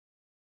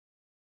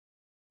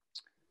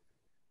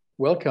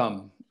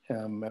Welcome,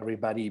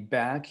 everybody,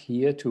 back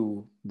here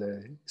to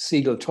the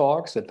Segal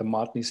Talks at the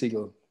Martin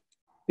Segal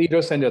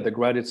Theatre Center, the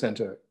Graduate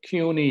Center,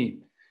 CUNY,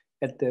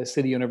 at the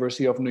City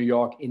University of New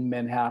York in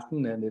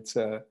Manhattan. And it's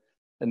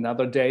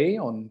another day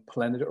on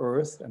planet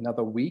Earth,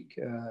 another week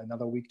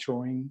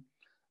during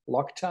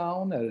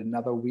lockdown,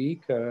 another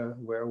week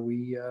where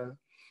we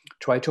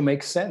try to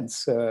make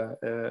sense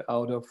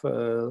out of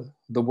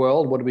the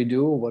world, what we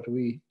do, what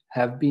we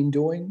have been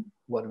doing,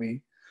 what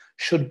we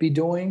should be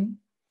doing,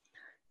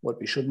 what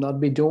we should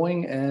not be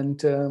doing.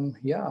 And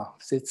yeah,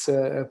 it's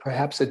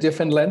perhaps a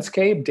different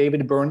landscape.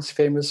 David Byrne's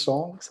famous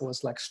song, so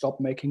it's like Stop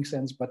Making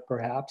Sense, but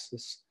perhaps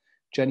this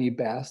Jenny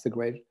Bass, the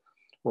great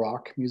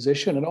rock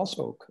musician and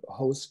also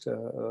host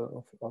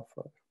of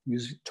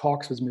music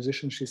talks with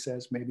musicians, she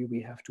says, maybe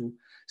we have to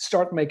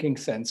start making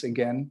sense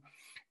again.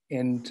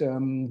 And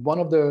one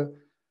of the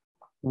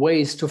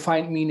ways to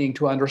find meaning,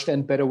 to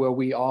understand better where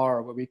we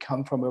are, where we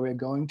come from, where we're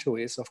going to,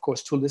 is of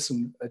course to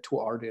listen to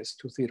artists,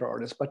 to theater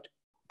artists, but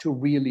to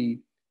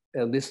really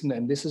listen.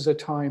 And this is a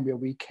time where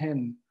we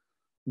can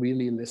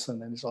really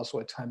listen, and it's also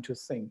a time to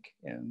think.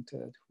 And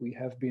we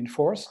have been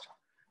forced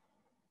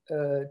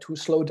to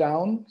slow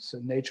down. It's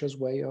nature's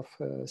way of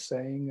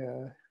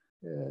saying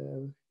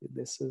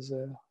this is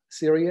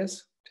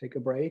serious, take a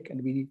break.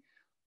 And we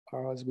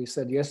are, as we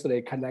said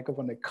yesterday, kind of like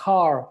on a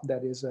car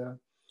that is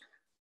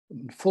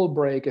full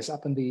brake, is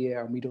up in the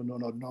air, and we don't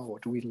know.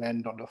 Do we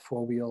land on the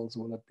four wheels?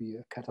 Will it be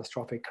a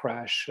catastrophic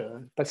crash?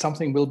 But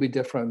something will be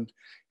different.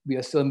 We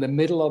are still in the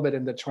middle of it,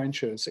 in the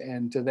trenches.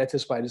 And that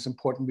is why it is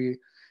important. We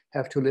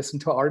have to listen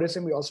to artists,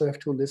 and we also have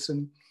to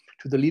listen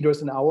to the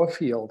leaders in our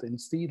field, in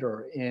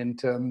theater.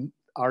 And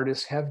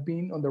artists have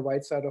been on the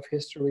right side of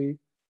history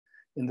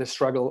in the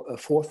struggle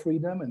for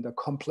freedom, and the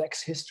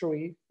complex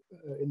history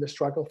in the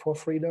struggle for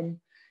freedom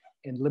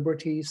and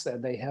liberties.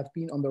 They have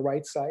been on the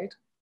right side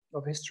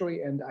of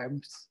history, and I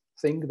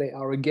think they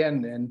are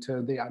again, and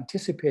they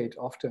anticipate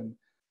often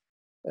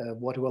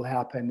what will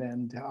happen,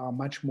 and are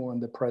much more in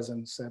the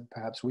presence than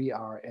perhaps we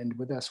are. And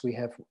with us we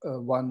have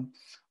one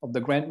of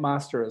the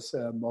grandmasters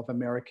of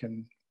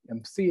American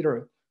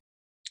theater.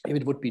 If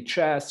it would be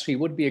chess, she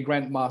would be a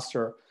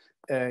grandmaster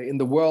in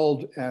the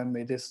world.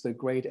 It is the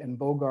great Anne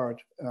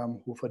Bogart,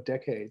 who for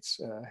decades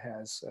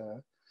has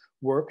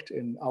worked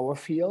in our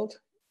field,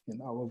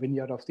 in our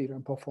vineyard of theater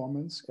and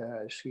performance.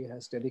 She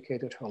has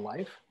dedicated her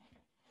life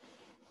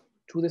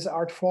to this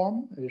art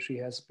form. She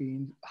has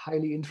been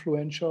highly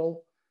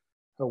influential.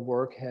 Her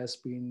work has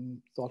been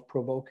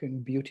thought-provoking,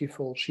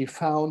 beautiful. She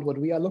found what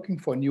we are looking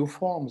for, new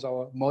forms.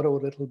 Our motto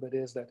a little bit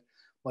is that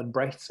what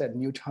Brecht said,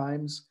 new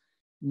times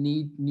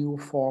need new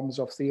forms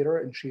of theater.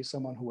 And she's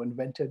someone who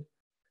invented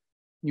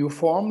new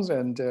forms.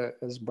 And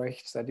as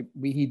Brecht said,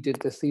 he did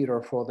the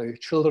theater for the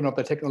children of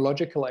the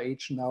technological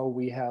age. Now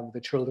we have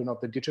the children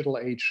of the digital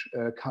age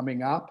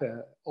coming up,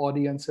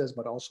 audiences,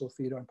 but also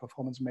theater and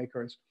performance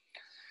makers,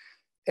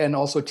 and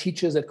also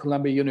teaches at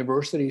Columbia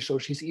University. So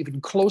she's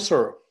even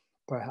closer,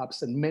 perhaps,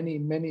 than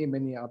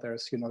many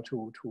others, you know,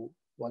 to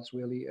what's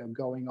really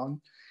going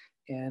on.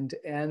 And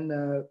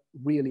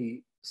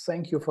really,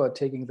 thank you for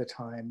taking the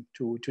time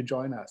to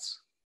join us.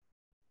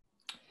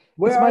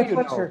 Where it's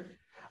my pleasure.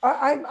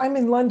 I'm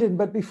in London,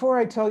 but before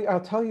I tell you,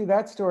 I'll tell you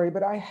that story,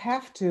 but I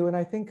have to, and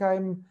I think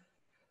I'm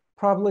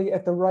probably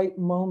at the right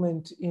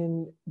moment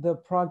in the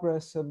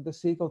progress of the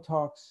Segal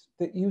Talks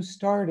that you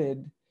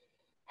started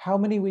how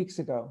many weeks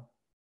ago?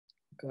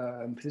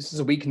 This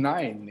is week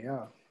 9,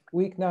 yeah.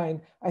 Week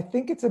 9. I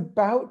think it's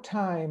about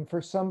time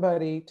for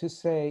somebody to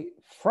say,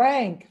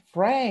 Frank,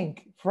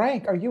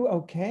 are you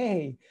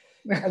okay?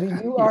 I mean,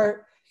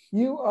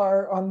 you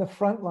are on the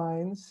front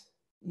lines.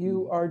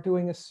 You are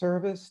doing a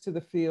service to the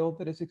field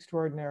that is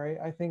extraordinary.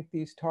 I think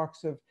these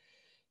talks have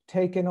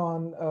taken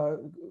on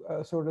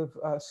a sort of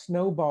a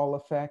snowball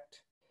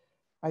effect.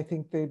 I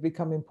think they've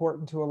become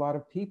important to a lot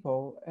of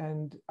people.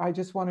 And I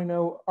just want to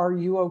know, are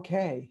you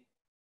okay?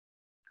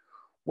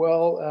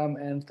 Well,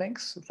 and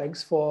thanks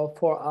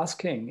for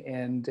asking.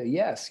 And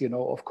yes, you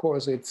know, of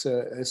course, it's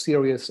a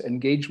serious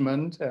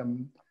engagement,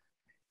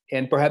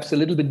 and perhaps a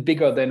little bit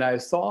bigger than I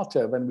thought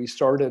when we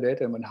started it.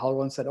 And when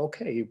HowlRound said,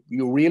 "Okay,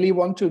 you really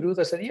want to do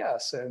this?" I said,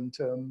 "Yes." And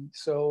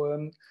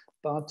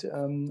but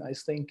I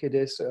think it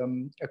is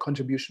a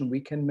contribution we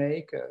can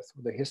make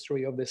through the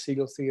history of the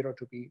Segal Theater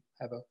to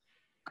have a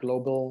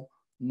global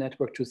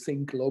network, to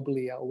think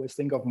globally. I always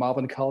think of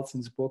Marvin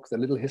Carlson's book, The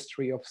Little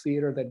History of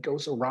Theater, that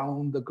goes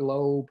around the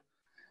globe,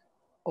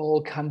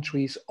 all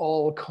countries,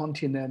 all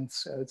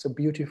continents. It's a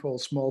beautiful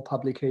small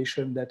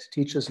publication that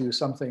teaches you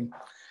something.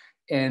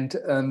 And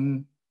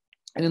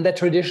in that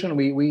tradition,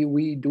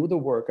 we do the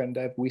work, and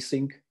that we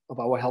think of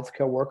our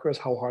healthcare workers,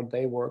 how hard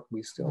they work.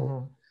 We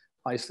still,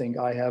 I think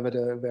I have it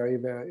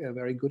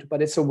very good,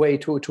 but it's a way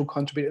to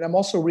contribute. And I'm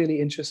also really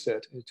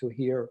interested to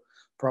hear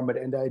from it.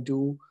 And I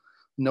do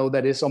know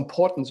that it's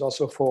important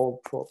also for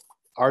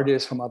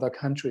artists from other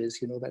countries,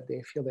 you know, that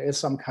they feel there is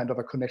some kind of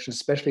a connection,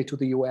 especially to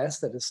the US,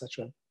 that is such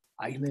an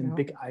island,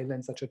 big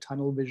island, such a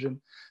tunnel vision.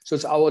 So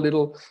it's our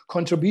little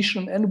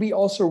contribution. And we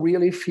also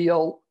really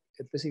feel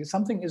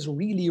something is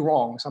really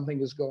wrong.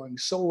 Something is going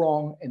so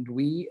wrong, and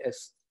we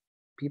as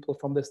people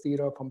from this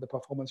theater, from the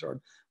performance art,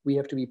 we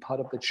have to be part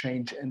of the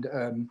change,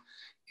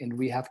 and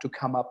we have to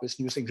come up with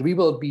new things. We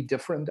will be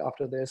different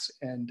after this,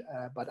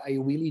 but I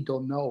really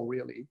don't know,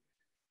 really.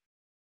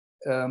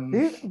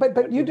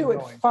 But you do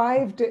it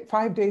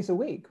 5 days a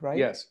week, right?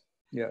 Yes,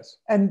 yes.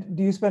 And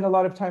do you spend a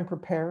lot of time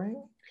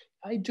preparing?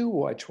 I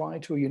do. I try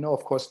to,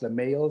 of course, the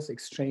mails,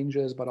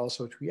 exchanges, but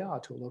also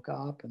to look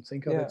up and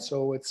think of it.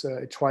 So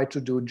I try to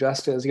do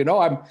justice.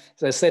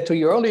 As I said to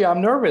you earlier, I'm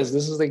nervous.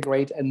 This is the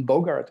great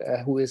Bogart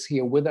who is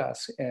here with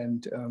us,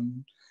 and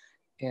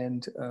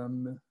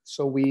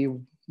so we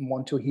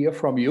want to hear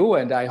from you,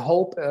 and I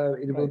hope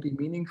it will be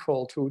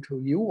meaningful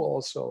to you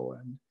also.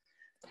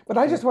 But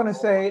I just want to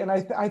say, and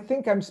I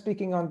think I'm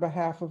speaking on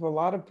behalf of a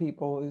lot of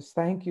people, is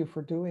thank you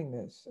for doing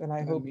this, and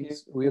I hope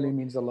it really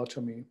means a lot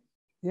to me.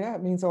 Yeah,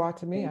 it means a lot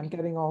to me. I'm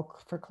getting all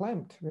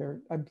verklempt.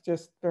 I'm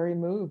just very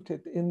moved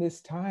in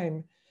this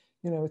time.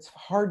 It's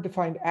hard to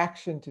find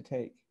action to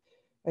take.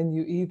 And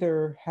you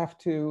either have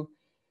to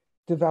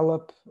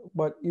develop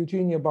what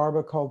Eugenia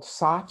Barba called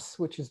SOTS,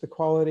 which is the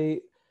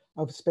quality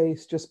of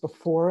space just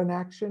before an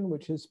action,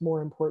 which is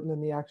more important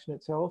than the action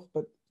itself,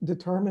 but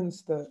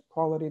determines the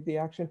quality of the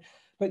action.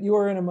 But you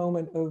are in a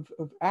moment of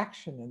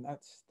action, and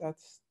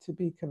that's to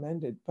be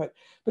commended. But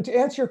to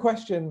answer your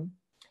question,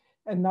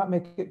 and not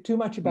make it too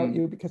much about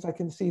you, because I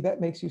can see that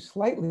makes you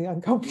slightly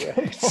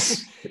uncomfortable.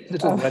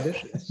 Little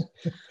radishes.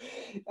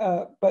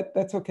 But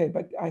that's okay.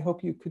 But I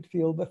hope you could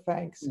feel the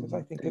thanks, because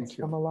I think it's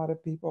from a lot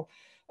of people.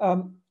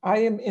 I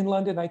am in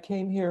London. I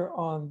came here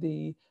on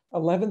the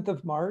 11th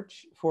of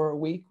March for a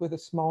week with a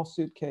small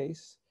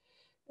suitcase.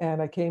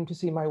 And I came to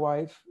see my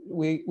wife.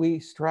 We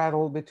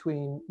straddle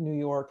between New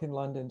York and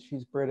London.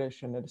 She's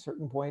British. And at a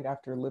certain point,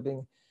 after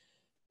living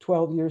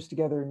 12 years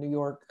together in New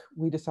York,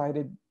 we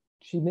decided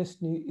she missed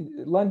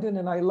London,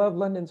 and I love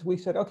London. So we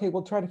said, okay,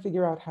 we'll try to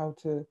figure out how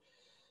to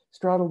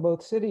straddle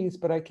both cities.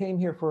 But I came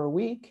here for a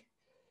week,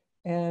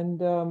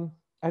 and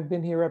I've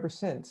been here ever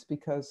since,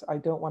 because I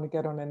don't want to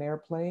get on an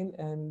airplane.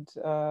 And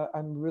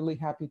I'm really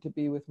happy to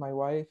be with my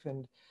wife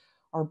and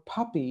our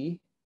puppy.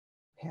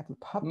 We have a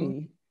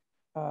puppy,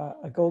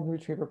 a golden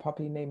retriever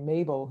puppy named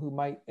Mabel, who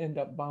might end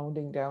up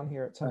bounding down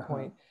here at some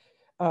point.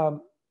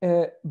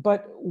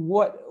 But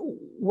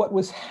what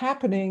was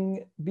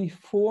happening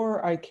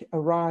before I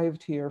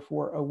arrived here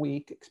for a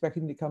week,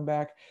 expecting to come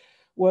back,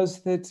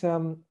 was that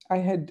I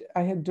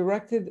had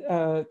directed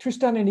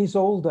Tristan and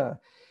Isolde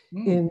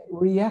in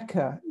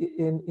Rijeka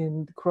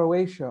in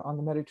Croatia on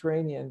the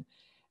Mediterranean.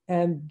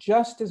 And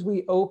just as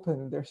we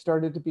opened, there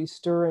started to be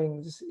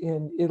stirrings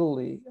in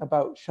Italy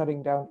about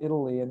shutting down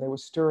Italy. And there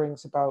was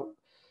stirrings about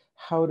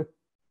how to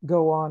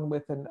go on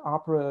with an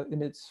opera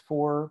in its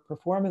 4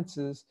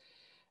 performances.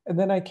 And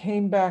then I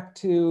came back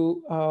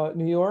to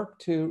New York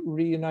to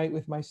reunite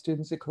with my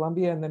students at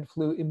Columbia, and then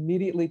flew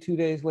immediately 2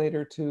 days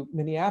later to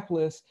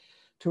Minneapolis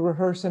to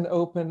rehearse and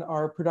open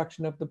our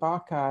production of the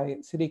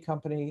Bacchae City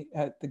Company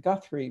at the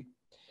Guthrie.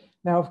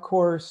 Now, of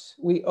course,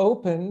 we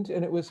opened,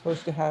 and it was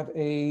supposed to have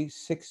a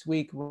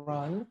 6-week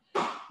run.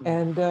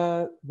 And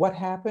what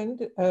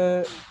happened?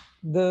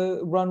 The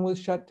run was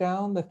shut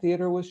down, the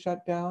theater was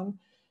shut down.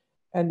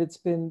 And it's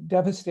been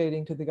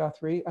devastating to the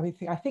Guthrie.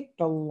 I think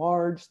the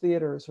large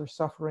theaters are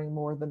suffering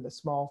more than the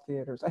small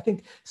theaters. I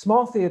think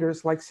small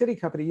theaters like City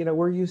Company,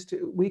 we're used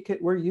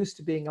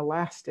to being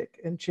elastic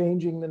and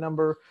changing the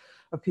number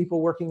of people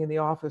working in the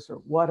office, or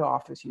what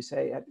office you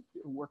say,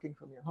 working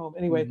from your home.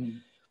 Anyway,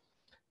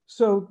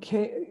 so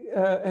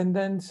and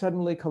then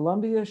suddenly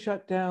Columbia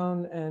shut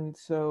down, and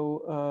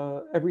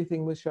so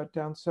everything was shut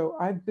down. So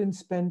I've been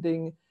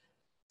spending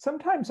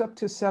sometimes up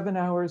to 7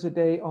 hours a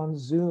day on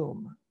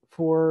Zoom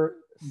for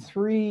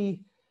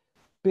 3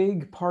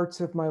 big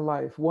parts of my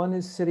life. One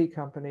is City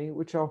Company,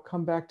 which I'll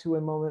come back to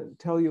in a moment and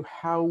tell you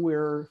how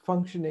we're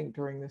functioning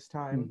during this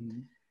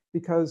time,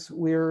 because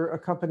we're a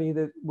company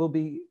that will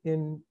be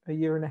in a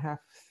year and a half,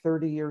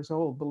 30 years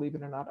old, believe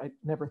it or not. I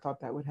never thought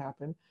that would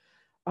happen.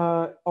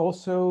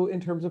 Also in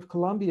terms of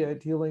Columbia,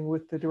 dealing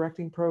with the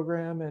directing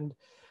program and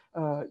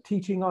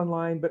teaching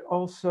online, but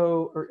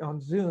also on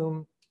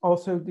Zoom,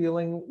 also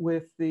dealing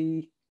with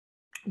the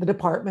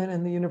department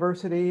and the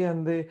university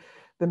and the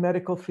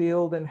medical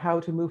field, and how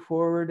to move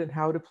forward and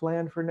how to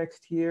plan for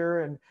next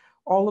year, and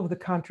all of the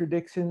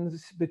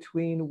contradictions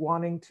between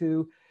wanting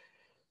to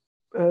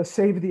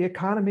save the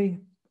economy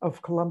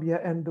of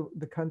Colombia and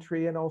the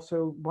country, and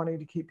also wanting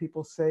to keep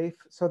people safe.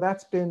 So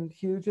that's been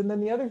huge. And then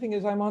the other thing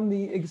is I'm on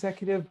the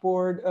executive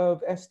board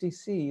of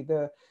SDC,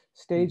 the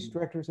Stage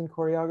Directors and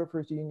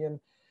Choreographers Union,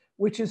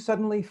 which is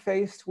suddenly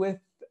faced with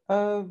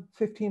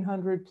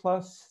 1,500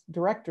 plus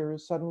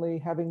directors suddenly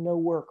having no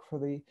work for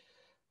the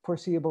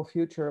foreseeable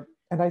future.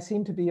 And I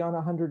seem to be on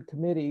 100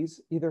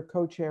 committees, either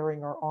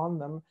co-chairing or on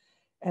them.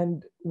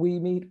 And we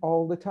meet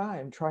all the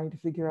time trying to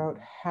figure out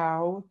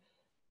how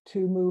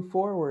to move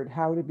forward,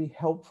 how to be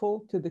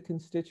helpful to the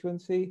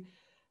constituency,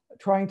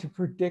 trying to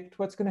predict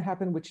what's going to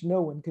happen, which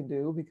no one can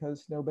do,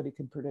 because nobody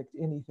can predict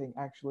anything.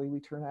 Actually, we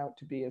turn out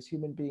to be, as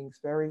human beings,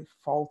 very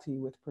faulty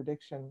with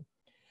prediction.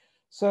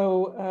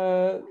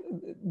 So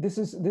this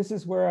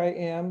is where I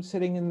am,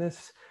 sitting in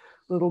this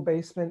little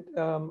basement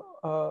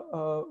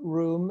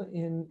room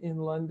in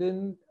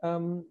London,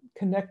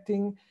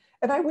 connecting.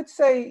 And I would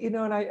say, you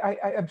know, and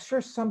I'm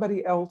sure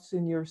somebody else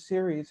in your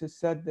series has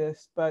said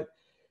this, but,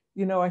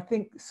 you know, I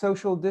think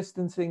social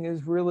distancing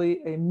is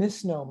really a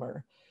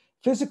misnomer.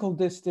 Physical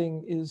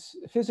distancing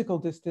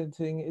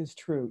is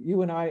true.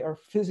 You and I are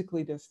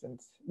physically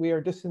distanced. We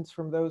are distanced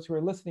from those who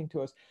are listening to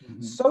us.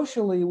 Mm-hmm.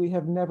 Socially, we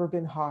have never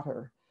been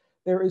hotter.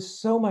 There is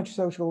so much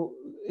social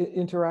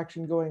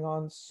interaction going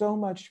on, so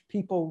much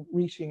people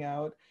reaching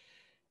out.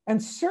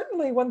 And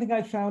certainly one thing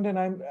I found,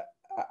 and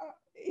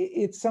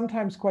it's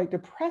sometimes quite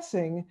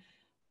depressing,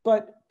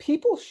 but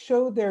people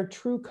show their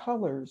true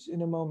colors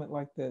in a moment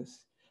like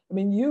this. I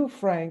mean, you,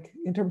 Frank,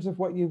 in terms of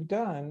what you've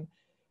done,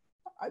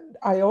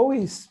 I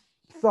always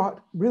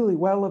thought really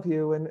well of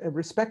you and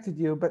respected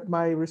you, but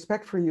my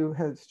respect for you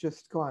has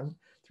just gone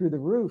through the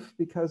roof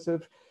because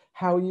of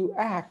how you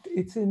act.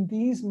 It's in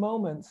these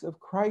moments of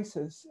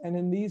crisis and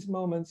in these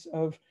moments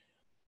of,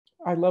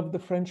 I love the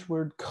French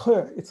word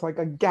creux. It's like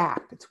a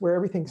gap. It's where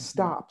everything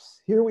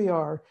stops. Here we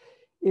are.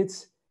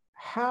 It's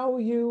how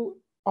you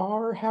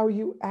are, how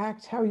you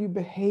act, how you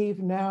behave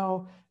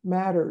now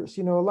matters.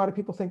 You know, a lot of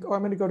people think, oh, I'm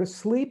going to go to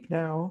sleep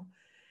now,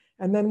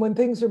 and then when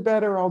things are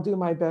better, I'll do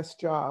my best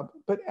job.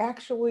 But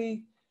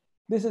actually,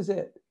 this is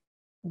it.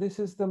 This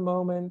is the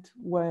moment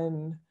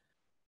when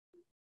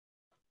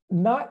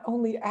not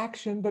only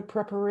action, but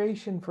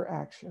preparation for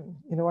action.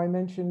 You know, I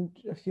mentioned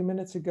a few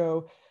minutes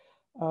ago,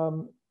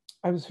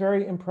 I was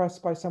very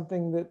impressed by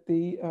something that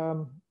the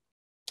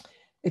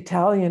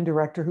Italian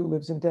director who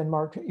lives in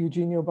Denmark,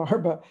 Eugenio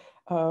Barba,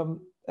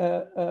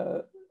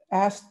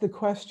 asked the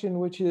question,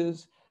 which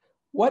is,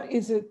 what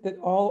is it that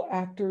all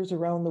actors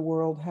around the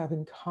world have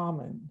in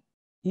common,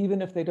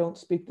 even if they don't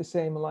speak the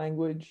same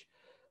language,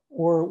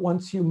 or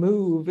once you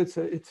move, it's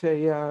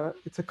a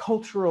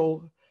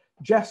cultural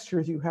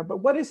gestures you have, but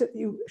what is it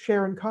you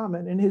share in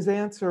common? And his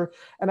answer,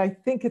 and I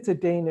think it's a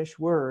Danish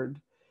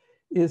word,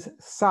 is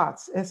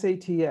sats,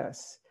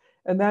 S-A-T-S.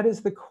 And that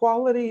is the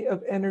quality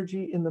of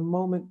energy in the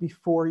moment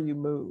before you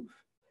move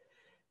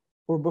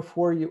or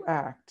before you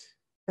act.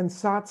 And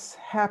sats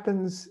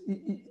happens,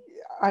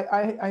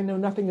 I know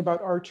nothing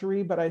about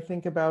archery, but I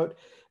think about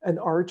an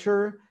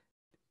archer.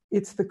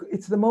 It's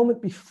the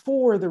moment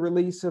before the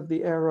release of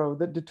the arrow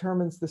that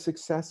determines the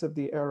success of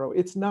the arrow.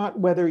 It's not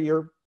whether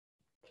you're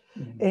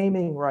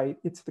aiming right.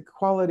 It's the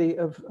quality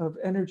of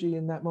energy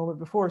in that moment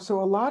before.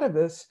 So a lot of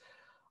us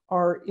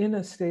are in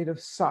a state of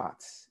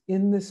sats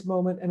in this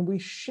moment, and we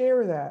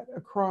share that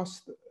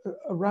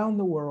around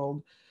the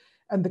world.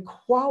 And the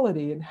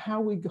quality and how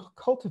we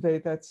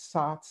cultivate that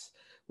sats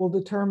will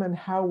determine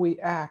how we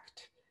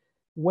act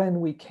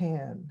when we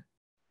can.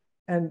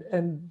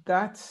 And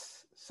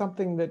that's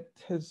something that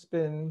has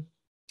been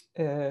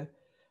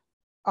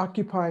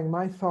occupying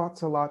my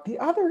thoughts a lot. The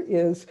other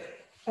is,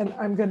 and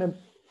I'm going to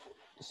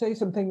say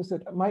some things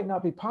that might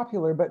not be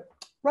popular, but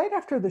right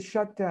after the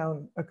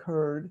shutdown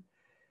occurred,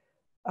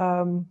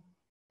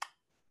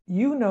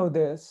 you know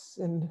this,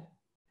 and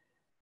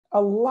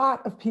a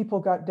lot of people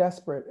got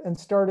desperate and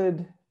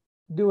started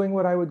doing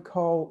what I would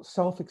call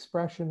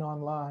self-expression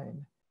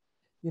online.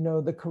 You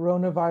know, the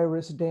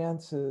coronavirus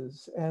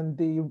dances and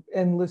the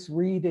endless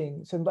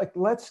readings, and like,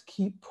 let's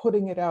keep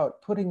putting it out.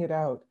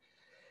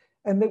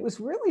 And it was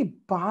really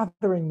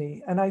bothering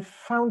me. And I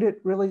found it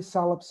really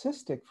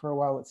solipsistic for a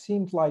while. It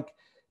seemed like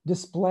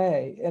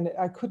display, and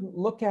I couldn't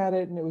look at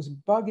it, and it was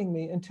bugging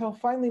me until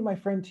finally my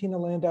friend Tina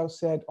Landau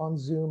said on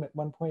Zoom at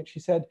one point,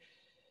 she said,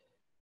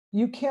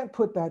 you can't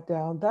put that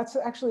down. That's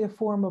actually a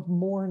form of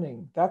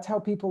mourning. That's how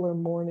people are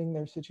mourning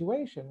their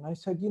situation. And I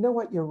said, you know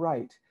what, you're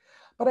right.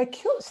 But I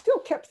still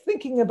kept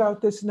thinking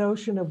about this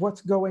notion of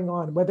what's going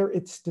on, whether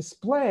it's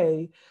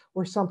display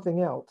or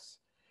something else.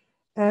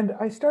 And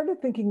I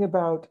started thinking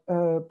about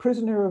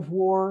prisoners of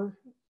war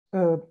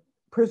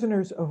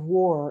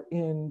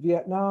in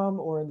Vietnam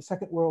or in the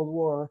Second World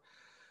War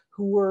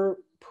who were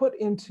put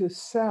into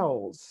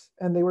cells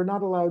and they were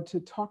not allowed to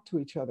talk to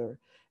each other.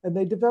 And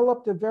they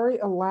developed a very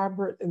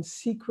elaborate and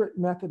secret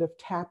method of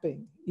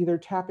tapping, either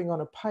tapping on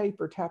a pipe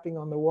or tapping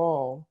on the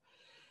wall.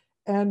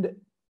 And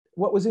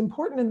what was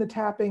important in the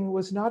tapping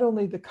was not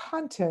only the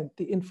content,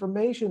 the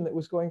information that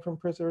was going from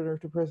prisoner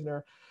to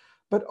prisoner,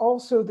 but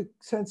also the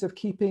sense of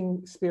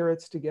keeping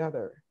spirits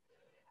together.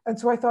 And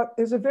so I thought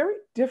there's a very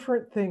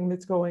different thing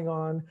that's going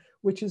on,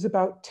 which is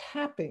about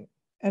tapping.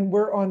 And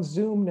we're on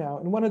Zoom now.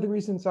 And one of the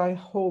reasons I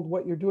hold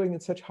what you're doing in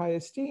such high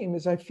esteem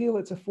is I feel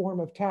it's a form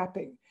of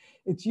tapping.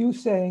 It's you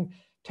saying,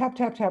 tap,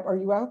 tap, tap, are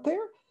you out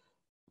there?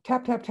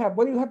 Tap, tap, tap,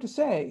 what do you have to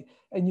say?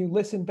 And you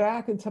listen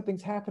back and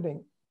something's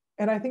happening.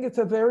 And I think it's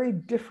a very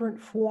different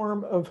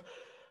form of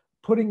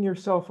putting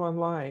yourself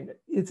online.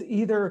 It's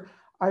either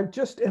I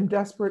just am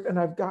desperate and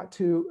I've got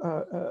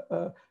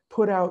to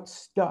put out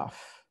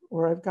stuff,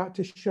 or I've got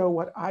to show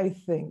what I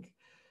think.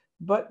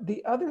 But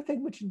the other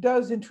thing which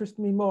does interest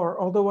me more,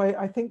 although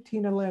I think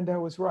Tina Landau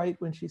was right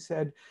when she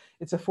said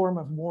it's a form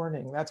of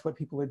mourning. That's what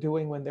people are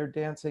doing when they're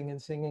dancing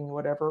and singing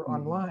whatever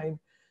online.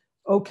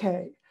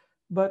 okay.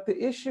 But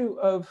the issue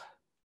of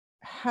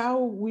how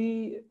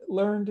we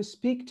learn to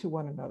speak to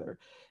one another.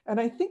 And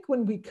I think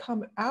when we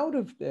come out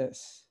of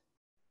this,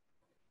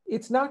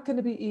 it's not going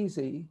to be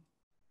easy.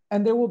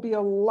 And there will be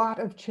a lot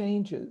of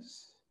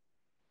changes.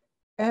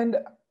 And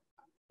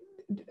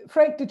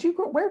Frank,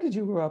 where did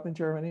you grow up in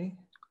Germany?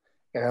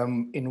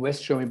 In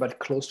West Germany, but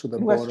close to the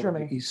In West border of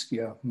Germany. the East,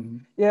 yeah. Mm-hmm.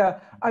 Yeah,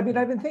 I mean,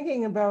 I've been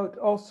thinking about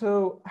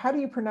also, how do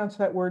you pronounce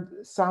that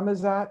word,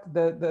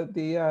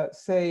 samizdat?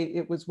 Say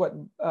it was what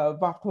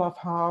Václav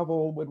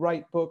Havel would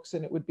write books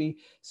and it would be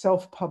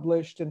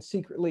self-published and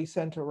secretly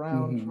sent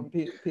around from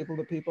people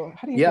to people.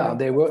 How do you pronounce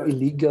they that were word?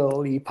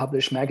 illegally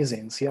published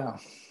magazines, yeah.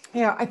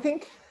 Yeah, I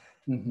think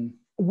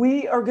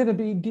we are going to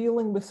be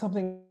dealing with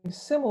something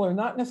similar,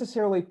 not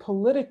necessarily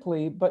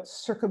politically, but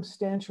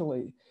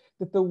circumstantially.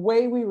 That the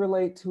way we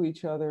relate to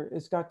each other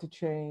has got to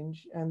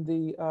change, and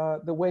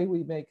the way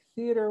we make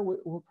theater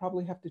will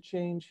probably have to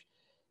change,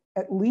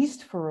 at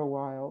least for a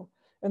while.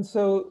 And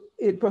so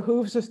it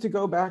behooves us to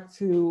go back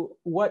to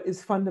what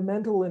is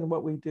fundamental in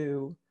what we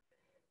do,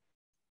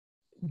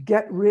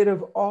 get rid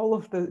of all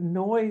of the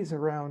noise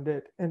around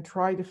it, and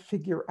try to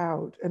figure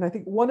out. And I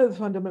think one of the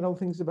fundamental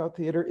things about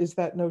theater is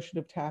that notion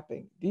of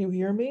tapping. Do you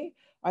hear me?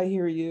 I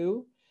hear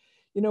you.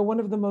 You know, one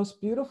of the most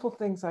beautiful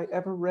things I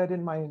ever read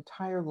in my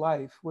entire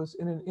life was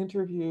in an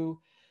interview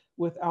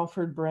with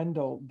Alfred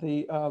Brendel,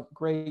 the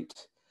great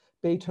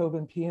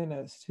Beethoven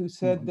pianist, who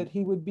said that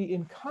he would be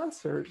in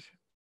concert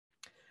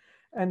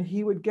and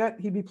he'd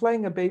be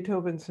playing a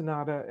Beethoven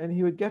sonata, and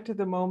he would get to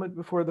the moment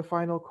before the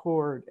final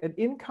chord. And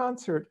in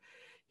concert,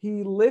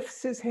 he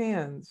lifts his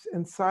hands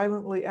and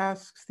silently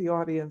asks the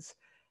audience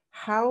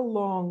how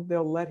long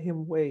they'll let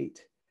him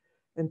wait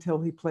until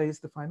he plays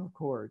the final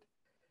chord.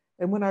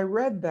 And when I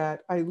read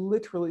that, I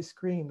literally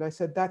screamed. I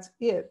said, that's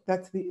it.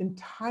 That's the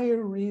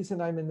entire reason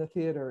I'm in the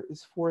theater,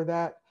 is for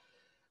that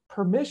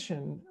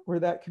permission or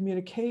that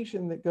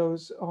communication that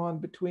goes on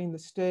between the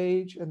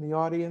stage and the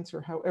audience, or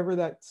however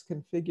that's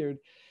configured.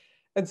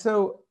 And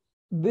so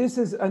this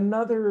is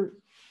another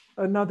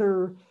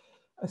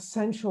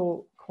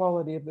essential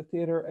quality of the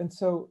theater. And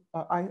so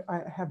I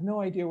have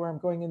no idea where I'm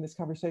going in this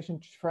conversation,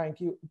 Frank.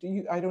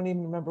 I don't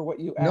even remember what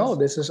you asked. No,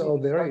 this is all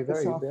very,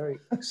 very, very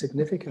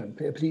significant.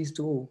 Please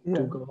do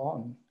go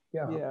on.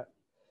 Yeah.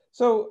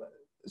 So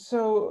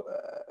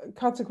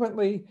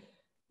consequently,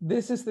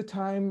 this is the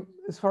time,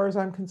 as far as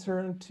I'm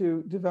concerned,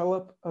 to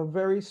develop a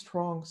very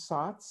strong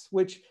SOTS,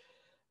 which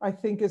I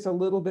think is a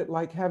little bit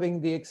like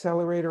having the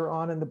accelerator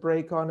on and the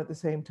brake on at the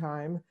same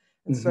time.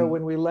 And so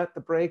when we let the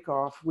brake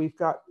off, we've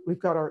got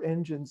our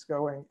engines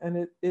going,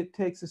 and it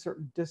takes a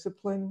certain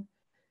discipline,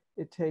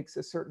 it takes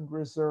a certain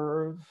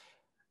reserve,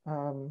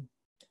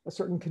 a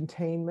certain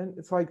containment.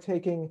 It's like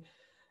taking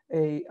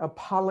a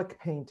Pollock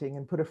painting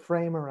and put a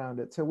frame around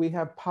it. So we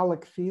have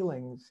Pollock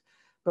feelings,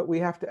 but we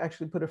have to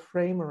actually put a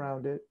frame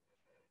around it,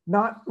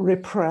 not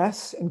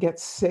repress and get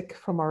sick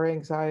from our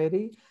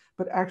anxiety,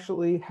 but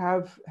actually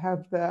have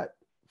that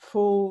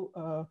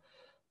full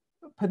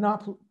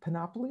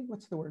panoply,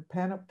 what's the word?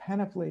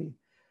 Panoply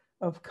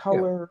of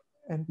color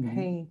and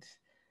paint,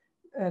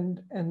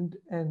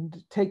 and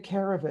take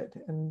care of it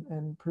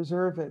and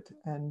preserve it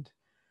and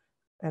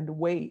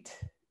wait.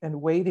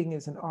 And waiting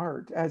is an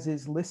art, as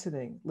is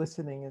listening.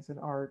 Listening is an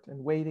art,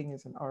 and waiting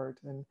is an art.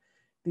 And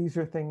these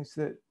are things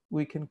that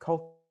we can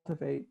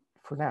cultivate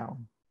for now.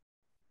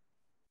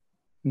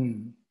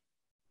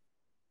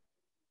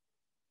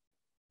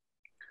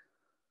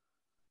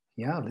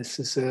 Yeah, this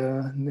is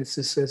a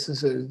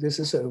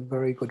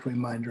very good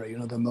reminder. You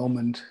know, the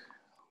moment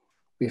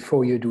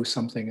before you do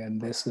something, and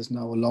this is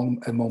now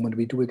a moment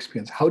we do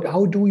experience. How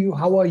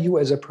are you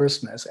as a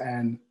person, as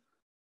Anne?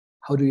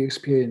 How do you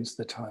experience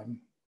the time?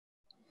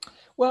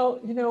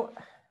 Well, you know,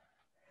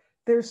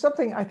 there's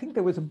something, I think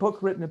there was a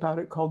book written about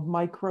it called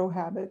Micro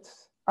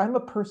Habits. I'm a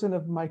person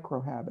of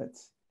micro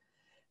habits.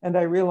 And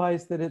I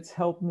realized that it's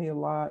helped me a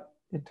lot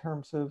in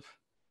terms of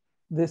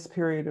this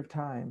period of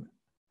time.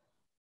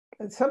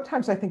 And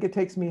sometimes I think it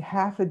takes me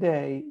half a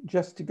day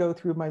just to go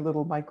through my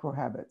little micro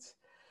habits.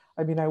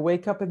 I mean, I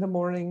wake up in the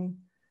morning,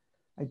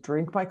 I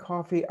drink my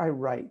coffee, I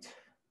write.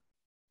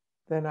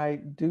 Then I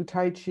do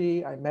Tai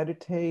Chi, I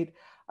meditate,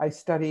 I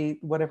study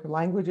whatever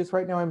languages.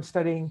 Right now I'm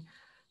studying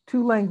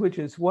 2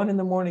 languages, one in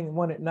the morning and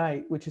one at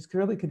night, which is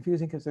really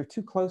confusing because they're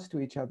too close to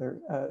each other.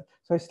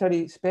 So I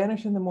study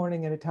Spanish in the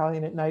morning and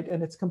Italian at night,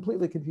 and it's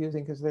completely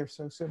confusing because they're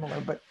so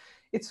similar, but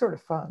it's sort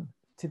of fun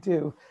to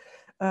do.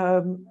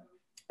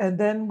 And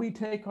then we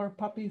take our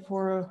puppy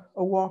for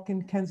a walk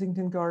in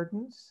Kensington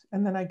Gardens,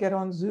 and then I get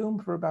on Zoom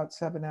for about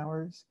 7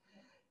 hours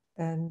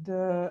and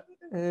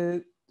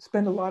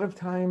spend a lot of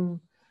time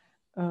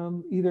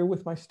either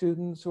with my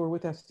students or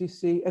with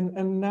SDC.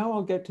 And now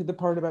I'll get to the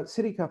part about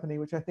City Company,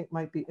 which I think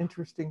might be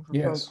interesting for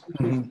folks,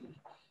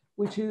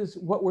 which is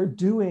what we're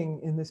doing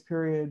in this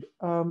period.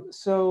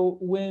 So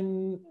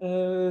when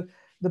the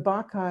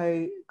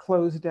Bacchae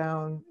closed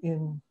down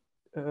in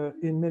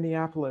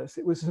Minneapolis,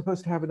 it was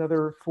supposed to have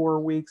another 4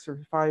 weeks or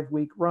 5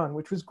 week run,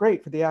 which was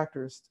great for the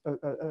actors,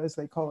 as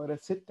they call it, a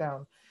sit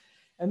down.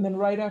 And then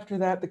right after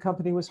that, the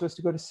company was supposed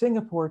to go to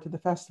Singapore to the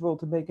festival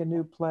to make a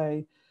new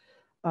play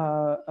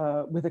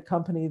with a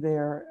company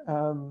there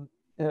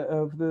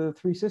of the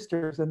Three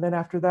Sisters. And then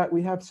after that,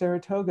 we have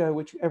Saratoga,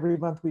 which every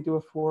month we do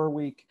a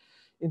 4-week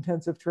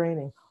intensive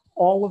training.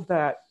 All of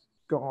that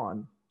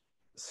gone.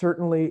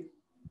 Certainly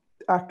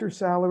actor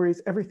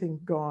salaries, everything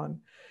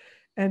gone.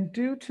 And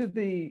due to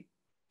the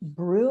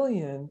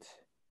brilliant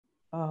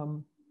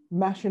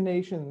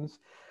machinations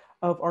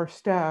of our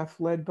staff,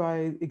 led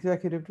by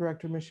Executive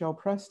Director Michelle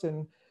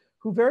Preston,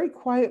 who very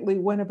quietly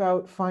went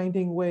about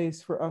finding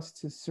ways for us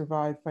to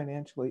survive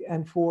financially.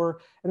 And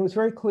it was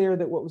very clear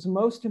that what was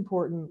most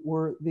important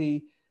were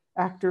the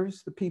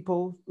actors, the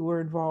people who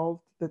were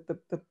involved,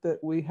 that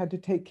we had to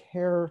take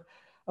care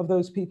of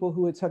those people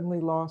who had suddenly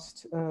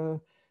lost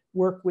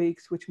work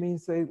weeks, which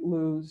means they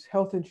lose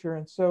health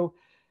insurance. So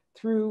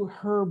through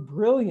her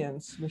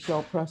brilliance,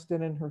 Michelle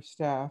Preston and her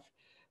staff,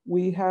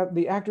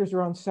 the actors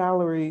are on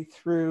salary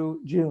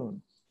through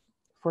June,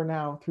 for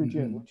now through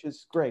June, which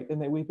is great. And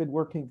we've been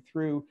working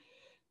through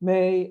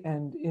May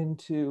and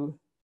into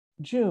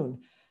June.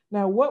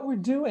 Now, what we're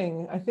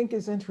doing, I think,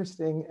 is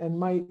interesting and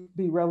might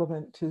be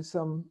relevant to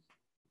some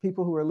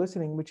people who are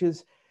listening, which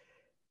is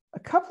a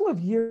couple of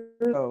years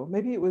ago,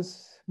 maybe it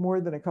was more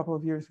than a couple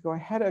of years ago, I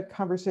had a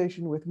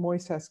conversation with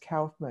Moises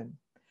Kaufman,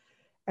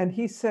 and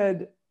he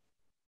said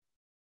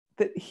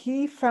that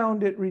he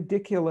found it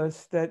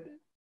ridiculous that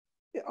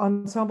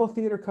ensemble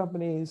theater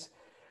companies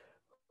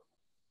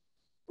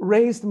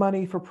raised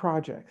money for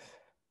projects.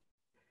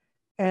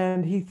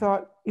 And he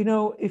thought,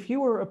 if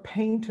you were a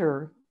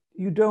painter,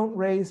 you don't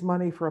raise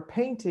money for a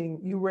painting,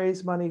 you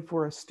raise money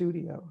for a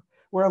studio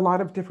where a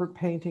lot of different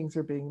paintings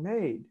are being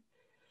made.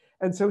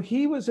 And so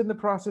he was in the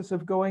process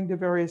of going to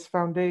various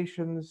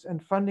foundations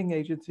and funding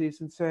agencies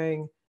and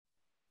saying,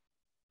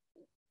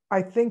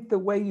 I think the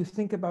way you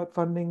think about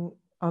funding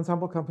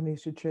ensemble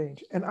companies should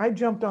change. And I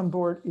jumped on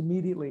board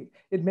immediately.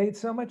 It made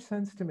so much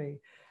sense to me.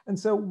 And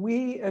so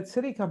we at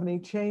City Company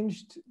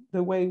changed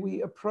the way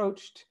we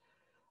approached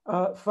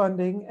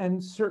funding,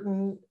 and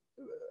certain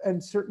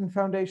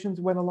foundations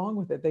went along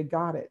with it. They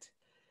got it.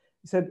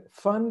 He said,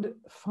 fund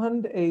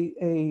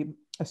a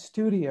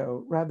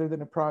studio rather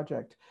than a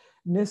project.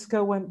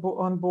 NISCA went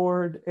on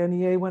board,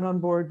 NEA went on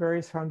board,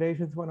 various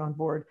foundations went on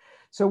board.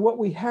 So what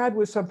we had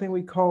was something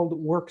we called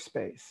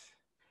Workspace.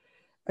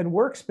 And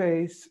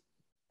Workspace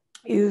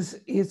is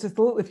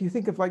if you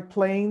think of like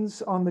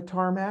planes on the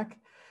tarmac,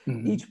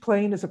 each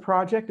plane is a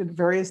project, and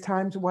various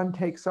times one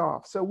takes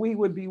off. So we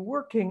would be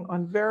working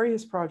on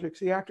various projects.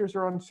 The actors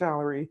are on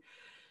salary,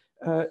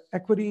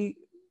 equity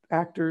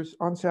actors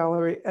on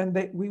salary,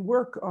 and we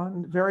work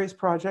on various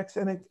projects,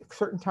 and at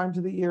certain times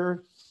of the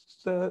year,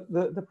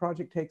 the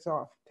project takes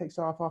off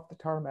the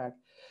tarmac.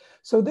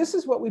 So this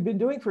is what we've been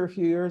doing for a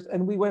few years,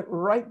 and we went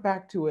right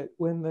back to it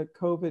when the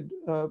COVID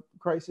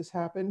crisis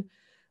happened.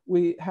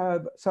 We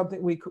have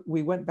something,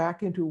 we went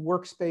back into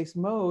Workspace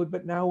mode,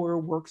 but now we're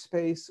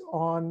Workspace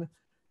on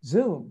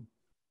Zoom.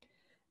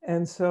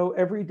 And so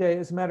every day,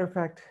 as a matter of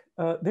fact,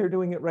 they're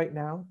doing it right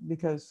now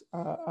because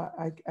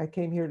I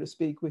came here to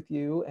speak with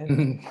you,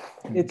 and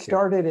it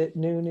started at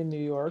noon in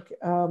New York.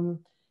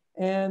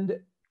 And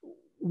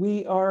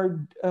we are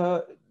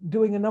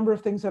doing a number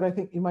of things that I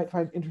think you might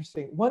find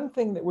interesting. One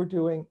thing that we're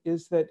doing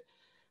is that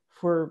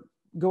for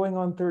going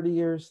on 30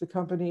 years, the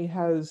company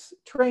has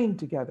trained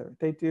together.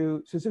 They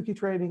do Suzuki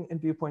training and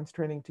Viewpoints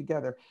training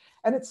together.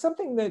 And it's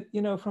something that,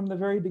 from the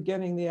very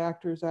beginning, the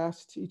actors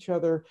asked each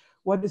other,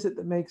 what is it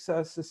that makes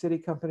us a City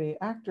Company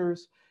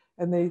actors?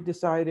 And they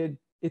decided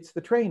it's the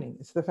training.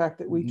 It's the fact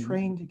that we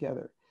train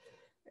together.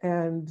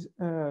 And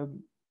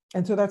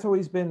so that's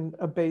always been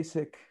a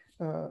basic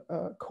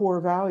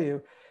core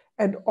value.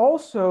 And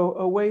also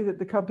a way that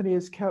the company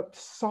has kept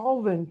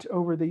solvent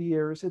over the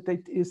years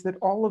is that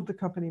all of the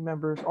company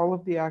members, all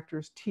of the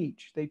actors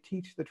they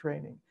teach the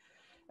training.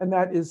 And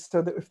that is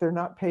so that if they're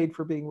not paid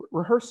for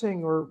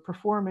rehearsing or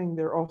performing,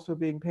 they're also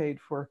being paid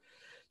for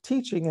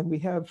teaching. And we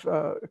have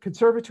a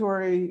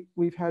conservatory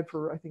we've had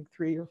for, I think,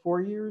 3 or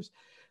 4 years.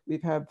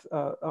 We've had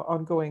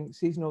ongoing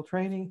seasonal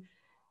training.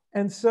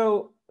 And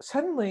so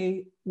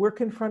suddenly we're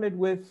confronted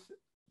with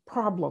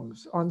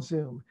problems on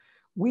Zoom.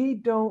 We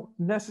don't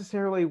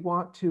necessarily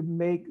want to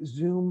make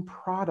Zoom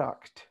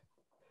product.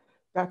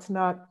 That's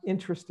not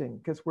interesting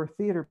because we're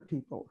theater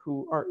people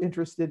who are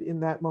interested in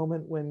that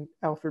moment when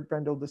Alfred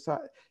Brendel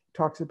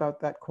talks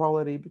about that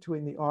quality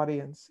between the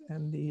audience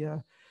and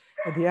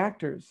the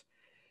actors.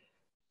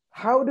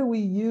 How do we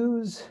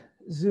use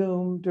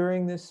Zoom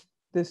during this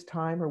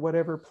time, or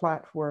whatever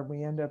platform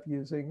we end up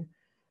using,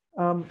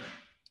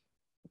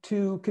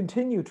 to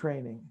continue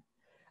training?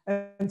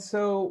 And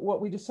so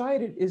what we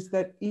decided is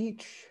that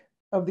each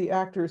of the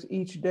actors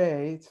each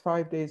day, it's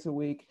 5 days a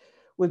week,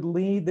 would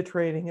lead the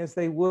training as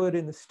they would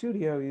in the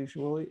studio,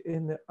 usually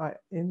in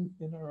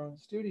our own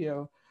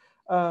studio,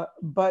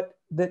 but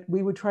that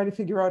we would try to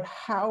figure out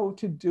how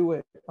to do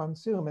it on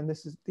Zoom. And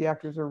the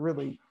actors are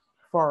really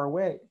far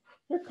away.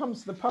 Here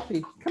comes the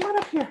puppy. Come on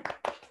up here.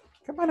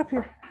 Come on up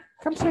here.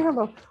 Come say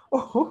hello.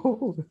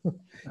 Oh,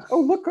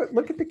 look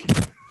at the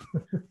kid.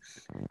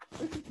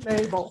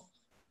 Mabel.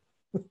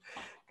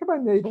 Come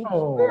on, Mabel.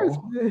 Oh, Where's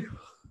Mabel?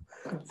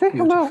 Say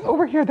hello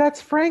over here.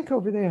 That's Frank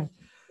over there.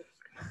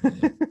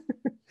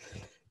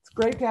 It's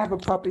great to have a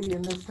puppy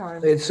in this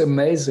time. It's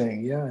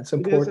amazing. Yeah, it's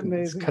important. It is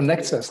amazing. It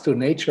connects us to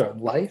nature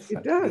and life.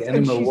 It does. The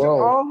animal and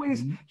world.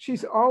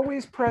 She's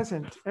always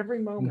present every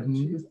moment.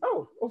 She's,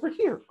 oh, over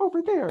here,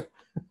 over there.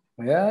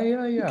 Yeah.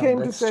 She came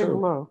to say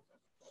hello.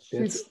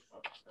 She's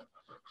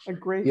a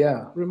great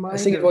reminder. I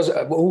think it was,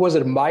 who was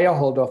it?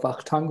 Meyerhold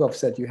Achtangov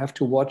said, you have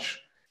to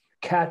watch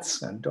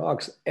cats and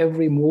dogs.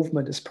 Every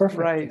movement is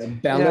perfect. Right. They're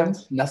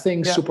balanced,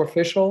 nothing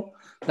superficial,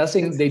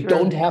 nothing they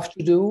don't have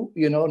to do,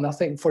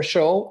 nothing for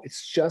show.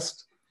 It's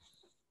just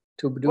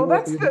to do. Well,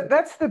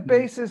 that's the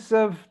basis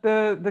of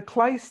the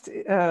Kleist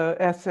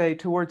essay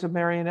Towards a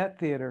Marionette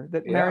Theater,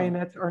 that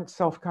marionettes aren't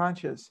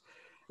self-conscious.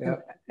 Yeah.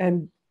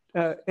 And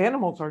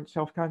animals aren't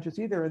self-conscious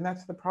either. And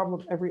that's the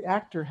problem every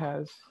actor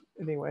has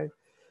anyway.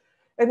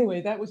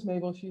 Anyway, that was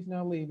Mabel. She's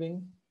now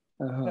leaving.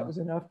 That was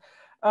enough.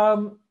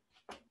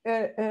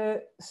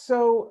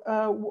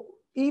 So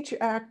each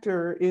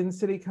actor in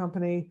City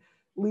Company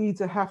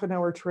leads a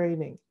half-an-hour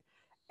training.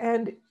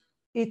 And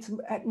it's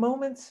at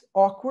moments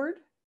awkward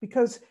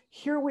because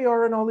here we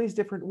are in all these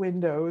different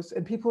windows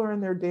and people are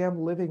in their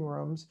damn living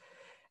rooms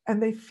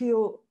and they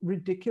feel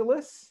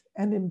ridiculous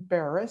and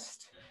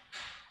embarrassed.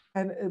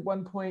 And at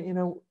one point,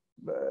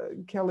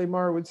 Kelly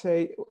Marr would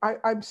say,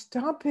 I'm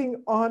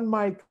stomping on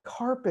my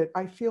carpet.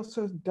 I feel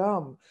so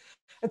dumb.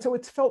 And so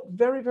it's felt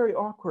very, very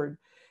awkward.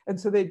 And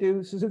so they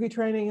do Suzuki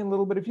training and a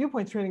little bit of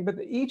viewpoint training, but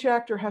each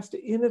actor has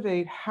to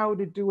innovate how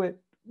to do it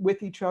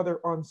with each other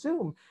on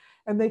Zoom.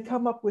 And they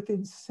come up with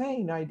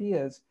insane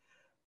ideas.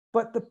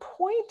 But the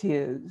point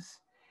is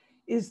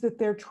that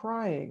they're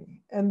trying.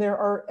 And there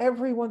are,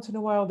 every once in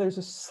a while, there's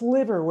a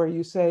sliver where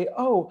you say,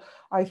 oh,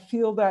 I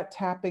feel that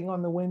tapping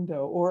on the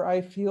window, or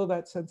I feel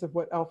that sense of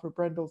what Alfred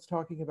Brendel's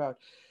talking about.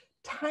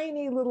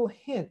 Tiny little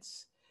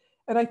hints.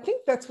 And I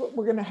think that's what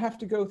we're going to have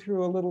to go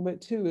through a little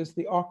bit too, is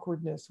the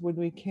awkwardness when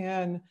we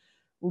can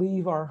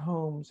leave our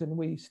homes and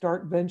we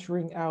start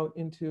venturing out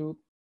into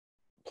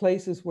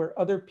places where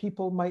other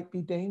people might be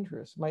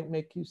dangerous, might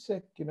make you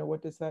sick.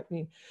 What does that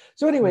mean?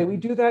 So anyway, we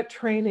do that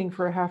training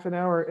for a half an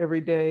hour every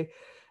day.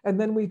 And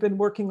then we've been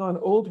working on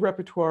old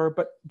repertoire.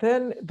 But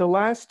then the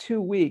last 2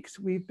 weeks,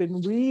 we've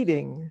been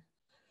reading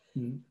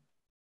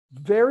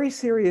very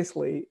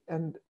seriously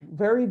and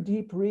very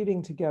deep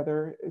reading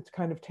together. It's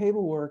kind of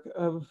table work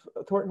of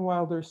Thornton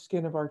Wilder's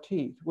Skin of Our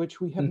Teeth,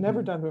 which we have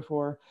never done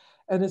before,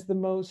 and is the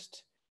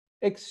most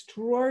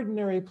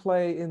extraordinary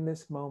play in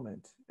this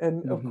moment.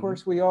 And of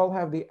course, we all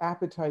have the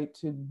appetite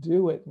to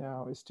do it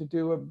now, is to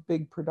do a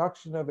big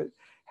production of it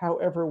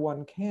however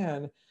one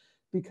can,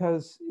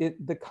 because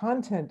the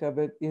content of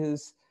it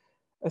is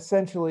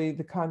essentially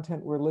the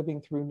content we're living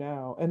through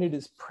now. And it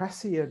is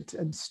prescient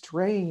and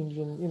strange.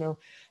 And,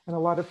 and a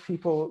lot of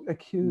people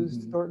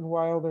accused Thornton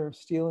Wilder of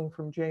stealing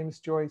from James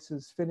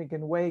Joyce's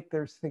Finnegan Wake.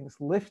 There's things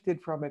lifted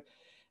from it.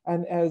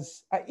 And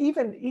as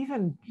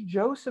even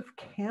Joseph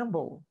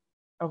Campbell,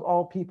 of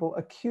all people,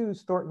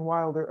 accused Thornton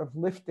Wilder of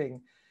lifting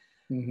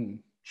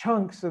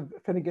chunks of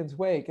Finnegan's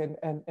Wake.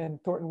 And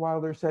Thornton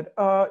Wilder said,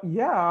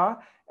 yeah,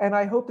 and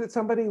I hope that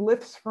somebody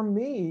lifts from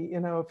me,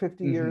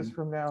 50 years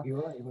from now.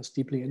 You're right, he was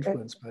deeply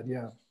influenced, but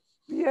yeah.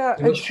 Yeah.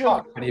 He was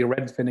shocked when he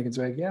read Finnegan's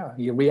Wake. Yeah,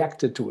 he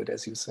reacted to it,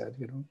 as you said,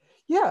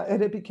 Yeah,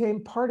 and it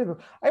became part of him.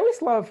 I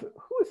always love,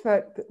 who is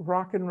that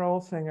rock and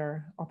roll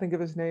singer? I'll think of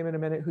his name in a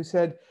minute, who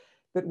said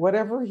that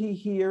whatever he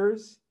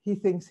hears, he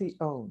thinks he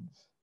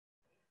owns.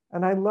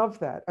 And I love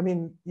that. I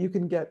mean, you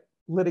can get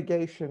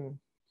litigation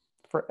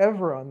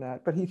forever on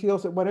that, but he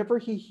feels that whatever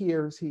he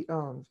hears, he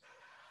owns.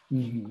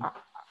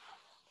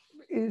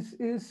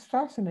 Is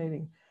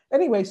fascinating.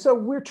 Anyway, so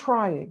we're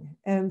trying.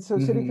 And so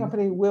City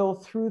Company will,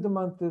 through the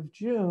month of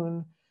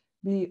June,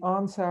 be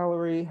on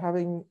salary,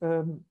 having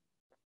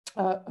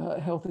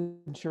health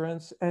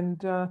insurance.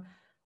 And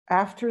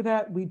after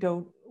that,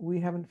 we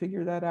haven't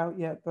figured that out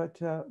yet, but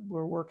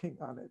we're working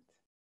on it.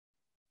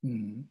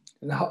 And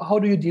how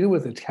do you deal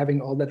with it,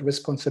 having all that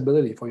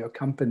responsibility for your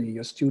company,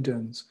 your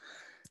students,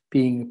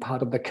 being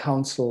part of the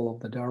council of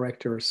the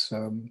directors?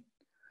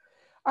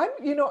 I'm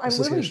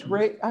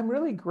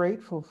really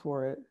grateful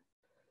for it.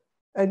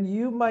 And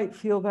you might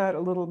feel that a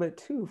little bit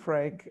too,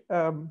 Frank,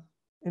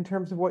 in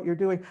terms of what you're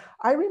doing.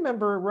 I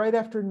remember right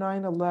after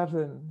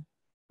 9/11,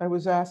 I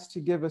was asked to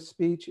give a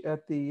speech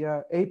at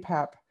the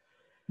APAP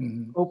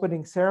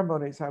opening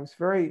ceremonies. I was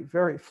very,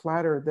 very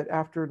flattered that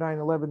after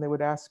 9/11, they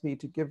would ask me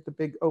to give the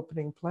big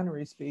opening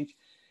plenary speech.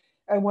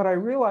 And what I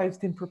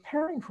realized in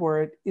preparing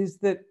for it is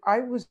that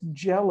I was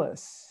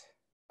jealous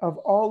of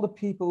all the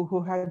people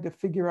who had to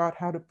figure out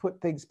how to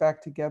put things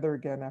back together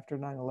again after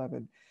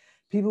 9/11.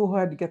 People who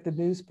had to get the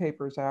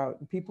newspapers out,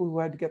 and people who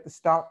had to get the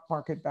stock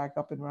market back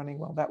up and running.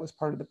 Well, that was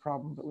part of the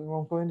problem, but we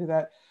won't go into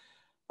that.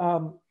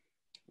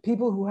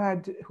 People who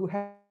had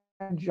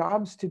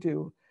jobs to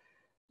do.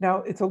 Now,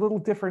 it's a little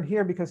different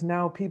here because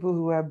now people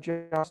who have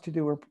jobs to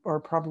do are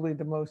probably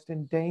the most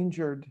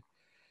endangered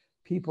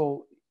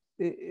people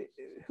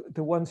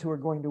the ones who are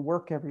going to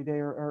work every day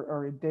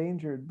are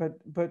endangered.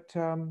 But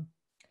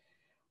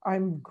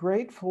I'm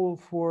grateful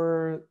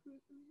for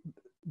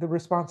the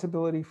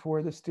responsibility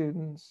for the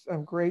students.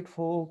 I'm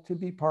grateful to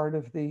be part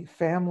of the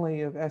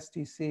family of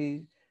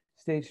SDC,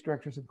 Stage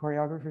Directors and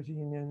Choreographers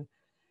Union.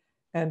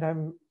 And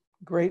I'm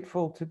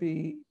grateful to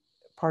be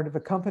part of a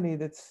company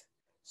that's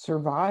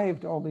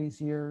survived all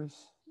these years,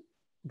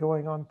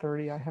 going on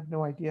 30. I have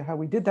no idea how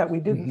we did that. We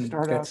didn't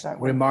start That's out that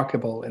way.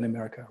 Remarkable in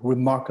America,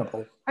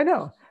 remarkable. I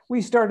know.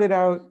 We started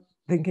out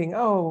thinking,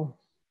 oh,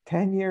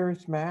 10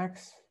 years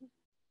max,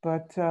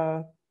 but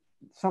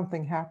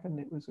something happened.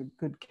 It was a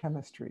good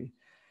chemistry.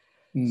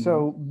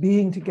 So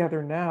being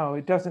together now,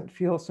 it doesn't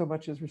feel so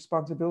much as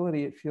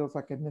responsibility. It feels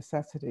like a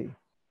necessity,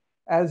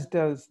 as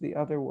does the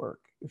other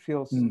work. It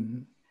feels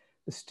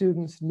the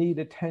students need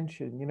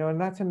attention, you know, and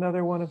that's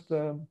another one of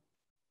the,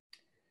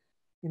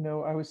 you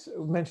know, I was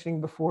mentioning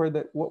before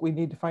that what we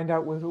need to find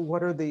out was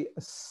what are the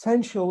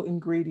essential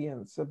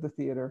ingredients of the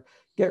theater,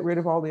 get rid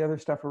of all the other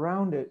stuff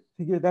around it,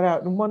 figure that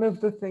out. And one of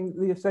the things,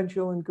 the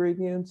essential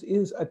ingredients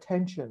is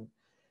attention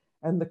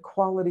and the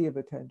quality of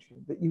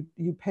attention, that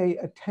you pay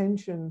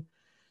attention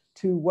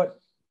to what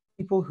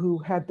people who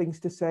had things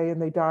to say and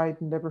they died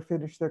and never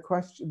finished their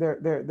question,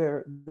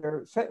 their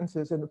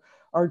sentences. And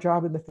our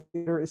job in the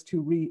theater is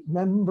to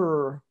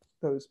remember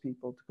those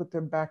people, to put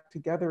them back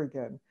together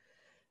again.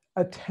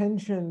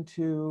 Attention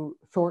to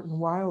Thornton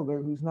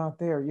Wilder, who's not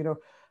there, you know,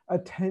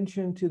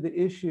 attention to the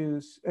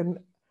issues. And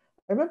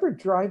I remember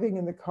driving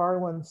in the car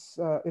once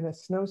in a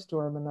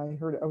snowstorm, and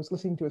I was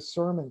listening to a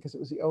sermon because it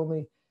was the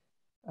only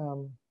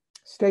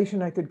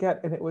station I could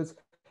get, and it was,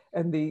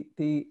 and the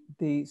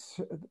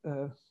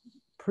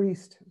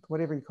priest,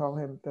 whatever you call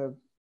him, the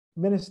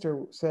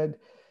minister said,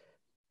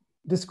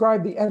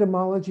 describe the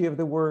etymology of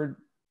the word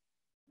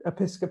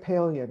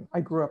Episcopalian.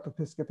 I grew up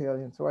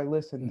Episcopalian, so I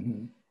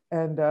listened.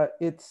 And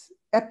it's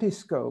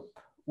episcope,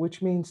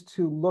 which means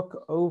to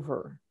look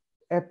over,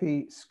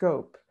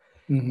 episcope.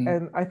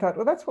 And I thought,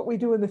 well, that's what we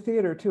do in the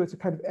theater too. It's a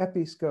kind of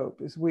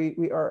episcope, is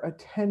we are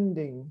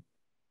attending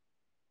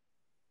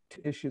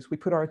to issues. We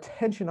put our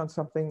attention on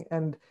something,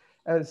 and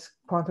as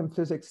quantum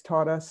physics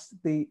taught us,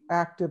 the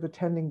act of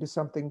attending to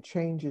something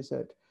changes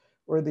it,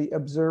 or the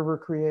observer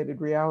created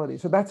reality.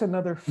 So that's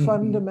another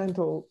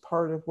fundamental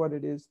part of what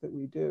it is that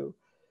we do.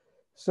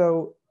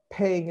 So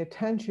paying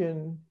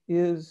attention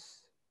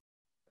is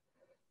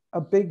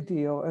a big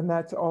deal, and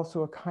that's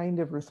also a kind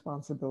of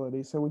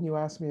responsibility. So when you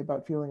ask me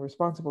about feeling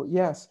responsible,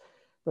 yes,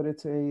 but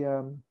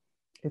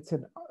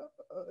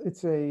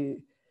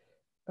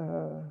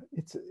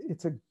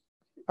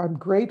I'm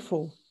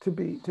grateful to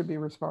be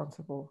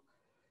responsible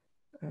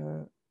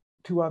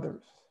to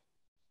others.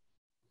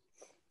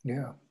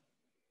 Yeah,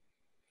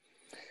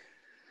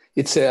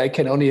 it's I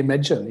can only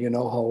imagine, you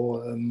know,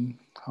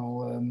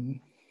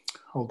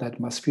 how that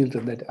must feel,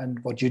 and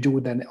what you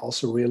do then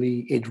also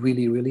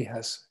really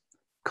has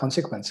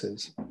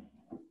consequences.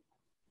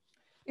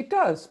 It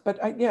does, but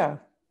yeah.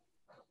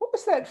 What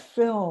was that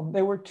film?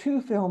 There were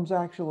two films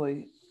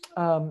actually.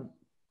 One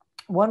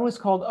was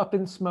called Up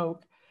in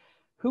Smoke.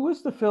 Who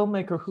was the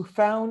filmmaker who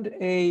found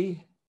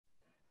a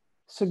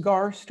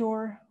cigar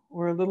store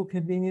or a little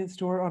convenience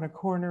store on a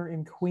corner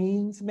in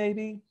Queens,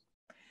 maybe?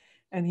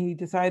 And he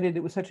decided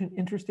it was such an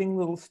interesting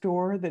little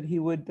store that he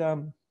would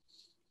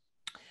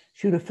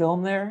shoot a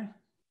film there.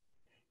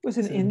 It was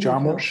an indie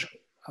Jarmusch?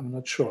 film. I'm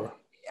not sure.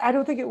 I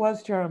don't think it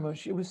was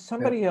Jarmusch. It was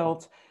somebody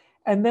else.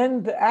 And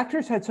then the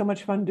actors had so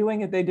much fun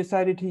doing it, they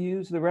decided to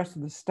use the rest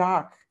of the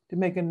stock to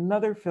make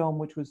another film,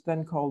 which was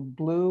then called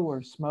Blue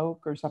or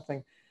Smoke or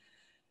something.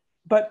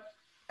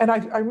 And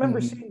I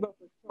remember seeing both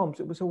the films,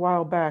 it was a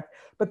while back,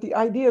 but the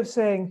idea of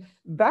saying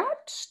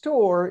that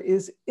store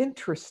is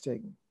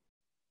interesting.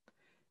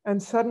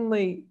 And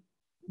suddenly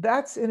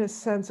that's in a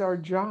sense our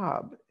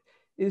job,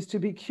 is to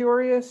be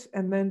curious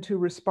and then to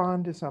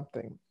respond to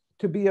something,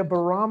 to be a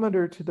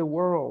barometer to the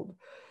world,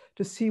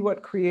 to see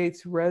what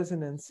creates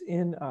resonance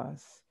in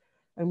us.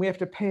 And we have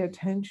to pay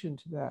attention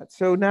to that.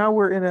 So now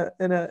we're in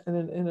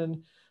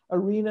an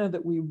arena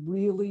that we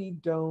really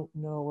don't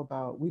know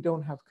about. We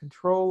don't have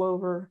control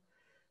over.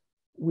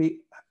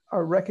 We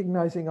are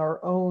recognizing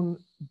our own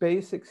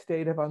basic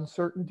state of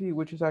uncertainty,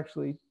 which is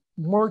actually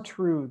more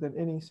true than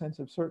any sense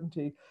of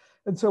certainty.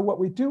 And so what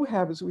we do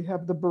have is we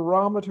have the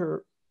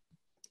barometer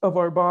of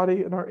our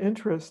body and our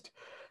interest,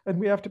 and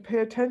we have to pay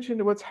attention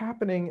to what's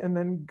happening and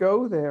then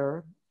go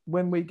there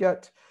when we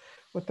get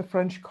what the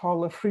French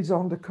call a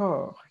frisson de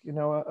coeur, you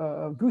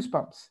know,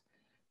 goosebumps.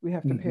 We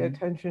have to pay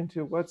attention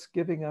to what's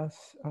giving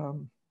us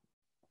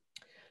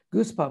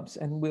goosebumps,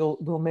 and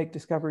we'll make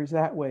discoveries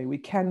that way. We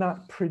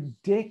cannot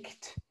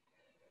predict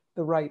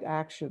the right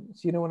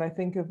actions. You know, when I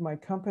think of my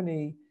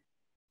company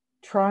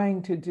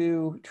trying to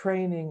do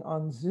training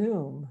on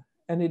Zoom,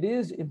 and it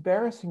is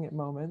embarrassing at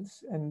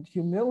moments and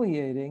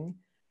humiliating,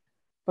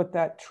 but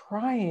that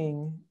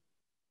trying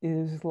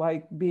is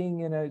like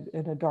being in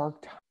a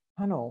dark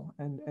tunnel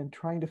and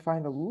trying to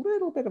find a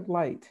little bit of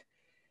light.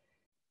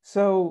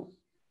 So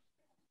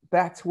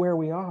that's where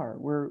we are.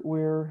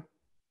 We're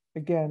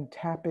again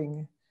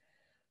tapping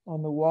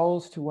on the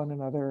walls to one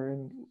another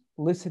and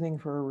listening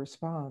for a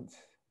response.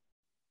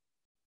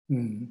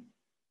 Mm.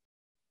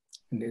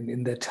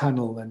 In the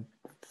tunnel and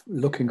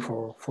looking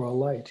for a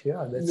light.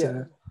 Yeah,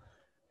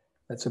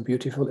 that's a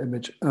beautiful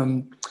image.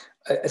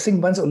 I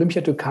think once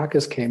Olympia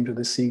Dukakis came to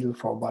the Segal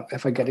for what, I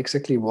forget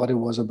exactly what it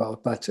was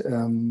about, but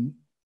and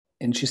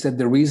she said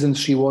the reasons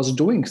she was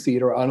doing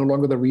theater are no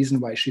longer the reason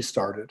why she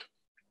started.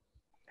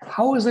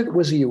 How is it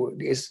with you?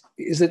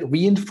 Is it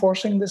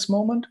reinforcing this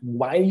moment?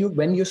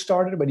 When you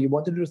started, when you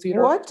wanted to do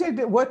theater? What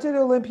did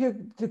Olympia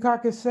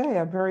Dukakis say?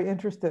 I'm very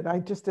interested. I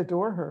just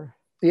adore her.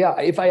 Yeah,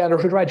 if I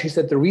understood right, she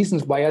said the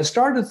reasons why I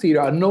started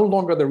theater are no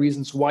longer the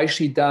reasons why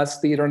she does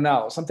theater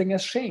now. Something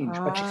has changed,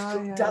 but she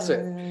still does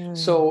it. Yeah.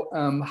 So,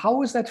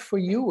 how is that for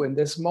you in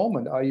this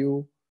moment? Are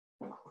you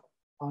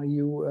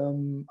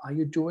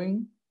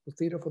doing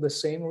theater for the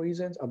same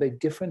reasons? Are they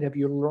different? Have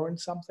you learned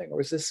something, or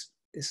is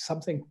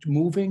something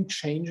moving,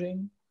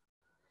 changing?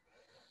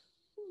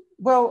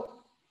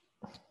 Well,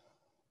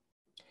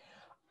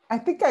 I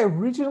think I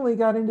originally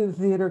got into the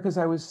theater because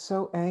I was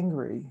so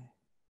angry.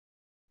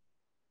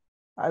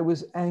 I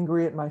was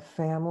angry at my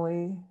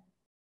family,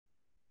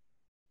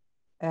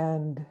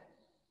 and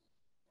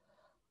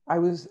I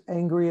was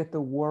angry at the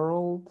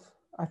world.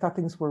 I thought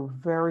things were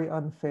very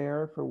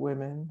unfair for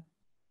women.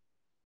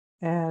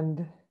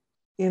 And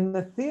in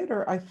the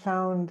theater, I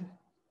found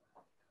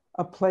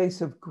a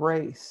place of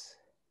grace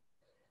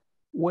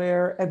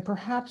where, and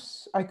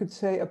perhaps I could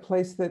say a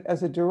place that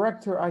as a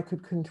director I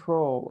could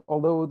control.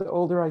 Although the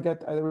older I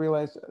get, I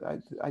realize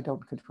I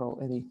don't control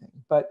anything.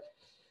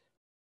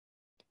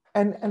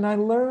 And I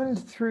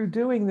learned through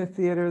doing the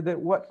theater that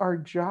what our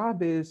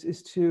job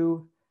is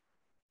to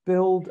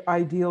build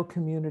ideal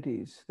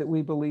communities that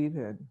we believe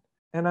in.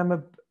 And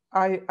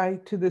I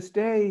to this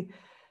day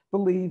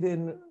believe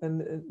in,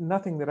 and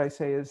nothing that I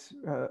say is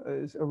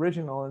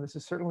original, and this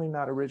is certainly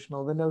not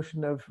original, the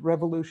notion of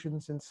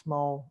revolutions in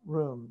small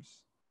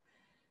rooms.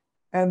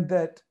 And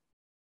that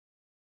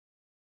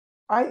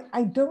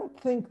I don't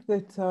think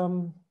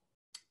that,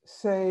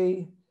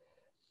 say,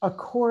 a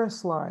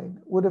chorus line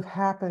would have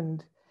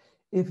happened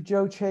if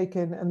Joe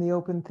Chaikin and the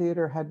Open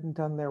Theater hadn't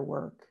done their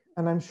work.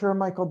 And I'm sure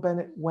Michael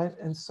Bennett went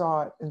and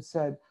saw it and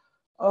said,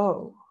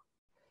 oh.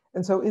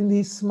 And so in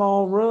these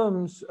small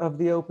rooms of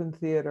the Open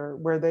Theater,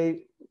 where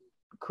they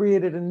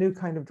created a new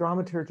kind of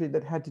dramaturgy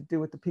that had to do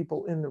with the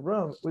people in the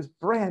room, it was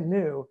brand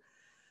new.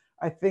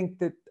 I think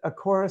that a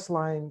chorus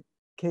line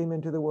came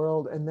into the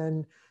world and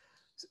then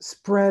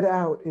spread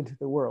out into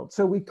the world.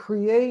 So we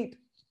create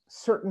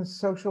certain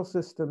social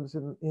systems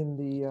in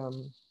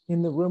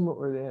the room that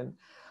we're in.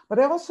 But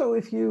also,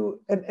 if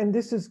you, and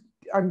this is,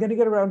 I'm going to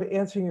get around to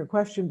answering your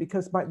question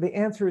because the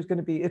answer is going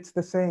to be, it's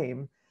the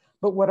same.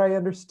 But what I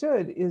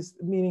understood is,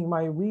 meaning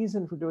my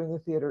reason for doing the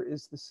theater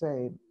is the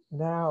same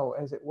now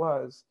as it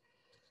was.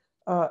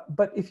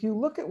 But if you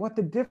look at what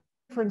the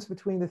difference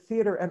between the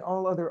theater and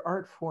all other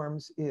art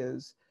forms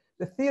is,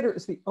 the theater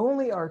is the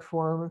only art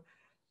form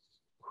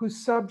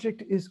whose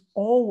subject is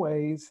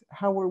always,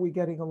 how are we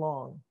getting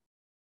along?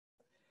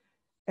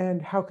 And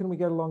how can we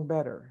get along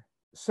better?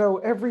 So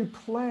every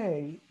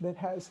play that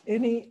has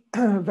any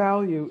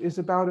value is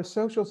about a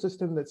social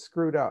system that's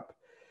screwed up.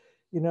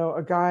 You know,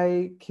 a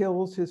guy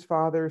kills his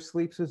father,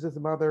 sleeps with his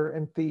mother,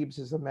 and Thebes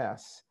is a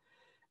mess.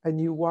 And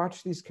you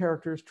watch these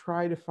characters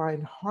try to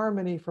find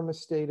harmony from a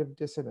state of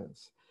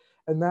dissonance.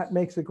 And that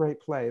makes a great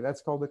play.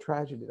 That's called a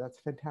tragedy. That's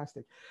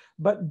fantastic.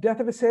 But Death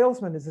of a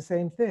Salesman is the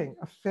same thing.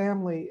 A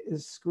family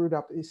is screwed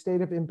up, a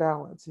state of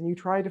imbalance. And you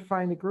try to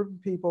find a group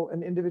of people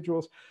and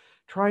individuals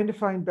trying to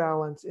find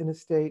balance in a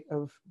state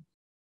of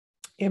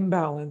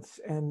imbalance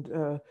and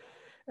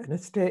a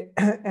state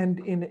and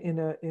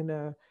in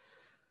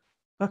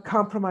a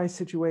compromised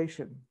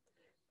situation.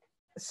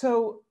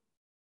 So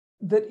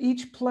that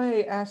each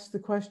play asks the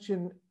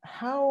question,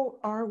 how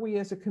are we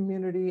as a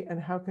community and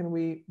how can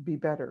we be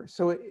better?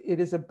 So it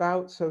is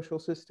about social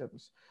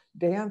systems.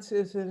 Dance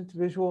isn't,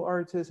 visual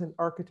arts isn't,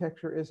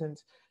 architecture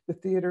isn't. The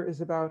theater is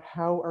about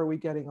how are we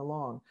getting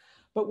along.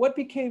 But what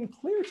became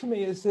clear to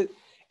me is that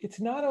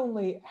it's not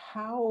only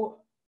how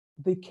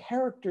the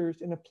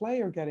characters in a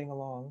play are getting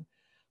along,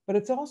 but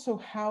it's also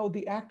how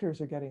the actors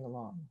are getting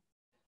along.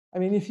 I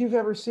mean, if you've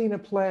ever seen a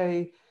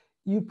play,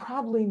 you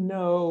probably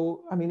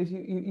know, I mean, if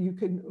you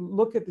can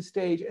look at the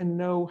stage and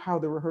know how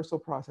the rehearsal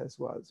process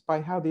was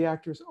by how the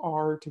actors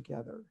are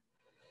together.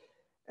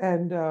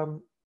 And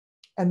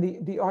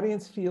the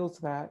audience feels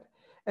that.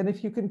 And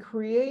if you can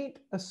create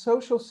a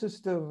social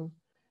system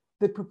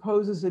that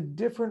proposes a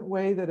different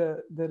way that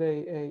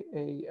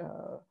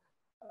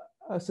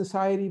a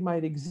society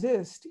might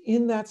exist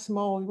in that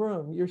small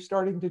room, you're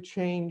starting to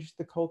change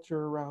the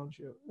culture around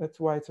you.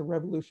 That's why it's a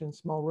revolution in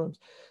small rooms.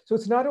 So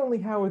it's not only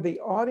how are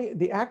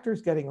the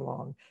actors getting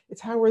along, it's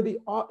how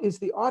is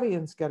the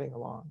audience getting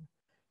along.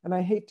 And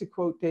I hate to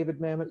quote David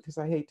Mamet because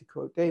I hate to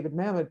quote David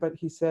Mamet, but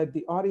he said,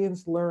 the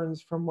audience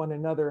learns from one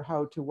another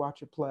how to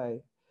watch a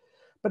play.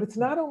 But it's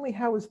not only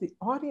how is the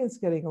audience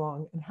getting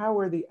along and how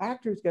are the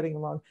actors getting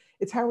along,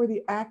 it's how are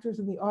the actors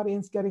and the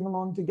audience getting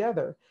along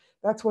together.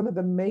 That's one of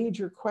the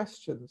major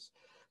questions.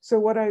 So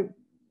what I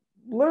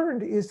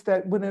learned is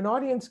that when an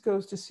audience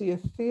goes to see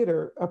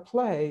a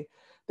play,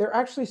 they're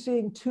actually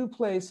seeing two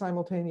plays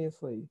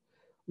simultaneously.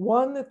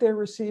 One that they're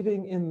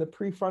receiving in the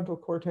prefrontal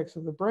cortex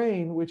of the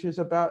brain, which is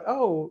about,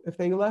 oh, if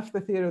they left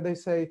the theater, they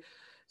say,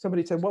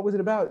 somebody said, what was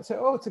it about? Say,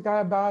 oh, it's a guy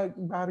about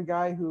a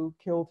guy who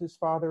killed his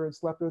father and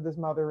slept with his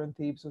mother and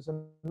Thebes was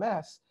a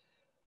mess.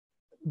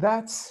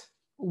 That's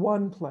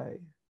one play.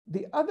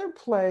 The other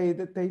play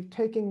that they've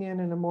taken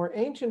in a more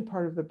ancient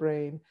part of the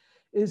brain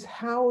is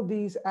how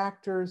these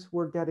actors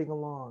were getting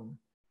along,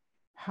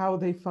 how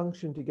they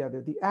function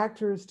together. The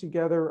actors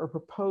together are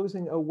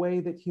proposing a way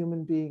that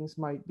human beings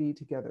might be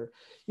together.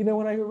 You know,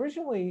 when I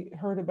originally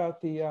heard about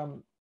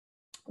the,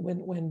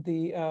 when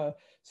the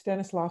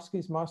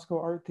Stanislavski's Moscow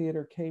Art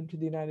Theater came to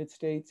the United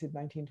States in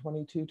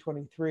 1922,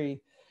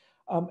 23,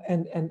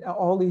 and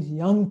all these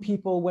young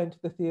people went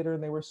to the theater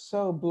and they were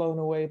so blown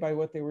away by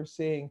what they were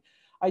seeing.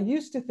 I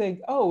used to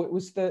think, oh, it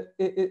was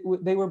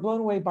they were blown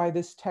away by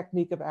this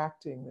technique of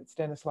acting that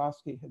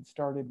Stanislavski had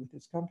started with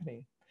his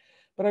company.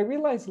 But I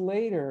realized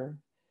later,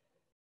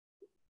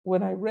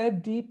 when I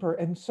read deeper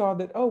and saw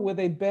that, oh, well,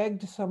 they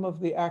begged some of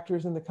the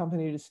actors in the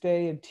company to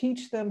stay and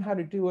teach them how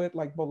to do it,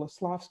 like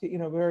Boleslavsky, you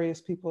know, various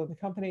people in the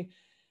company.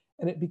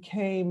 And it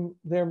became,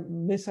 their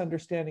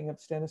misunderstanding of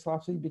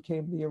Stanislavski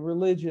became the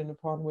religion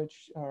upon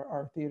which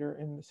our theater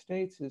in the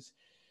States is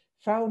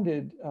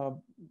founded.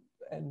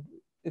 And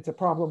it's a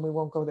problem, we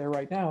won't go there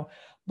right now.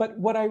 But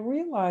what I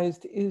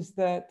realized is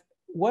that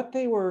what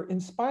they were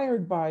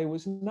inspired by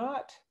was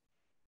not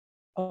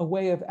a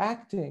way of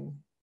acting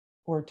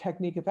or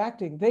technique of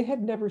acting. They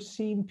had never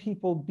seen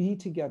people be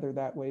together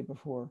that way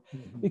before.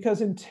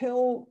 Because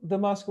until the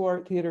Moscow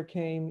Art Theater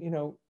came, you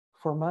know,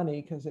 for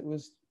money, because it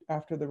was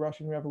after the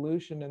Russian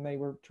Revolution and they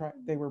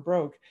were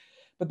broke,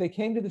 but they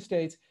came to the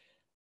States.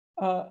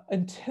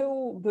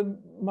 Until the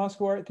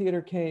Moscow Art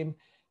Theater came,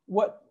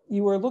 what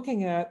you were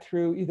looking at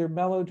through either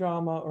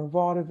melodrama or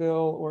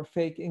vaudeville or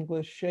fake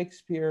English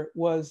Shakespeare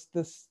was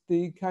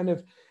the kind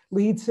of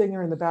lead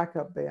singer in the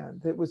backup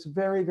band. It was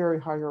very, very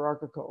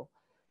hierarchical.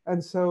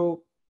 And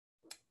so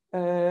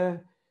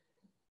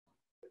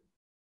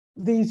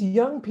these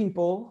young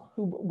people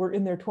who were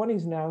in their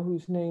 20s now,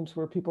 whose names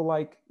were people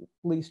like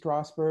Lee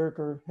Strasberg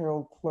or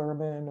Harold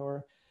Clurman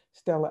or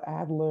Stella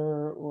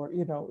Adler or,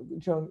 you know,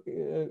 Joan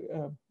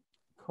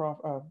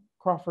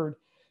Crawford,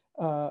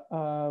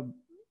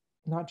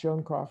 not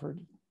Joan Crawford,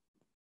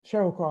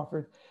 Cheryl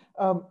Crawford.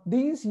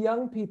 These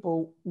young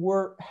people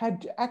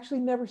had actually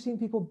never seen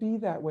people be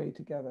that way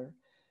together.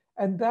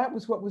 And that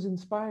was what was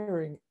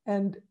inspiring.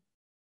 And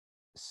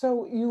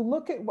so you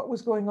look at what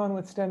was going on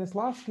with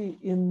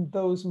Stanislavski in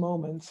those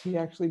moments. He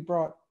actually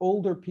brought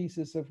older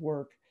pieces of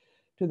work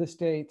to the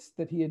States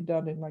that he had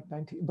done in like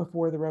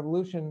before the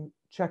revolution,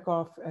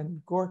 Chekhov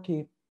and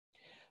Gorky.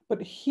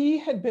 But he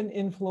had been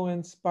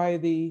influenced by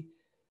the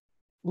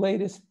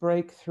latest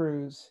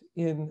breakthroughs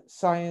in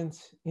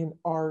science, in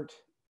art,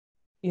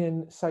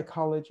 in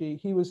psychology.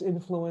 He was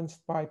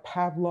influenced by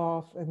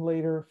Pavlov and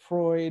later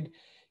Freud.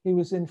 He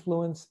was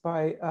influenced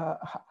by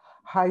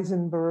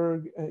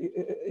Heisenberg,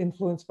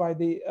 influenced by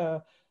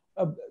the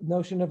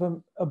notion of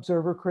an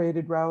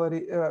observer-created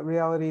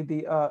reality,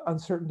 the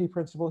uncertainty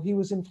principle. He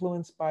was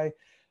influenced by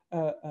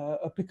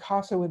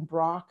Picasso and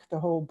Braque, the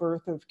whole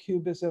birth of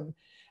Cubism.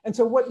 And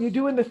so what you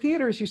do in the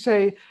theater is you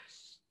say,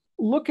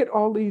 look at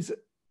all these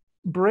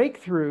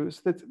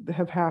breakthroughs that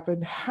have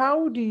happened.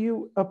 How do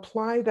you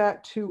apply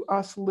that to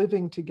us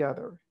living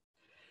together?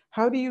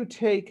 How do you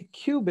take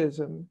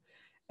Cubism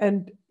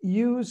and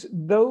use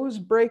those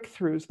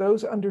breakthroughs,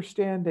 those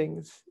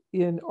understandings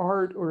in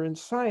art or in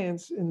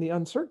science, in the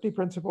uncertainty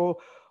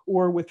principle,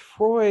 or with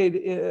Freud,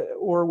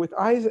 or with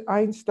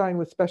Einstein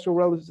with special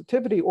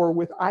relativity, or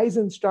with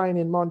Eisenstein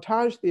in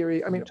montage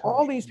theory? I mean,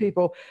 all these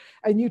people,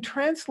 and you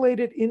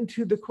translate it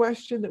into the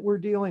question that we're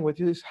dealing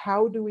with, is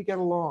how do we get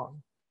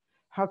along?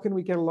 How can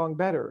we get along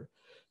better?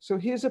 So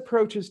his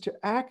approaches to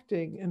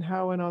acting and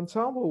how an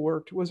ensemble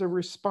worked was a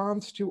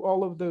response to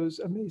all of those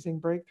amazing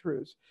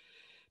breakthroughs.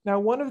 Now,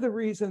 one of the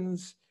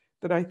reasons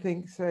that I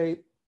think,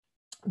 say,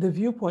 the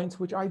viewpoints,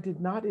 which I did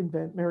not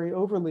invent, Mary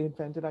Overly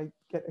invented, I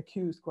get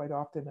accused quite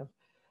often of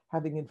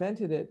having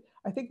invented it.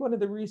 I think one of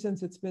the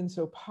reasons it's been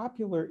so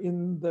popular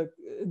in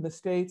the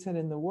States and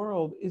in the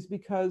world is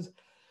because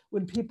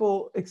when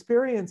people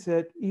experience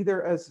it,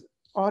 either as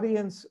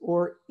audience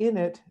or in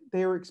it,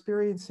 they are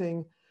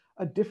experiencing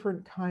a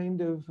different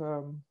kind of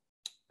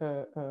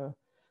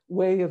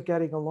way of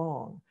getting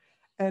along.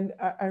 And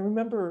I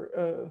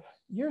remember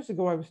years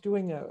ago, I was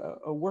doing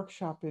a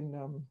workshop in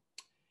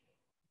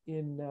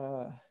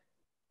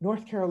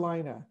North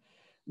Carolina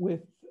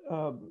with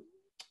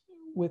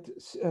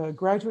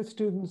graduate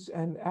students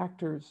and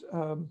actors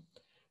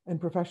and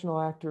professional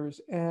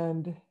actors.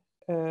 And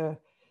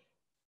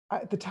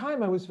at the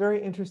time, I was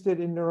very interested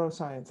in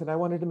neuroscience, and I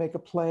wanted to make a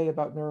play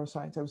about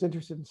neuroscience. I was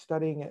interested in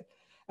studying it.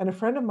 And a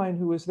friend of mine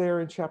who was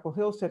there in Chapel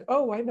Hill said,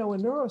 "Oh, I know a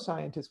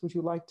neuroscientist. Would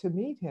you like to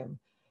meet him?"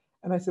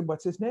 And I said,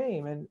 "What's his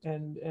name?"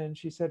 And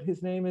she said,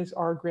 "His name is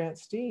R. Grant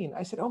Steen."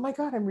 I said, "Oh my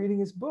God, I'm reading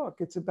his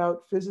book. It's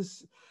about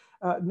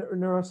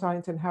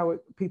neuroscience and how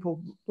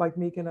people like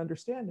me can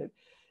understand it.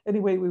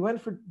 Anyway, we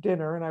went for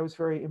dinner and I was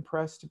very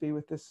impressed to be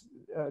with this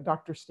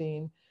Dr.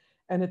 Steen.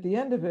 And at the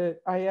end of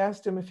it, I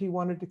asked him if he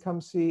wanted to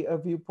come see a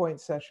viewpoint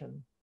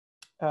session.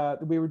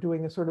 We were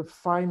doing a sort of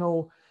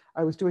final,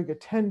 I was doing a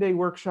 10-day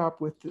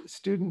workshop with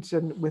students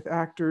and with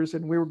actors,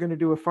 and we were going to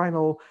do a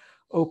final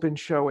open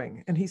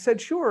showing. And he said,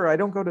 sure, I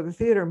don't go to the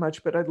theater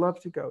much, but I'd love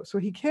to go. So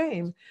he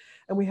came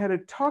and we had a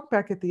talk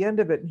back at the end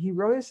of it, and he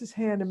raised his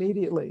hand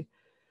immediately.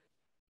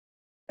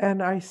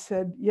 And I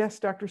said, yes,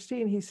 Dr.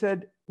 Steen. He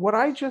said, what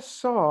I just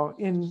saw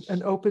in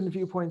an open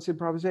viewpoints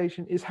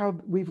improvisation is how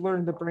we've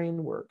learned the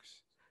brain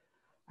works.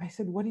 I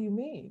said, what do you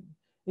mean?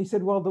 He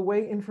said, well, the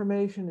way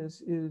information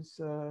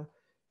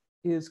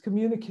is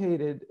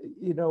communicated,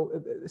 you know,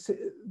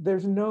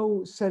 there's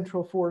no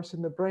central force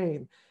in the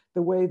brain.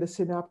 The way the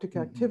synaptic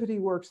activity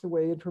works, the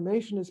way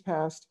information is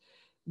passed.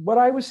 What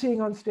I was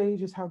seeing on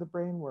stage is how the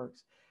brain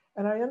works.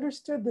 And I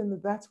understood then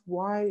that that's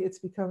why it's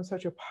become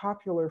such a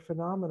popular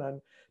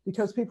phenomenon,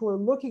 because people are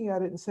looking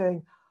at it and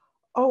saying,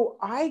 oh,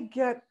 I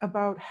get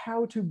about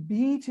how to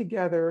be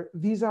together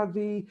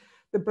vis-a-vis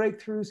the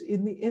breakthroughs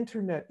in the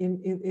internet,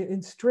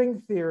 in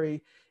string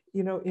theory,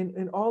 you know,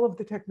 in all of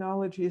the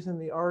technologies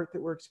and the art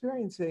that we're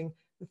experiencing.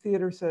 The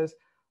theater says,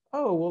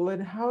 oh, well, then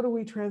how do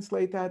we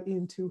translate that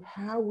into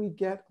how we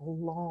get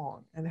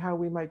along and how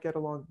we might get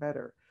along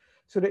better?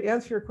 So to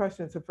answer your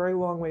question, it's a very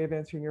long way of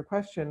answering your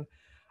question.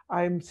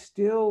 I'm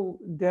still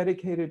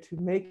dedicated to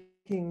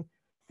making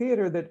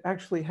theater that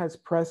actually has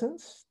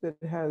presence, that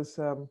has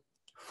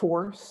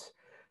force,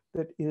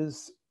 that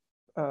is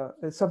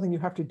something you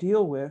have to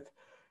deal with.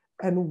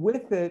 And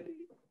with it,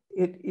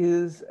 it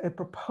is a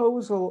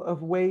proposal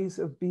of ways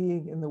of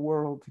being in the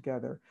world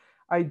together.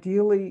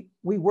 Ideally,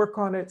 we work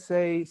on it,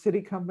 say,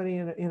 SITI company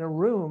in a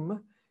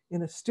room,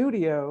 in a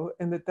studio,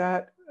 and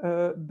that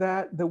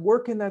the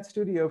work in that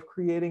studio of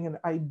creating an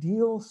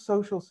ideal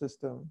social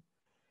system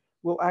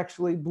will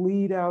actually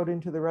bleed out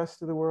into the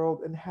rest of the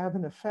world and have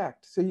an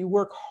effect. So you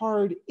work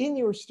hard in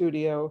your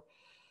studio,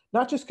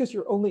 not just because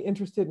you're only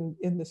interested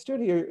in the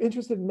studio, you're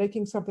interested in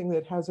making something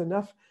that has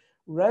enough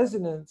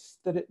resonance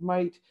that it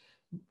might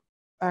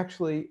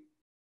actually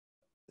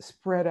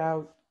spread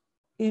out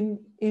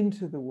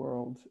into the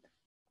world.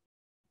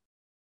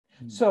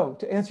 So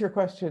to answer your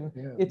question,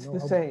 it's the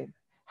same.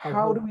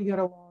 How do we get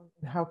along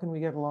and how can we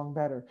get along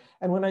better?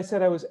 And when I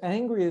said I was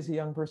angry as a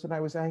young person,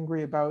 I was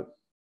angry about,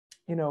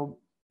 you know,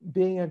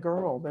 being a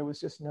girl. There was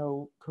just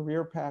no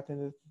career path in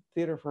the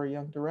theater for a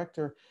young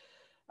director.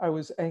 I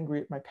was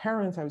angry at my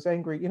parents. I was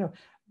angry, you know,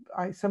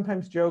 I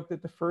sometimes joke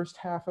that the first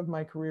half of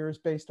my career is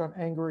based on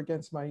anger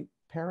against my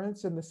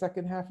parents, and the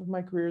second half of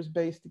my career is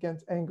based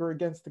against anger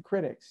against the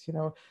critics. You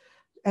know,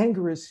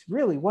 anger is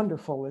really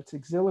wonderful. It's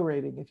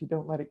exhilarating if you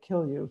don't let it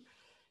kill you.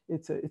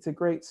 It's a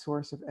great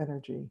source of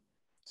energy.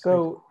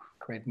 So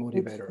great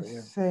motivator. It's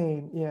the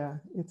same. Yeah,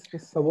 it's the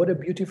same. But what a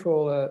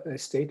beautiful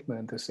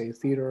statement to say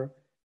theater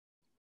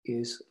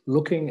is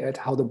looking at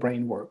how the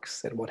brain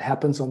works and what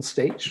happens on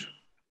stage.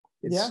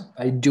 It's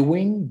by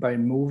doing, by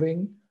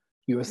moving,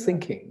 you're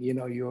thinking, you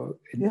know, you're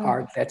in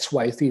art. That's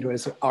why theater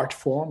is an art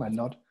form and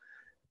not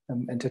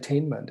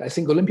entertainment. I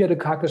think Olympia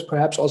Dukakis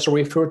perhaps also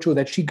referred to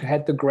that she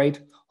had the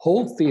great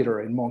whole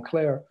theater in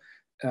Montclair,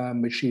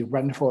 which she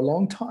ran for a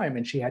long time,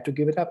 and she had to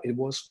give it up. It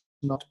was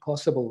not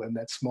possible in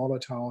that smaller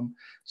town.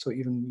 So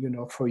even, you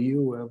know, for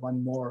you,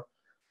 one more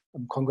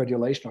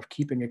congratulation of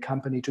keeping a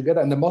company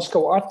together. And the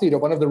Moscow Art Theater,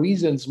 one of the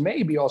reasons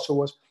maybe also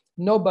was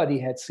nobody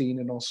had seen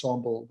an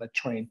ensemble that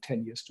trained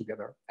 10 years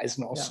together as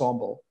an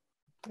ensemble.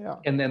 Yeah.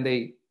 And then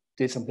they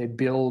did something, they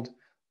build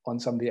on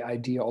some of the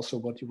idea also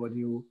what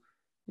you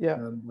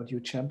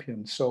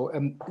champion. So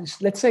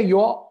let's say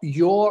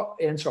your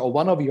answer, or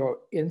one of your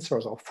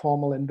answers, or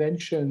formal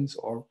inventions,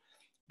 or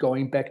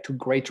going back to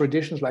great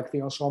traditions like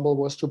the ensemble,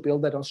 was to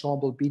build that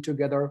ensemble, be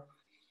together.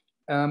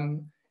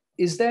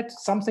 Is that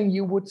something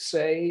you would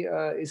say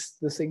is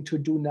the thing to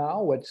do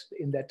now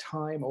in that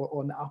time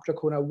or after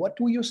Corona? What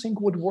do you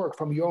think would work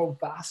from your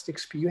vast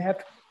experience? You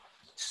have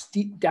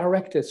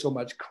directed so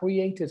much,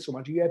 created so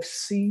much, you have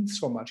seen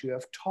so much, you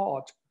have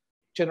taught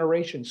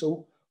generations.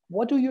 So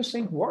what do you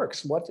think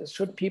works? What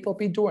should people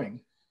be doing?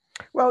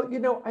 Well, you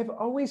know, I've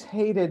always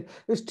hated,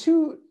 there's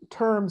two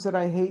terms that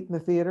I hate in the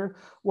theater.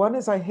 One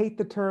is I hate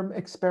the term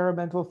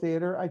experimental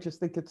theater. I just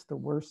think it's the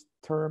worst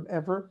term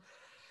ever.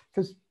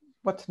 Because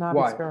what's not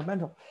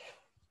experimental?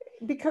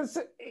 Because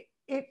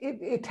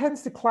it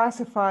tends to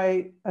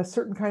classify a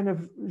certain kind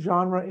of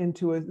genre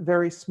into a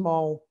very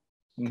small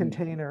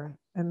container.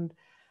 And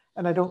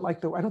I don't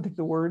think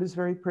the word is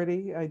very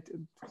pretty. I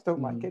just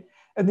don't like it.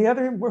 And the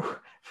other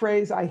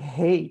phrase I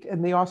hate,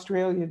 and the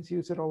Australians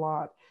use it a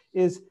lot,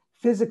 is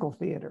physical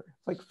theater.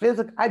 Like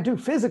I do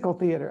physical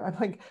theater. I'm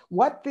like,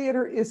 what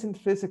theater isn't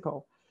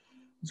physical?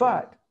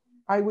 But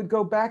I would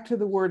go back to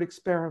the word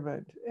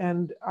experiment,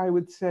 and I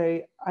would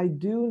say, I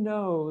do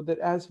know that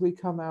as we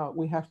come out,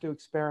 we have to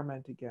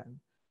experiment again.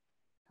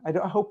 I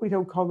hope we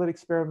don't call it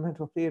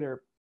experimental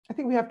theater. I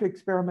think we have to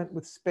experiment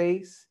with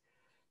space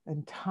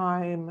and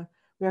time,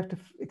 We have to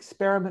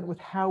experiment with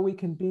how we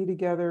can be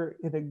together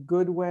in a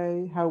good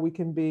way, how we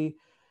can be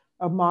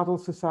a model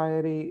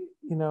society,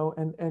 you know,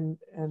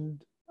 and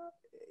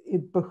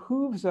it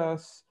behooves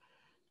us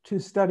to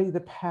study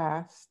the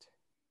past.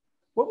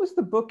 What was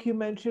the book you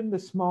mentioned? The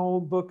small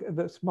book,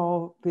 the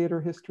small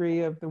theater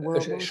history of the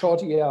world?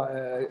 Short, yeah,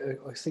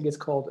 I think it's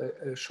called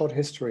a short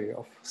history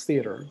of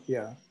theater.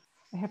 Yeah.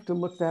 I have to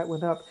look that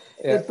one up.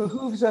 Yeah. It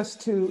behooves us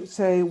to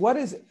say, what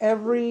is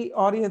every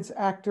audience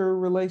actor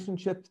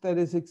relationship that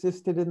has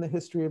existed in the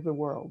history of the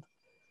world?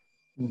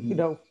 Mm-hmm. You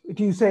know,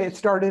 do you say it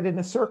started in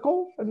a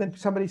circle and then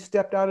somebody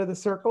stepped out of the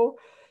circle?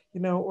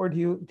 You know, or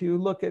do you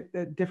look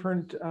at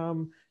different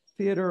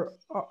theater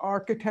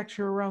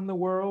architecture around the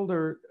world,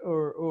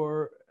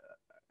 or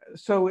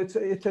so it's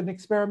an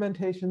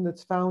experimentation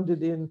that's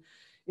founded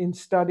in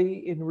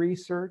study, in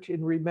research,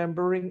 in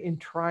remembering, in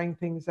trying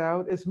things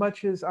out. As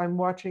much as I'm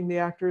watching the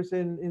actors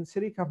in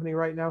City Company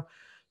right now,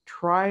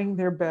 trying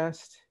their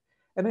best.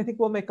 And I think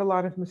we'll make a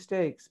lot of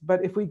mistakes.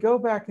 But if we go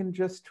back and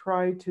just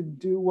try to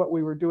do what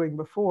we were doing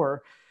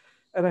before,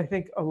 and I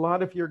think a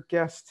lot of your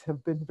guests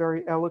have been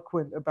very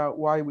eloquent about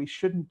why we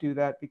shouldn't do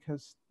that,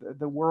 because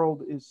the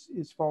world is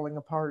falling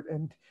apart,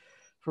 and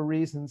for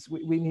reasons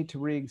we need to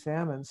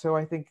re-examine. So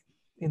I think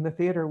in the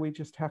theater, we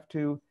just have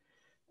to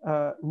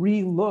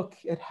re-look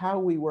at how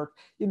we work.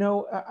 You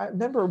know, I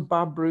remember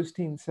Bob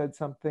Brustein said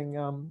something,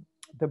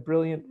 the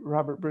brilliant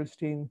Robert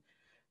Brustein,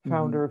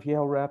 founder of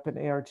Yale Rep and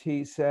ART,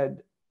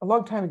 said a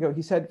long time ago,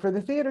 he said, for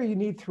the theater, you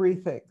need three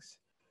things.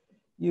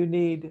 You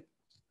need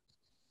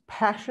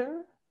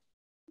passion,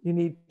 you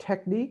need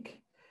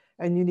technique,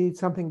 and you need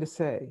something to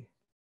say.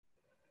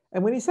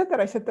 And when he said that,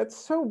 I said, that's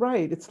so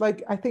right. It's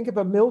like, I think of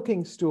a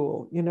milking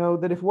stool, you know,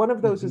 that if one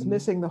of those is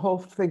missing, the whole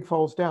thing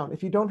falls down.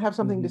 If you don't have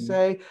something to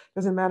say, it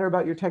doesn't matter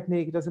about your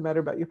technique, it doesn't matter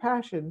about your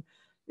passion.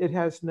 It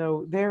has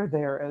no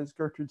there, as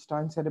Gertrude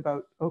Stein said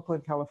about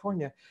Oakland,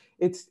 California.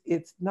 It's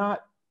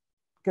not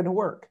going to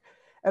work.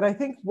 And I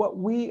think what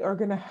we are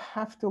going to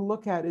have to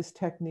look at is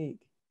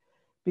technique,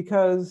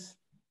 because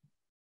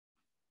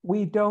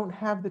we don't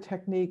have the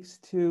techniques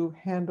to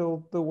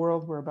handle the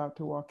world we're about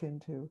to walk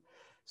into.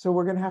 So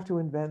we're going to have to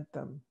invent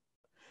them.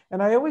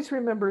 And I always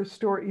remember a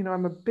story, you know,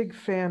 I'm a big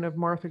fan of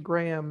Martha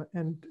Graham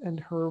and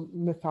her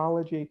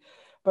mythology,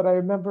 but I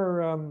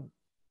remember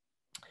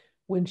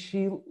when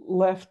she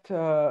left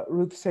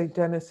Ruth St.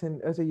 Denis,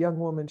 as a young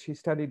woman, she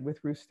studied with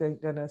Ruth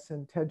St. Denis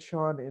and Ted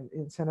Shawn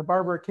in Santa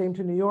Barbara, came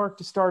to New York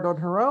to start on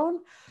her own.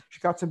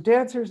 She got some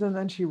dancers, and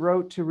then she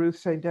wrote to Ruth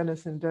St.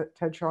 Denis and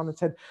Ted Shawn and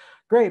said,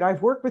 great,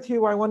 I've worked with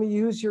you. I want to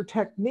use your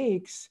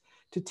techniques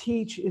to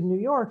teach in New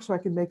York so I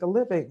can make a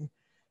living.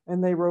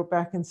 And they wrote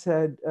back and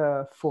said,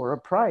 for a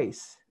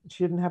price.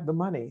 She didn't have the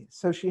money.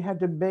 So she had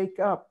to make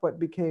up what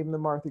became the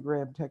Martha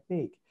Graham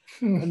technique.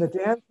 And the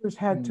dancers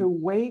had to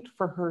wait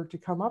for her to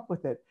come up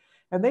with it.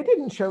 And they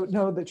didn't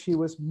know that she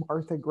was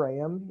Martha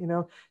Graham. You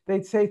know,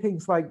 they'd say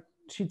things like,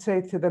 she'd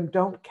say to them,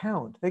 don't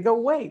count. They go,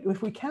 wait,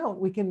 if we count,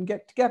 we can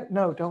get together.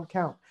 No, don't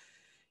count.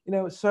 You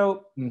know,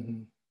 so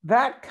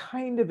that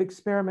kind of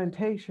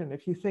experimentation,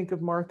 if you think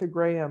of Martha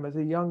Graham as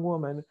a young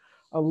woman,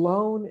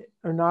 alone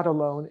or not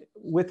alone,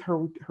 with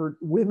her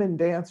women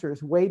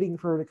dancers waiting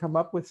for her to come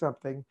up with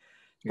something,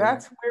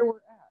 that's where we're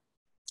at.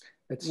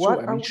 That's true.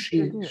 I mean,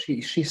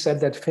 she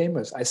said that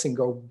famous, I think,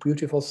 a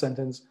beautiful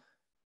sentence.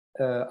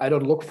 I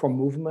don't look for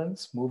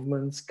movements.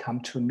 Movements come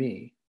to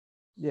me.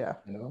 Yeah.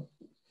 You know.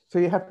 So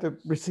you have to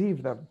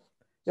receive them.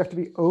 You have to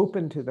be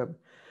open to them.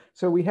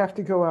 So we have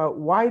to go out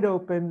wide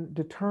open,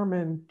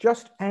 determined,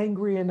 just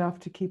angry enough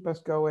to keep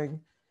us going.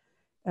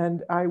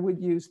 And I would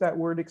use that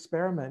word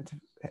experiment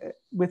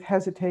with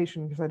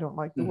hesitation, because I don't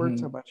like the word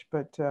so much.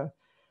 But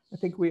I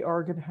think we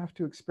are going to have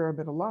to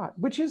experiment a lot,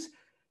 which is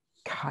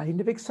kind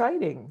of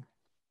exciting.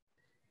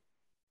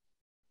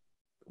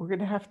 We're going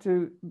to have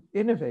to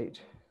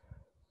innovate.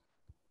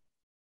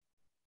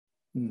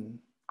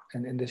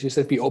 And as you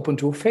said, be open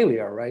to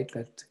failure, right?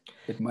 That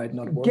it might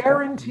not work.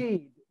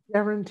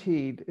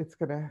 Guaranteed it's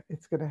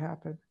gonna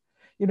happen.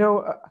 You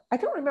know, I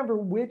don't remember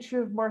which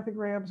of Martha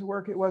Graham's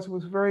work it was. It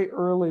was a very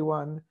early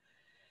one,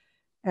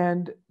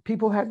 and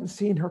people hadn't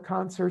seen her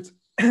concerts,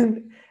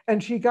 and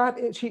she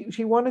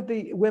wanted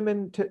the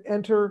women to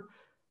enter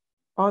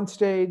on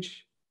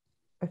stage,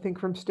 I think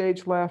from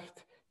stage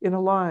left, in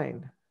a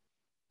line.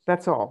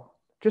 That's all.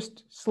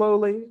 Just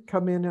slowly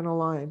come in a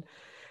line.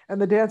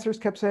 And the dancers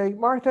kept saying,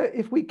 Martha,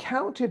 if we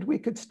counted, we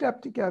could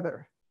step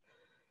together.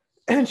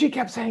 And she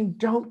kept saying,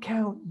 don't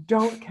count,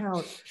 don't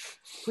count.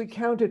 We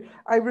counted.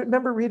 I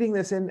remember reading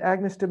this in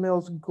Agnes de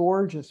Mille's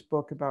gorgeous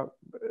book about,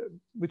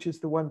 which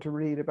is the one to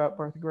read about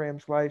Martha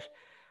Graham's life.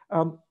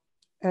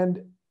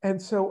 And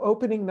so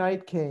opening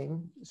night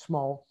came,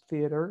 small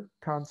theater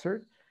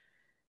concert,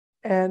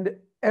 and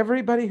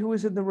everybody who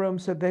was in the room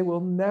said they will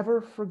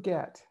never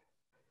forget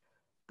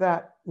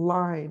that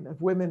line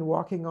of women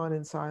walking on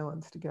in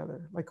silence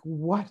together, like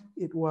what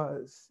it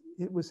was.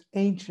 It was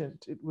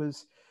ancient. It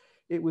was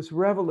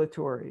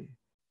revelatory,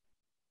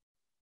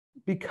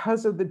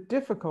 because of the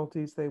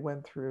difficulties they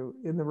went through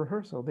in the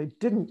rehearsal. They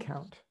didn't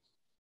count.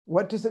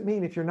 What does it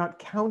mean if you're not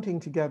counting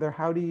together?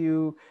 How do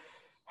you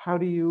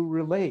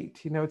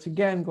relate? You know, it's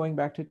again going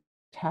back to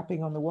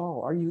tapping on the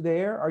wall. Are you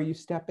there? Are you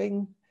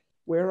stepping?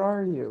 Where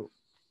are you?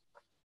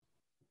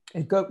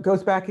 It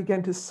goes back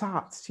again to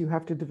SOTS. You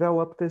have to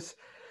develop this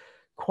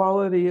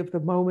quality of the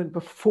moment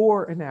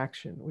before an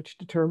action, which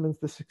determines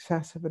the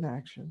success of an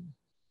action.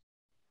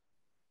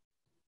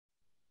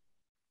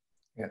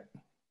 Yeah.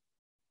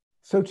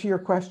 So to your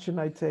question,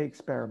 I'd say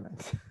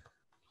experiment.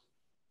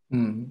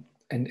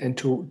 And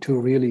to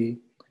really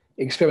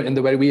experiment in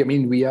the way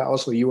we are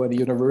also, you are the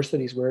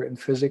universities where in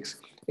physics,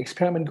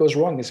 experiment goes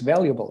wrong is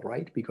valuable,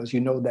 right? Because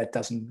you know that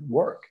doesn't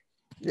work.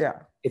 Yeah.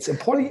 It's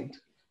important.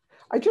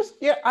 I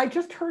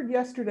just heard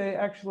yesterday,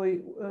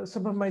 actually,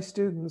 some of my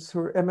students who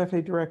are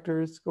MFA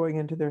directors going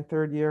into their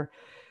third year,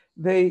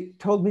 they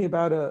told me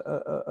about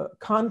a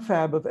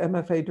confab of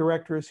MFA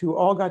directors who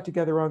all got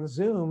together on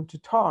Zoom to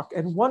talk,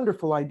 and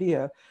wonderful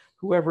idea,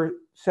 whoever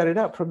set it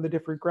up from the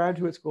different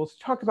graduate schools, to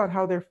talk about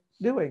how they're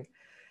doing.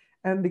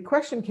 And the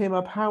question came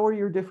up, how are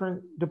your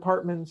different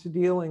departments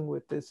dealing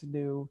with this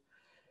new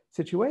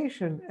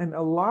situation? And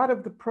a lot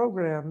of the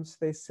programs,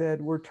 they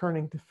said, were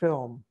turning to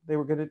film. They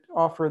were going to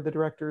offer the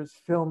directors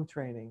film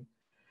training,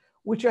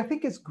 which I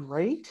think is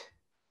great,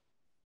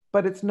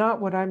 but it's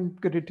not what I'm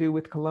going to do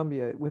with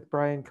Columbia, with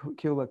Brian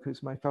Kulik,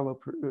 who's my fellow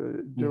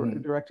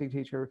directing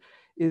teacher,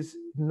 is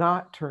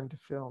not turn to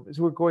film, is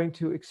we're going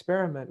to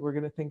experiment. We're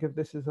going to think of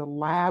this as a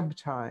lab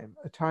time,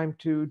 a time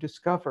to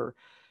discover,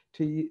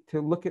 to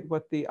look at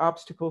what the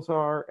obstacles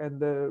are and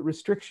the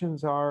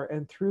restrictions are,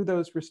 and through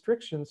those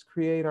restrictions,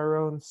 create our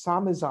own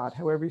samizat,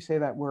 however you say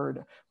that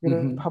word. We're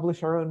going to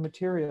publish our own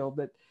material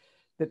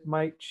that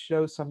might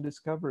show some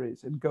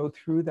discoveries and go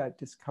through that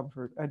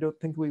discomfort. I don't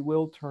think we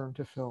will turn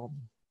to film.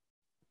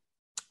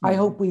 I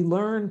hope we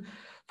learn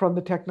from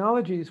the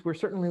technologies. We're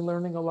certainly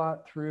learning a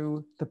lot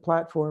through the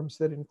platforms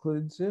that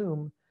include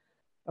Zoom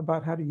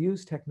about how to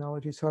use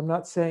technology. So I'm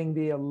not saying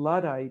be a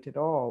Luddite at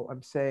all.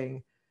 I'm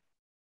saying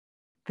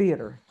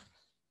theater.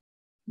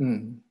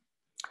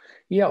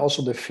 Yeah,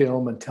 also the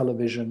film and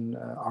television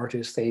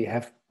artists, they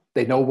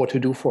know what to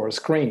do for a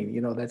screen.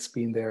 You know, that's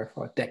been there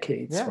for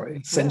decades, for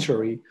a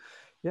century.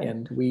 Yeah.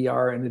 And we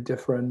are in a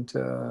different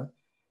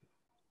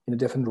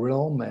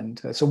realm.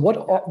 And so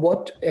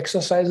what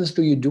exercises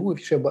do you do?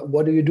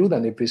 What do you do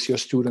then if it's your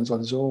students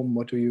on Zoom?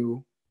 What do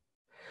you?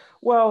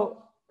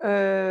 Well,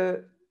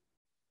 I've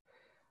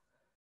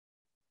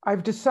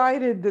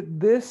decided that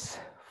this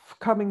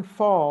coming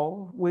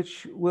fall,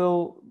 which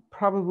will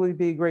probably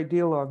be a great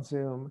deal on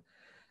Zoom,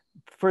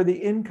 for the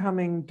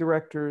incoming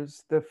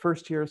directors, the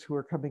first years who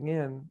are coming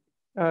in,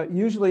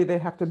 usually they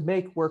have to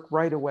make work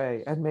right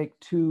away and make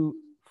 2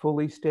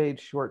 fully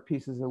staged short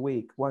pieces a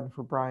week, one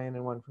for Brian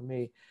and one for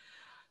me.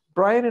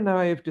 Brian and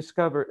I have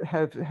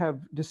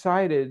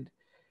decided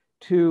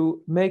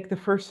to make the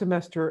first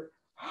semester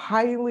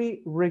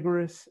highly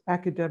rigorous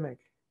academic.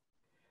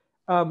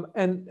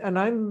 And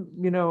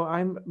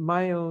I'm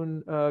my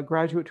own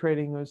graduate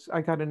training was,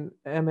 I got an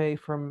MA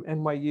from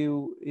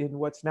NYU in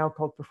what's now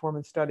called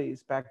performance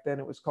studies. Back then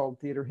it was called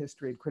theater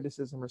history and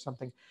criticism or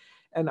something.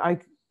 And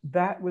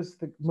that was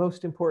the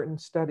most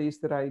important studies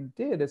that I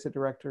did as a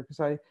director,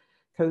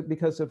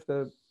 because of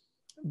the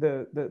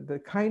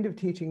kind of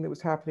teaching that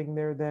was happening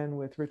there then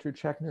with Richard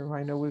Schechner, who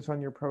I know was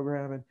on your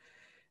program,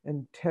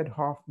 and Ted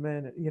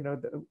Hoffman,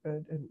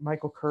 and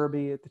Michael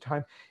Kirby at the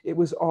time. It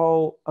was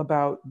all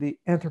about the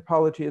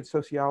anthropology and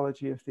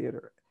sociology of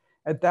theater.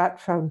 And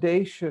that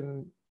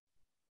foundation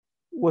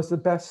was the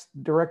best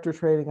director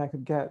training I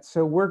could get.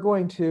 So we're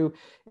going to,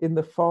 in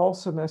the fall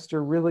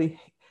semester, really,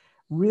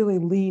 really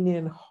lean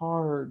in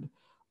hard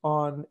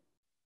on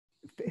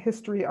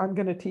history. I'm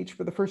going to teach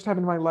for the first time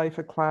in my life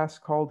a class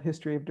called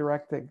History of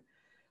Directing,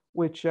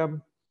 which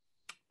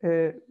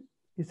is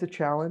a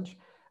challenge.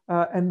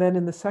 And then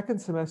in the second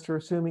semester,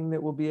 assuming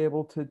that we'll be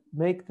able to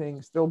make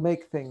things, they'll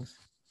make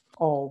things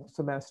all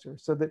semester.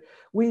 So that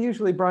we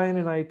usually, Brian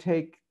and I,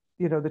 take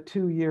the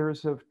 2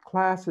 years of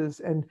classes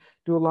and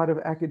do a lot of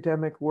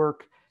academic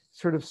work,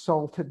 sort of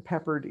salt and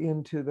peppered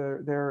into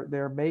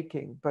their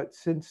making. But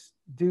since,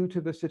 due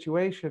to the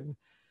situation,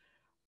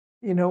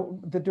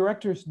 the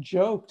directors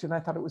joked, and I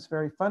thought it was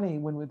very funny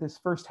when this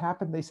first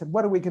happened. They said,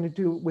 "What are we going to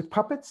do with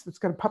puppets? It's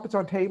going to puppets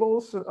on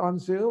tables on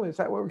Zoom? Is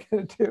that what we're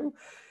going to do?"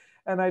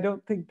 And I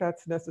don't think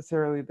that's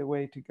necessarily the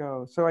way to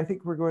go. So I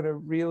think we're going to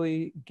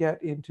really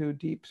get into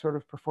deep sort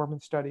of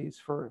performance studies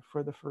for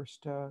the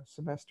first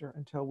semester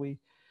until we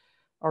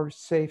are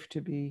safe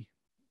to be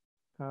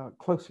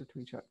closer to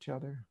each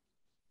other.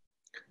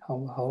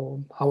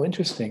 How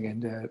interesting.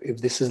 And if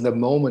this is the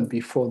moment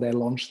before they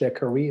launch their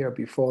career,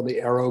 before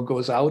the arrow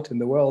goes out in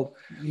the world,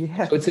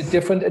 yes. So it's a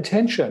different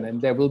attention, and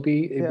there will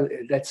be,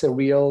 that's a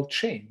real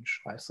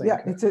change, I think.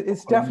 Yeah,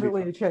 it's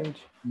definitely a change.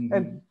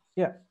 And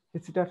yeah,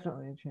 it's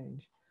definitely a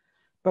change.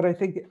 But I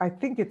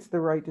think it's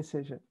the right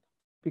decision,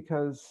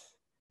 because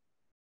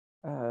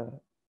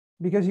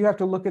you have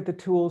to look at the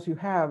tools you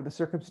have, the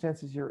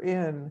circumstances you're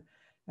in,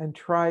 and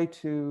try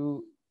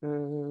to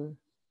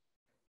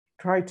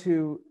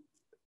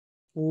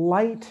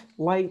light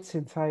lights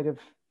inside of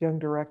young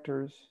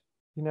directors.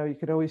 You know, you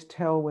could always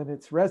tell when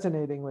it's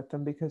resonating with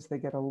them because they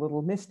get a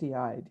little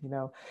misty-eyed, you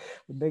know,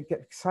 when they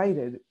get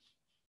excited.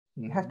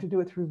 You have to do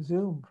it through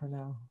Zoom for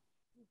now.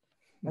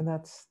 And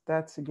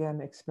that's again,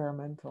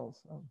 experimental.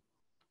 So.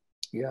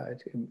 Yeah,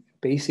 it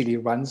basically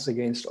runs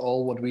against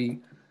all what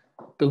we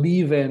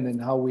believe in and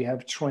how we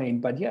have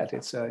trained. But yet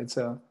it's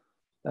a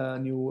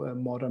new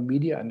modern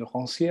media. And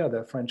Rancière,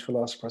 the French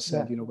philosopher,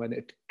 said, you know, when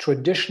a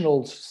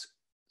traditional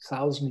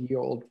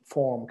 1,000-year-old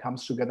form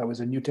comes together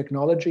with a new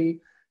technology,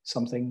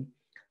 something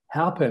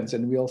happens,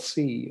 and we'll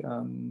see.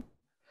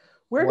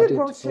 Where did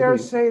Rancière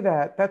say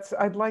that?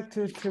 I'd like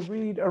to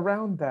read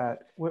around that.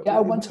 Yeah, I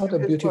once heard a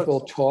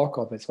beautiful talk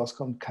of it. It was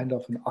kind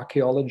of an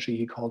archaeology,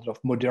 he called it, of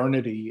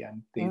modernity,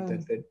 and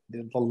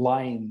the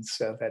lines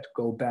that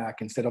go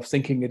back. Instead of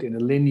thinking it in a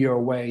linear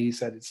way, he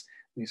said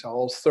these are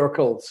all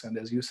circles. And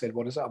as you said,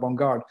 what is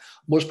avant-garde?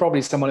 Most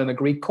probably someone in a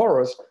Greek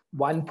chorus,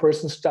 one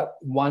person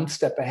stepped one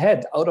step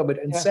ahead out of it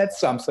and said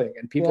something.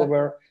 And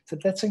people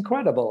said, that's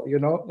incredible, you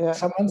know?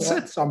 Someone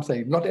said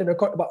something, not in a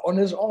chorus, but on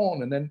his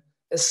own. And then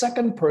a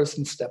second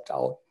person stepped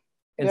out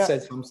and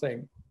said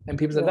something. And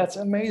people said, that's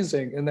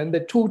amazing. And then the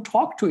two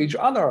talk to each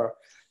other.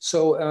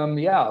 So,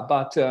 they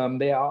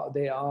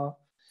are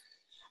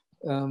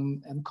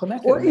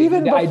connected. Or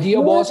even the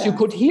idea was you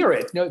could hear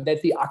it, you know,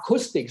 that the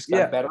acoustics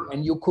got better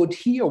and you could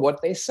hear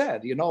what they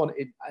said, you know,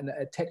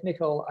 a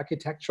technical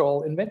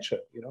architectural invention,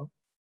 you know.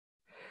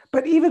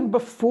 But even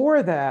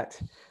before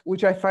that,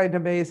 which I find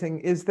amazing,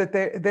 is that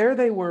there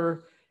they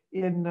were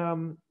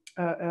in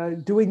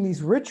doing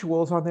these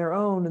rituals on their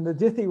own in the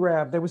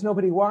Dithyrambs. There was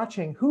nobody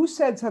watching. Who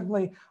said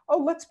suddenly, oh,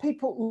 let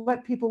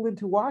people in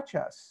to watch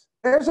us?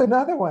 There's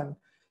another one.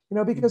 You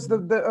know, because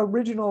the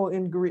original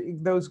in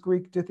Greek, those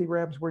Greek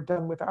Dithyrambs were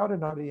done without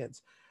an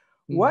audience.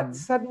 What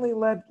suddenly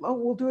led, oh,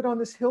 we'll do it on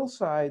this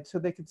hillside so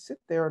they could sit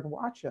there and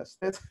watch us.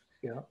 That's,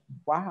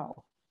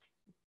 wow.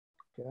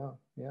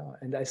 Yeah.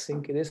 And I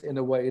think it is, in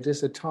a way, it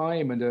is a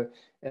time, and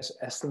as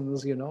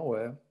Athens, you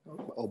know,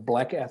 or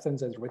Black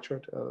Athens, as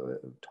Richard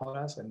taught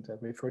us and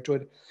referred to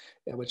it,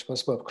 which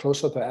was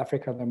closer to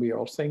Africa than we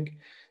all think.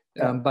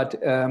 But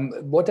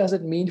what does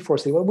it mean for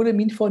City? What would it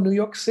mean for New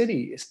York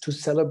City? Is to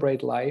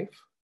celebrate life,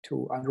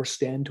 to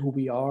understand who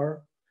we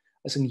are.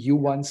 I think you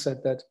once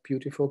said that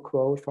beautiful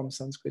quote from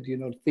Sanskrit, you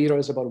know, theater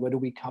is about where do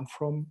we come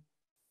from?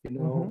 You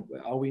know,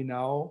 where are we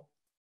now?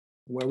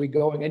 Where are we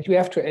going? And you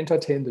have to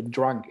entertain the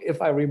drunk,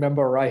 if I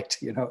remember right,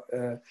 you know.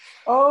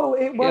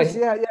 It was,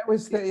 it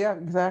was,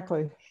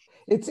 exactly.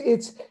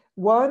 It's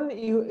one,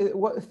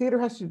 theater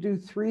has to do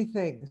three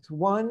things.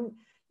 One,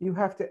 you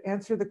have to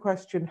answer the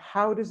question,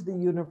 how does the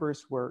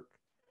universe work?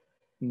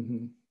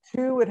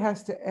 Two, it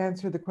has to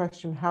answer the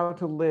question, how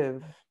to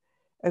live.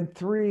 And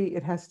three,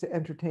 it has to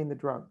entertain the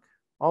drunk,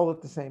 all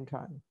at the same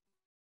time.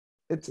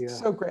 It's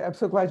so great. I'm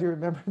so glad you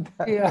remembered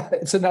that. Yeah,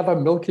 it's another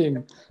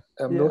milking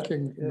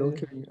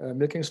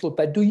slope.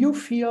 But do you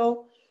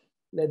feel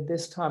that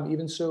this time,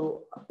 even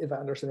so, if I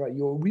understand right,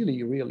 you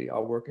really, really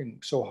are working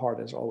so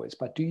hard as always,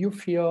 but do you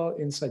feel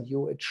inside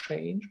you a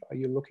change? Are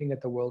you looking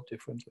at the world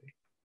differently?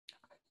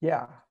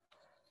 Yeah.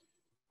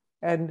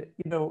 And,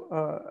 you know,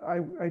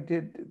 I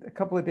did, a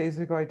couple of days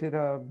ago, I did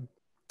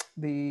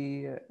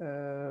the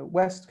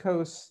West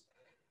Coast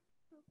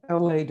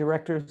LA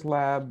Directors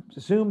Lab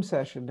Zoom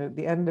session. At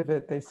the end of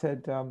it, they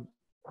said,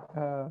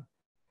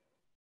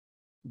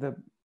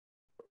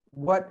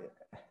 what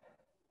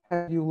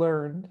have you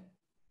learned,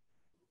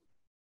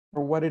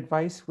 or what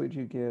advice would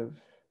you give?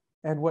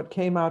 And what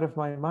came out of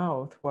my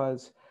mouth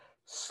was,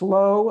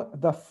 slow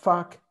the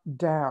fuck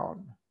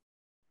down.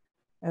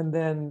 And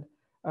then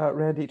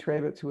Randy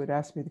Trevitz, who had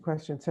asked me the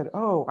question, said,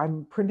 oh,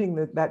 I'm printing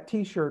that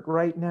t-shirt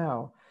right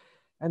now.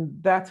 And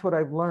that's what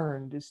I've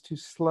learned, is to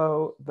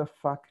slow the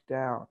fuck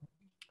down.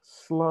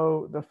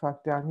 Slow the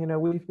fuck down. You know,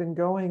 we've been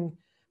going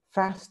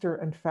faster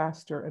and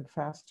faster and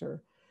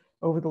faster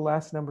over the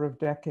last number of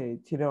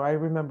decades. You know, I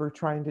remember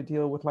trying to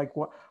deal with, like,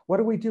 what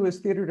do we do as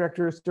theater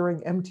directors during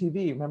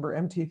MTV? Remember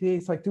MTV?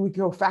 It's like, do we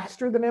go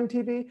faster than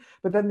MTV?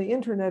 But then the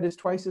internet is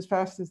twice as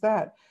fast as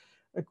that.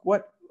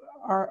 Like,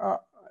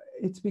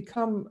 it's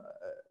become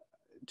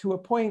to a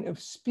point of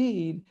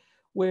speed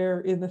where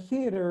in the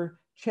theater,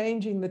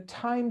 changing the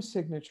time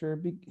signature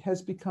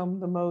has become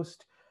the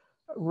most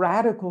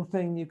radical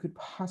thing you could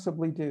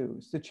possibly do,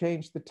 is to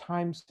change the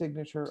time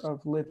signature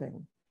of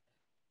living.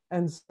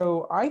 And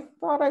so I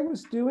thought I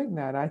was doing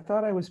that. I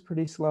thought I was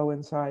pretty slow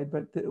inside,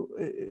 but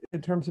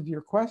in terms of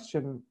your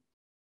question,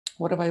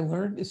 what have I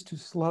learned is to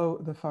slow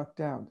the fuck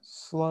down,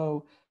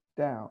 slow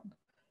down,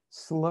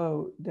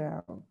 slow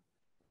down.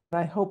 And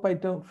I hope I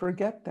don't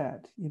forget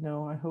that. You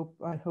know, I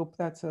hope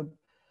that's a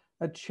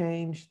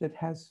change that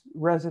has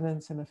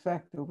resonance and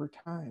effect over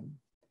time.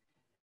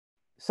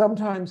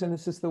 Sometimes, and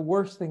this is the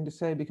worst thing to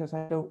say because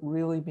I don't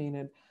really mean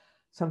it,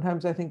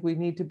 sometimes I think we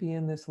need to be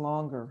in this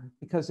longer,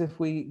 because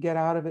if we get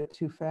out of it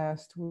too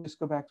fast, we'll just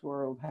go back to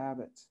our old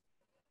habits.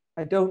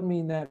 I don't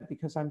mean that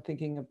because I'm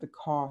thinking of the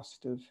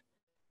cost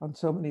on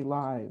so many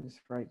lives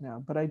right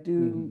now, but I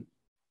do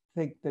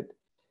think that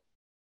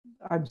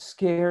I'm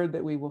scared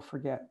that we will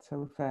forget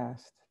so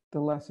fast. the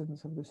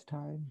lessons of this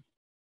time.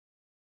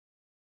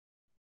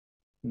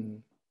 Hmm.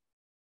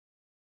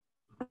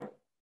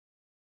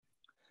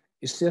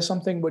 Is there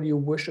something what you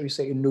wish, or you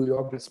say in New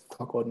York, let's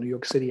talk about New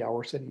York City,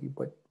 our city,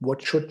 but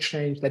what should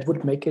change that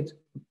would make it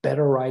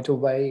better right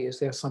away? Is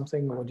there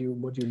something what you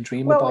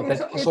dream about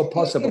that's also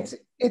possible?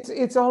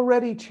 It's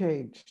already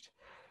changed.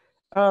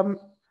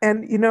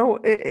 And you know,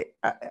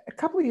 a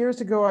couple of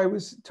years ago, I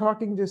was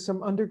talking to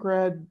some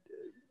undergrad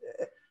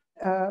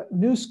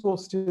new school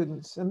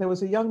students, and there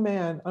was a young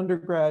man,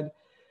 undergrad.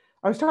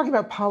 I was talking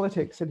about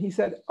politics, and he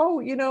said,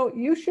 "Oh, you know,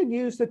 you should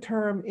use the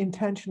term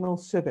intentional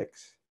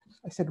civics."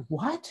 I said,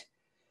 "What?"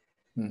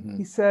 Mm-hmm.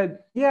 He said,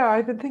 "Yeah,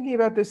 I've been thinking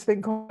about this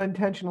thing called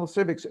intentional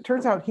civics." It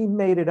turns out he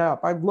made it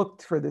up. I've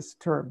looked for this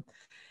term.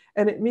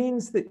 And it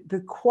means that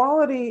the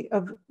quality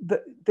of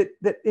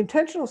that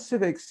intentional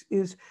civics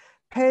is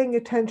paying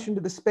attention to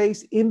the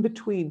space in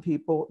between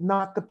people,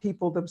 not the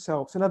people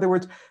themselves. In other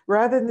words,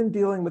 rather than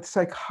dealing with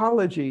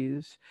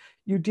psychologies,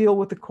 you deal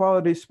with the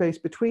quality of space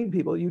between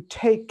people. You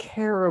take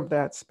care of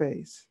that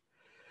space.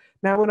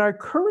 Now, in our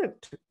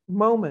current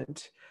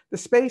moment, the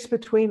space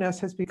between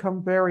us has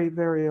become very,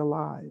 very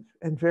alive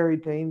and very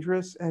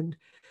dangerous. And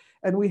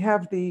we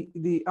have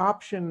the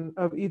option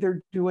of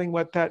either doing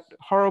what that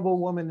horrible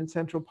woman in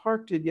Central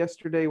Park did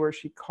yesterday, where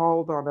she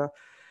called on a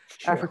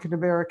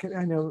African-American,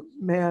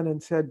 man,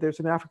 and said, "There's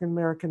an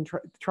African-American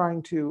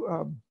trying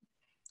to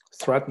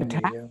threaten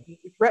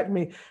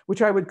me,"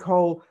 which I would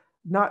call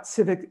not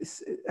civic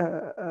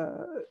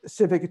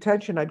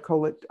attention. I'd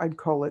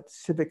call it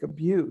civic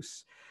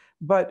abuse.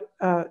 But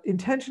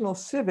intentional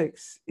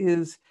civics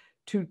is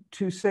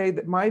to say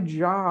that my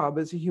job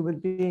as a human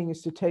being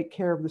is to take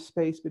care of the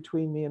space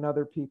between me and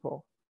other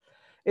people.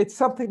 It's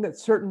something that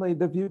certainly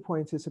the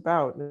Viewpoints is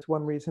about. And it's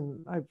one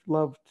reason I've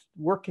loved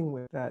working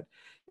with that,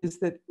 is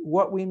that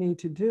what we need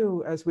to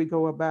do as we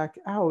go back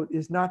out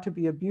is not to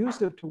be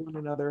abusive to one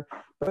another,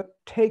 but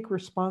take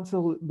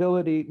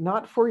responsibility,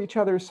 not for each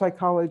other's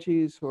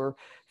psychologies or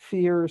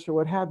fears or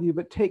what have you,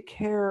 but take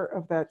care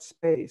of that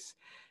space.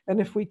 And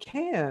if we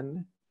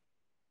can,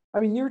 I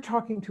mean, you're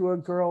talking to a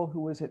girl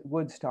who was at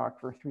Woodstock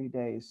for 3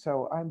 days,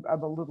 so I'm a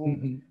little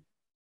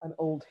an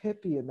old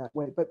hippie in that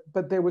way.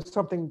 But there was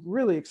something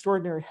really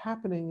extraordinary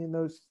happening in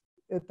those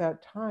at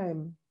that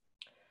time,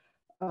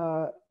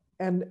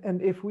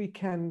 and if we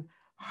can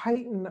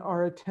heighten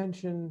our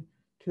attention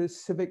to the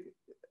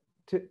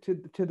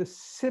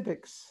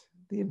civics,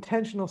 the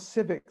intentional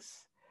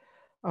civics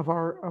of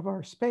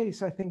our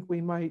space, I think we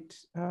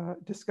might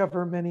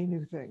discover many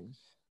new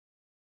things.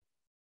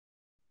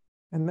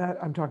 And that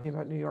I'm talking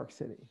about New York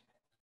City.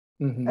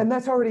 Mm-hmm. And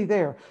that's already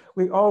there.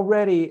 We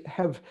already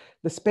have,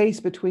 the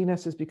space between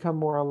us has become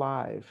more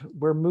alive.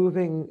 We're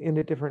moving in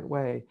a different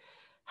way.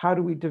 How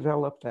do we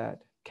develop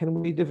that? Can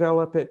we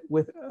develop it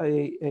with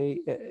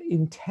a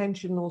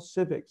intentional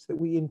civics, that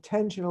we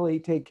intentionally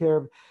take care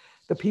of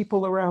the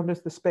people around us,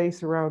 the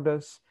space around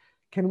us?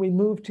 Can we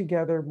move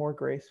together more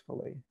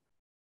gracefully?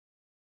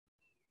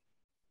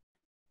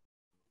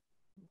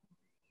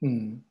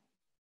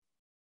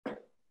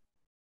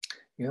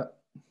 Yeah.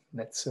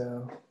 That's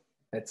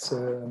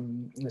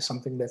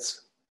something that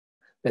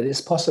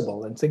is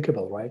possible and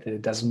thinkable, right?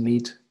 It doesn't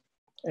need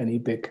any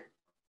big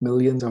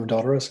millions of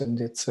dollars,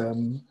 and it's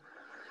an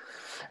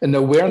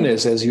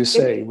awareness, as you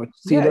say, what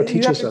theater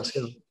teaches us.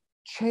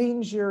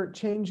 Change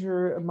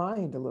your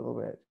mind a little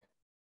bit.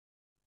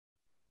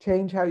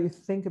 Change how you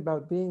think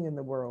about being in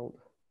the world.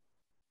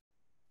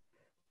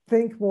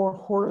 Think more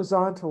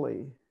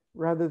horizontally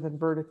rather than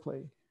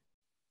vertically.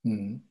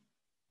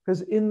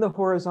 Because in the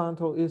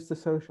horizontal is the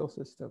social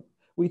system.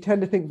 We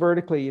tend to think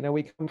vertically. You know,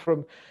 we come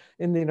from,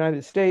 in the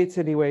United States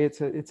anyway,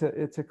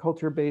 it's a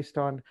culture based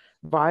on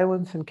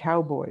violence and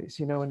cowboys,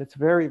 you know, and it's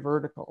very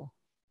vertical.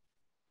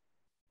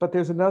 But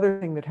there's another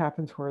thing that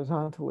happens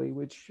horizontally,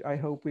 which I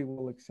hope we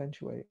will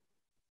accentuate.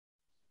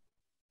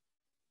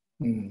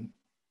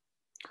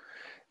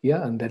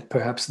 Yeah, and that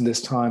perhaps in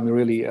this time,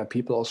 really,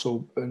 people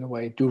also, in a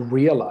way, do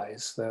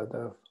realize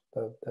the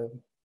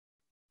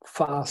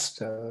fast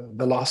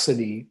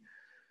velocity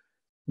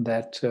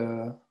that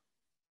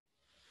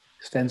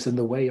stands in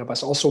the way of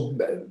us also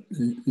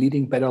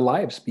leading better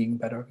lives, being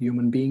better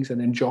human beings,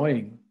 and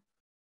enjoying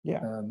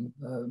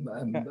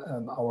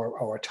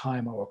our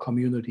time, our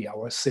community,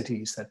 our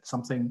cities. That's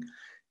something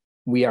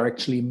we are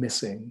actually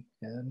missing.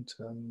 And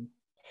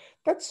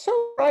that's so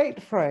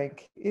right,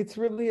 Frank. It's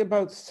really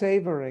about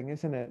savoring,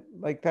 isn't it?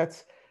 Like,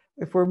 that's,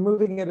 if we're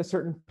moving at a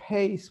certain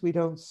pace, we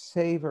don't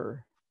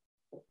savor.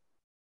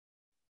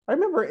 I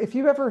remember, if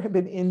you've ever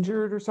been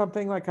injured or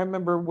something, like I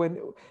remember when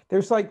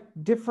there's like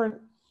different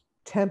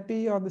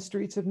tempi on the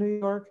streets of New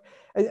York.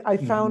 I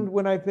found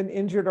when I've been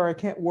injured or I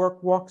can't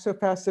walk so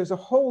fast, there's a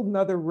whole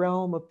nother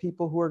realm of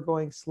people who are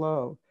going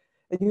slow.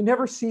 And you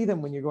never see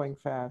them when you're going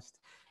fast.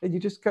 And you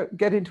just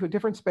get into a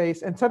different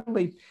space, and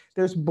suddenly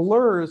there's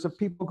blurs of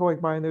people going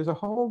by, and there's a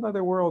whole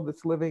nother world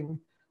that's living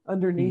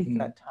underneath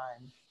that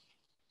time.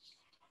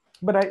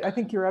 But I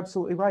think you're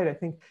absolutely right. I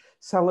think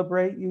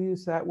celebrate, you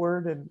use that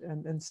word,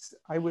 and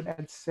I would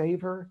add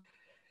savor,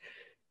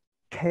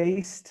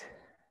 taste,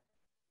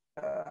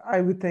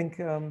 I would think,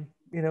 you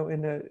know,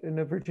 in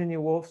a Virginia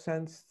Woolf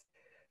sense,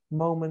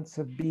 moments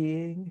of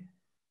being,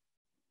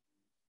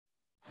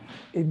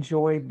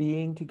 enjoy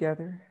being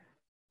together.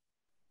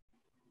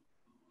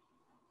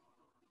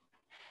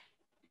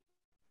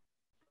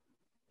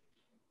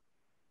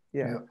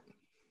 Yeah.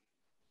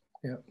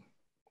 Yeah.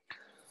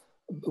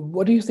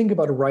 What do you think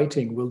about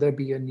writing? Will there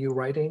be a new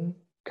writing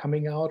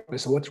coming out?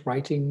 So what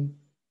writing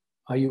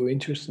are you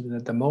interested in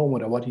at the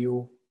moment, or what are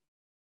you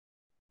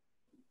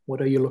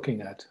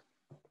looking at?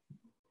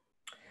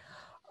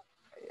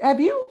 Have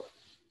you,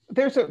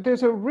 there's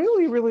a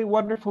really, really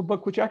wonderful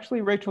book, which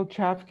actually Rachel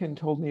Chafkin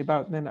told me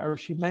about, and then, or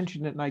she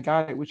mentioned it and I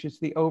got it, which is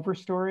The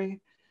Overstory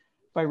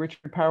by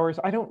Richard Powers.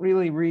 I don't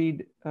really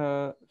read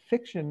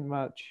fiction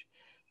much,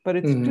 but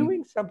it's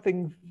doing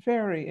something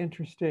very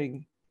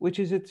interesting, which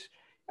is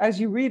as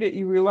you read it,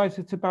 you realize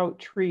it's about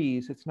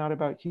trees. It's not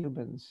about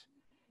humans.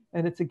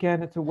 And it's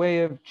a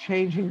way of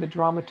changing the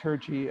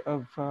dramaturgy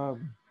of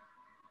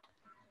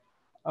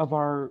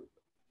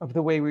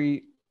the way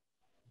we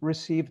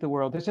receive the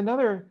world. There's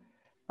another,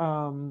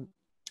 a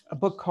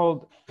book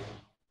called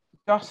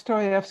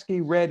Dostoevsky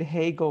Read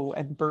Hegel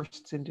and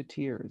Bursts into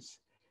Tears.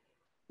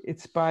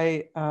 It's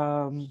by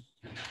a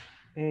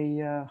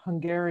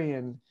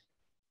Hungarian,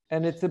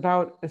 and it's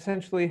about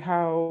essentially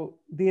how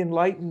the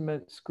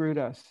Enlightenment screwed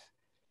us,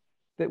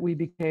 that we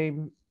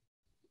became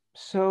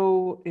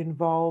so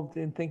involved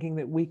in thinking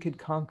that we could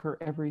conquer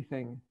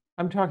everything.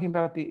 I'm talking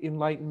about the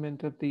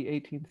Enlightenment of the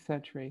 18th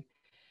century,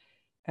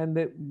 and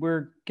that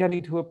we're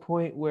getting to a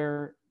point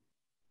where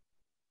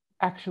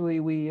actually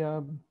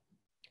we're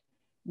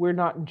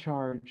not in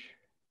charge.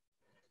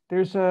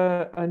 There's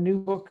a new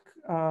book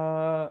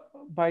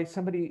by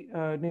somebody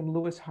named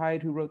Lewis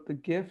Hyde, who wrote The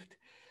Gift,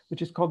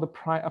 which is called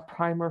A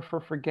Primer for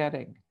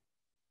Forgetting.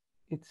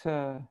 It's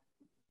a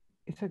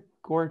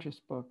gorgeous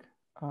book.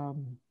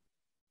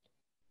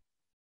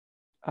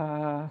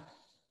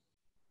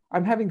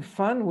 I'm having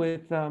fun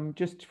with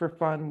Just for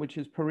Fun, which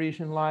is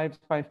Parisian Lives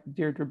by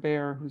Deirdre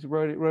Baer, who's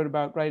wrote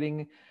about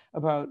writing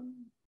about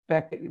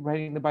Beckett,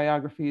 writing the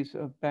biographies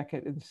of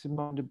Beckett and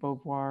Simone de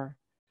Beauvoir.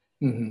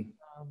 And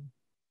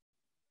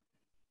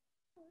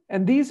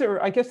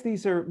I guess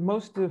these are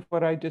most of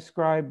what I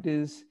described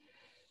is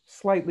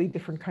slightly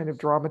different kind of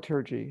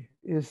dramaturgy,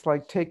 is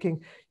like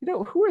taking, you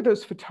know, who are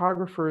those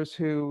photographers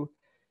who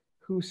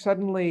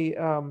suddenly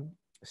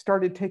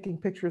started taking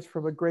pictures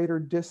from a greater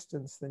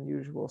distance than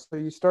usual. So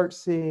you start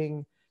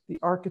seeing the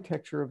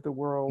architecture of the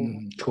world.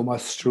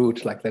 Thomas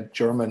Struth, like that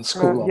German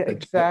school. Yeah,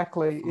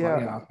 exactly.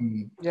 Yeah.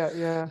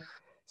 Yeah.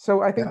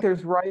 So I think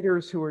there's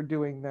writers who are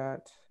doing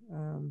that.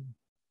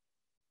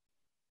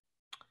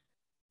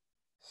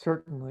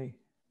 Certainly.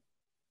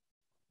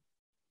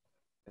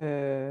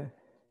 And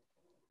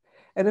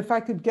if I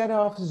could get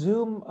off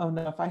Zoom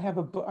enough, I have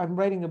a book, I'm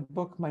writing a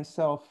book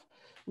myself,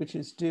 which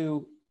is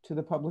due to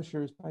the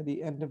publishers by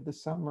the end of the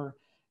summer.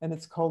 And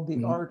it's called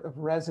The Art of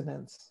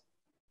Resonance.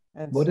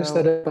 And what is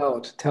that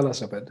about? Tell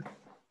us a bit.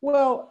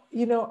 Well,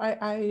 you know,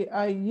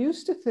 I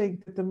used to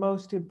think that the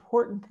most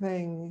important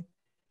thing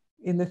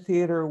in the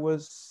theater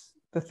was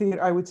the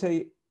theater. I would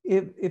say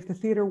if the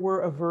theater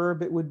were a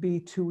verb, it would be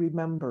to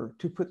remember,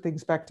 to put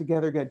things back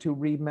together again, to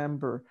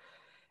remember.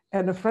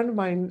 And a friend of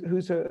mine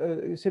who's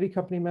a city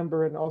company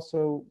member and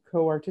also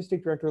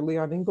co-artistic director,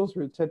 Leon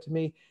Inglesrud, said to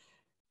me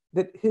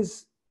that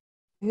his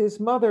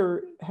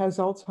mother has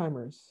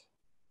Alzheimer's.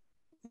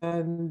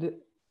 And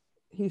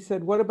he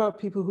said, what about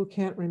people who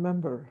can't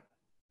remember?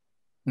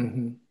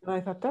 And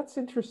I thought, that's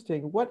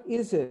interesting. What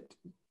is it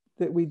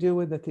that we do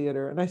in the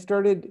theater? And I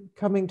started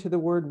coming to the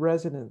word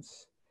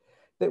resonance,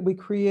 that we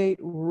create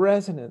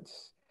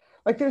resonance.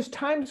 Like there's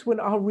times when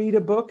I'll read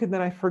a book and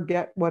then I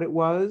forget what it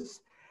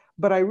was,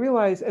 but I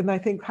realize, and I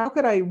think, how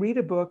could I read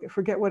a book,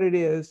 forget what it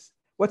is?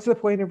 What's the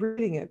point of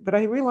reading it? But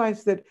I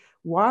realized that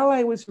while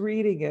I was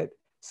reading it,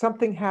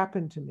 something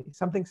happened to me.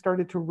 Something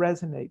started to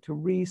resonate, to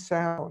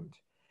resound.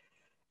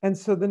 And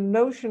so the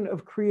notion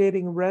of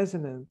creating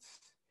resonance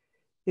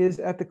is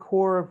at the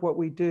core of what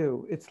we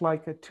do. It's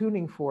like a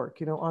tuning fork,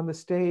 you know, on the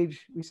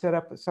stage, we set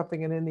up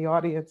something and in the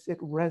audience, it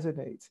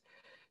resonates.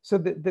 So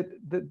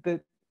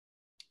that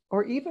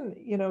or even,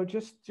 you know,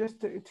 just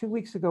 2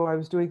 weeks ago, I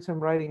was doing some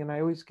writing and I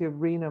always give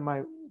Rena,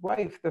 my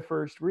wife, the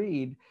first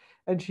read,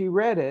 and she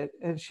read it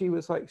and she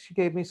was like, she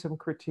gave me some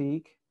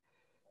critique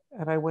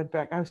and I went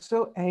back. I was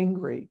so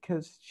angry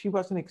because she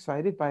wasn't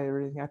excited by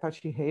everything. I thought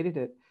she hated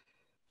it.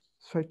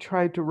 So I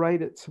tried to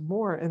write it some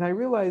more and I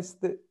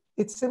realized that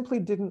it simply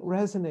didn't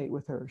resonate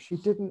with her. She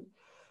didn't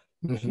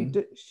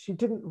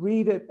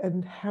read it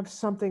and have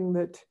something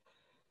that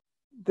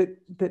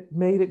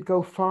made it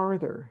go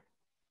farther.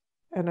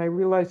 And I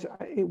realized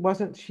it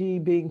wasn't she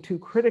being too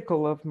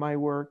critical of my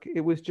work.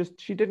 It was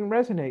just she didn't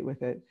resonate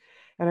with it.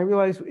 And I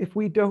realized if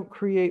we don't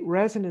create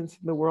resonance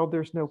in the world,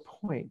 there's no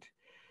point,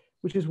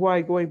 which is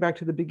why, going back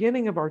to the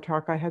beginning of our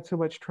talk, I had so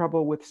much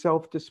trouble with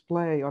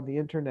self-display on the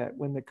internet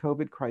when the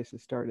COVID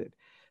crisis started.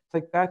 It's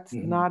like, that's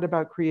not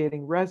about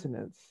creating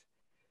resonance.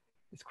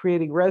 It's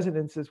creating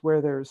resonances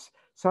where there's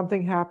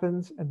something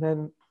happens and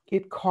then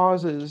it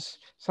causes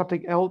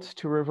something else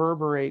to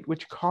reverberate,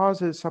 which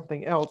causes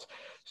something else,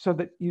 so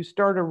that you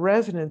start a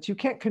resonance. You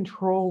can't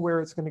control where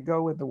it's going to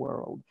go in the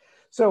world.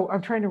 So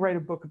I'm trying to write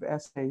a book of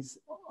essays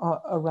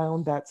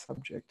around that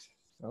subject.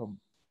 So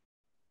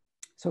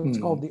it's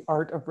called The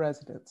Art of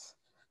Resonance.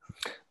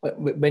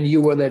 When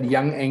you were that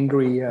young,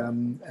 angry,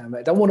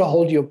 I don't want to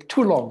hold you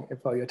too long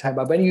for your time,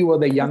 but when you were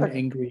the young,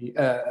 angry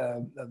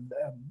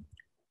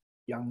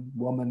young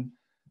woman,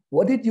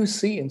 what did you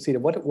see in theater?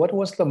 What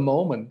was the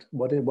moment?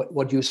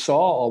 What you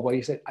saw, or what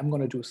you said, I'm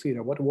going to do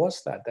theater? What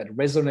was that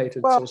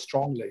resonated so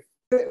strongly?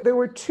 There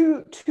were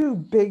two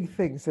big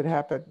things that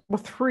happened. Well,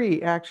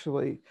 three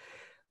actually.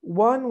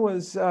 One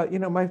was,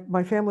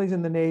 my family's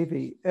in the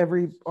Navy.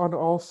 On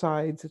all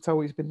sides, it's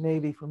always been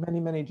Navy for many,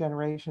 many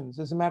generations.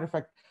 As a matter of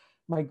fact,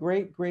 my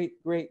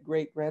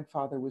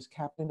great-great-great-great-grandfather was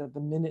captain of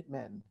the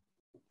Minutemen,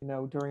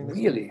 during the...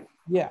 Really?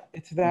 Yeah,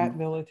 it's that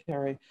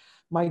military.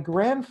 My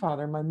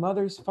grandfather, my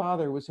mother's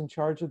father, was in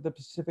charge of the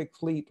Pacific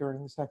Fleet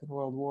during the Second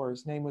World War.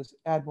 His name was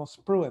Admiral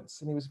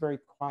Spruance, and he was a very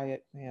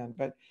quiet man,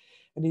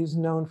 and he was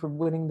known for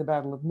winning the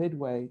Battle of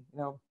Midway.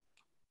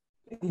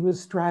 He was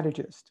a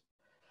strategist.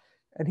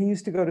 And he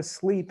used to go to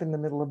sleep in the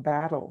middle of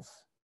battles.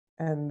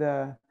 And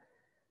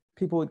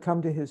people would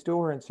come to his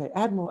door and say,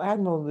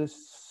 Admiral, this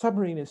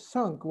submarine is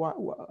sunk.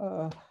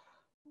 What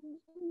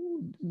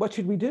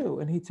should we do?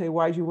 And he'd say,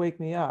 why'd you wake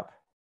me up?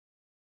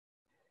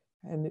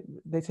 And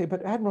they'd say,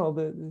 but Admiral,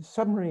 the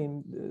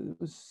submarine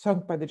was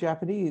sunk by the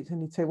Japanese.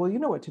 And he'd say, well, you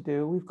know what to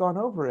do. We've gone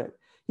over it.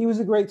 He was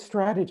a great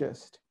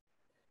strategist.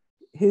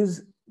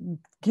 His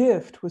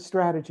gift was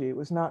strategy. It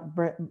was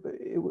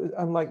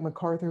unlike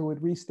MacArthur, who would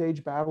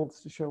restage battles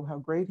to show how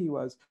great he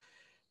was.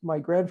 My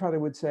grandfather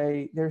would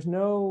say, there's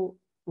no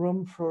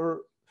room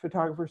for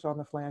photographers on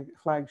the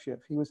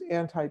flagship. He was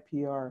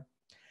anti-PR.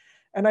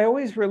 And I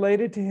always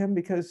related to him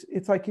because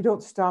it's like you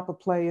don't stop a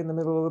play in the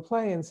middle of the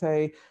play and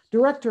say,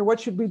 director, what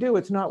should we do?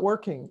 It's not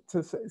working.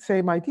 It's the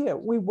same idea.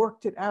 We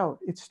worked it out.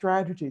 It's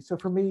strategy. So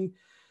for me,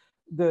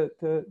 the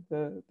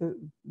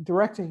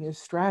directing is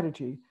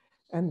strategy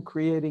and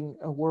creating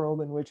a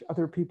world in which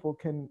other people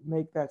can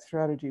make that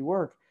strategy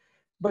work.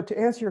 But to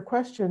answer your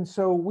question,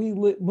 so we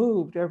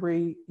moved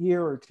every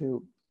year or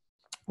two.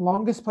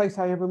 Longest place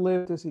I ever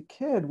lived as a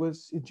kid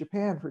was in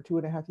Japan for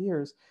 2.5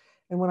 years.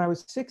 And when I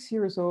was 6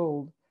 years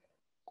old,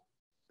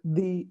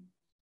 the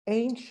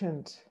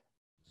ancient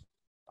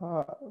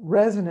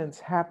resonance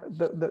happened,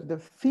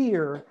 the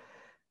fear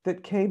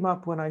that came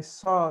up when I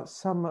saw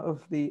some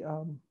of the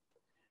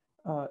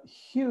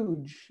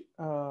huge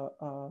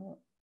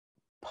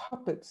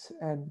puppets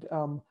and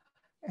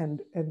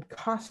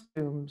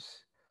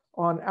costumes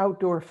on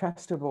outdoor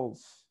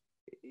festivals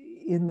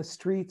in the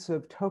streets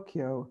of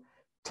Tokyo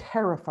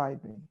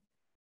terrified me.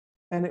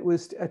 And it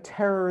was a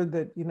terror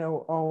that,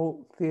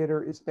 all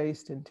theater is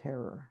based in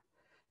terror.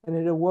 And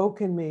it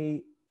awoke in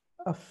me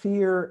a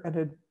fear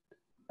and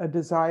a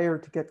desire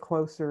to get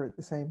closer at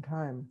the same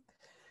time.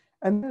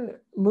 And then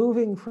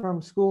moving from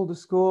school to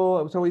school,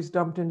 I was always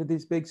dumped into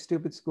these big,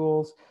 stupid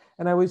schools.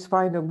 And I always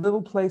find a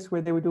little place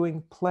where they were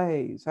doing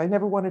plays. I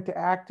never wanted to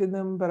act in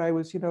them, but I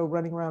was,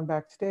 running around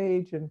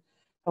backstage and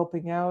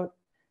helping out.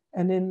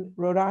 And in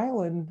Rhode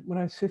Island, when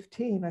I was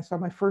 15, I saw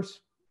my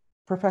first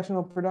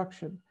professional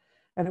production.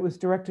 And it was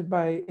directed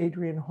by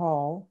Adrian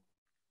Hall.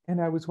 And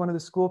I was one of the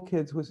school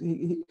kids.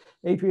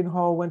 Adrian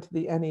Hall went to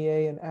the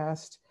NEA and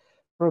asked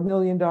for $1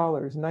 million. In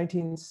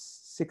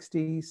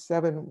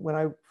 1967, when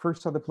I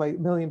first saw the play, $1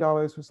 million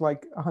was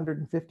like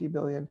 150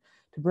 billion,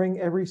 to bring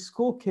every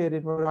school kid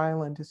in Rhode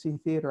Island to see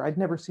theater. I'd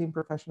never seen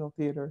professional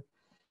theater.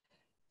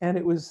 And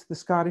it was the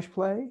Scottish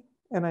play.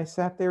 And I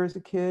sat there as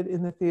a kid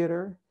in the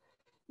theater.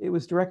 It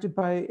was directed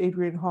by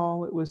Adrian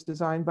Hall. It was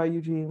designed by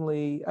Eugene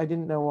Lee. I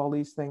didn't know all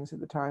these things at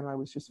the time. I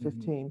was just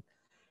 15. Mm-hmm.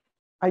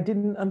 I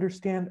didn't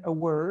understand a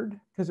word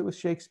because it was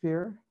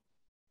Shakespeare.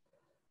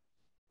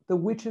 The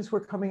witches were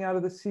coming out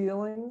of the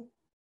ceiling.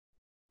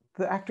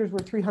 The actors were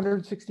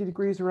 360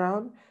 degrees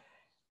around.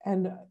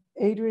 And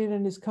Adrian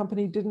and his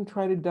company didn't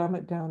try to dumb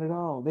it down at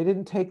all. They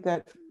didn't take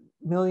that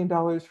 $1 million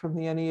from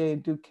the NEA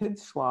and do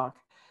kids schlock.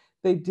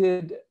 They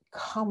did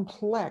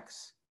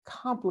complex,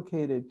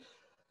 complicated,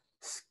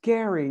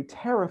 scary,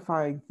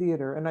 terrifying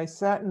theater. And I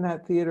sat in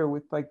that theater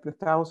with like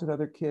 1,000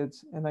 other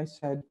kids and I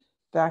said,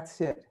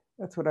 that's it.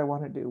 That's what I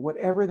want to do,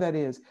 whatever that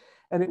is.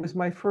 And it was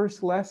my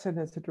first lesson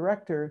as a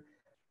director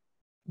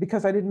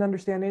because I didn't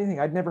understand anything.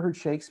 I'd never heard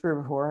Shakespeare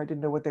before. I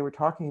didn't know what they were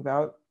talking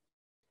about.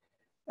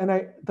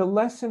 And the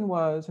lesson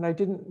was, and I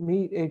didn't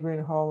meet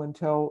Adrian Hall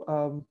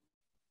until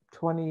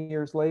 20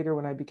 years later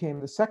when I became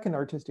the second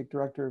artistic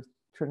director of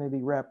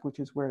Trinity Rep, which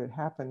is where it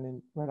happened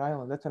in Rhode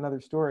Island. That's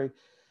another story.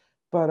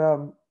 But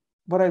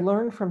what I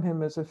learned from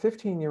him as a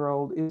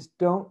 15-year-old is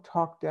don't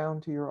talk down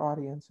to your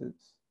audiences.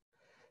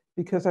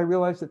 Because I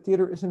realized that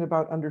theater isn't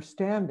about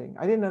understanding.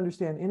 I didn't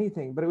understand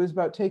anything, but it was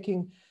about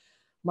taking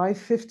my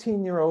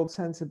 15-year-old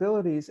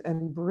sensibilities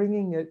and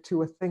bringing it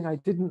to a thing I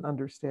didn't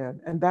understand.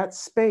 And that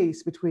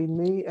space between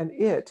me and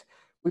it,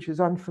 which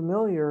is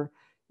unfamiliar,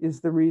 is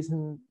the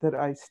reason that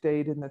I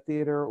stayed in the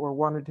theater or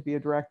wanted to be a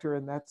director.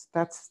 And that's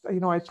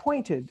I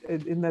pointed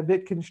in the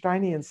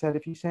Wittgensteinian said,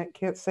 if you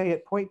can't say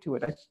it, point to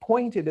it. I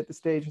pointed at the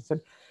stage and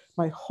said,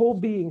 my whole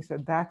being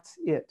said, that's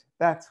it.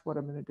 That's what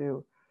I'm going to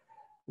do.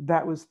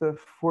 That was the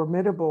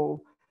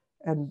formidable,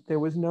 and there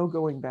was no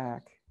going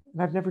back.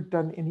 And I've never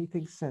done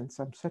anything since.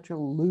 I'm such a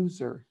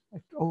loser. I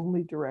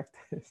only direct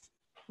this.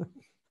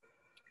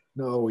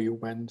 No, you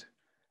went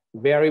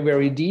very,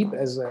 very deep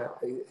as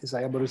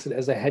I understood,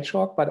 as a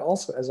hedgehog, but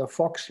also as a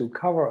fox. You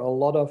cover a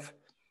lot of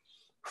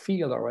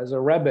field, or as a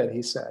rabbit,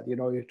 he said. You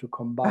have to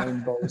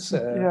combine both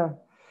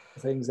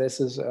things. This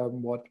is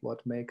what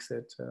makes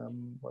it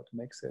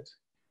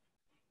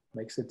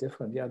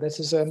different. Yeah, this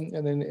is an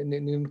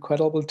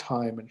incredible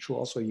time, and sure,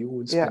 also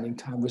you spending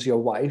time with your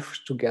wife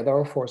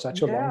together for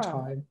such a long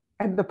time,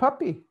 and the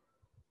puppy,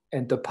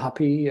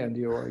 and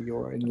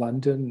you're in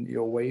London,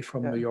 you're away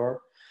from New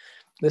York.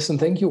 Listen,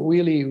 thank you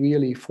really,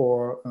 really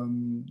for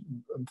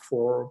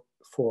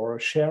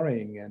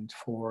sharing and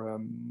for.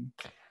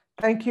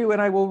 Thank you,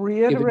 and I will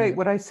reiterate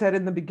what I said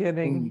in the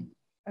beginning.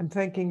 I'm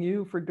thanking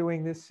you for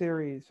doing this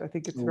series. I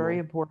think it's very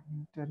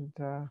important, and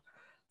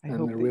I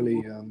hope that really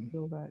you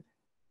feel that.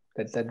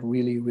 That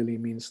really, really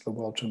means the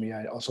world to me.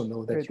 I also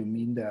know that you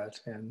mean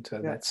that, and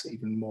that's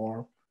even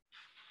more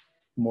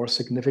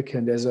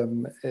significant as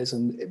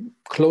an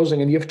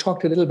closing. And you've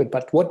talked a little bit,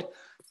 but what,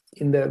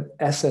 in the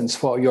essence,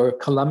 for your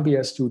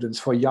Columbia students,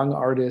 for young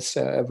artists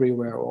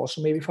everywhere,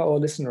 also maybe for our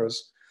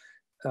listeners,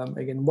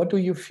 again, what do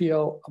you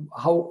feel?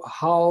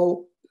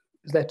 How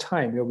that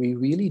time where we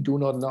really do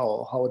not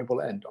know how it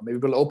will end, or maybe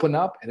it will open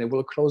up and it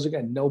will close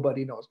again.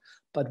 Nobody knows.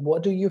 But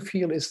what do you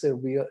feel is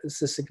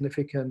the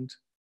significant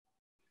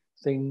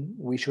thing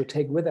we should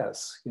take with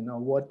us?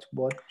 What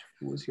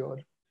was your?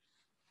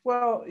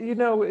 Well,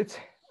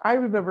 I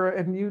remember,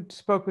 and you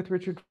spoke with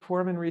Richard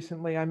Foreman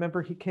recently. I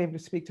remember he came to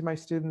speak to my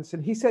students,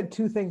 and he said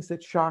two things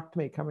that shocked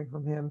me coming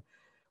from him.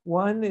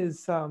 One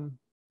is,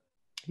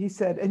 he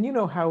said, and you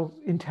know how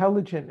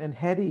intelligent and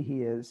heady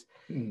he is.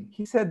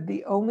 He said,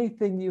 the only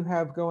thing you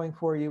have going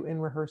for you in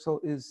rehearsal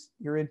is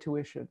your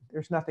intuition.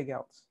 There's nothing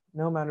else,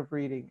 no amount of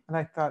reading. And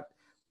I thought,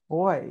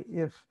 boy,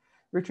 if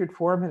Richard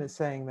Foreman is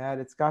saying that,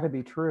 it's got to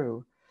be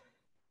true.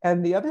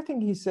 And the other thing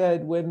he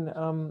said when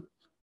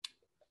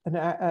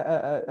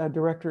a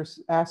director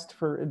asked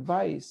for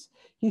advice,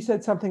 he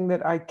said something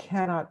that I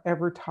cannot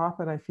ever top,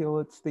 and I feel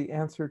it's the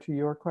answer to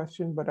your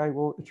question, but I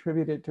will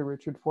attribute it to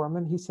Richard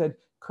Foreman. He said,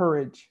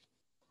 courage.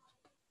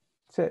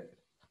 That's it.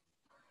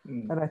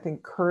 And I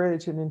think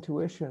courage and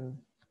intuition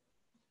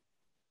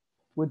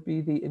would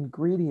be the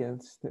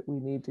ingredients that we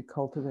need to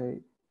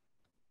cultivate.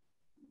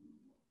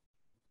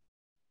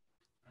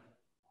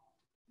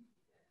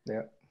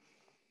 Yeah.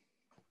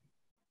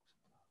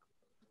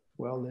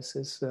 Well, this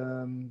is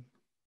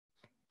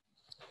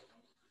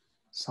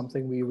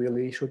something we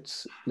really should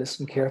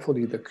listen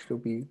carefully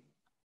to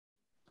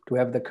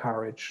have the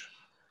courage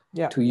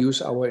to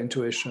use our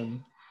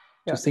intuition,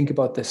 to think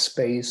about the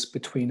space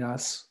between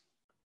us,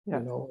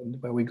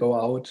 where we go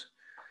out,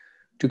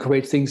 to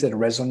create things that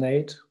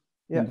resonate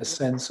in the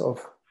sense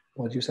of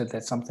what you said,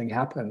 that something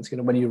happens.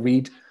 When you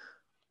read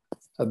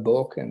a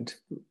book and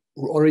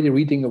already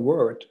reading a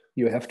word,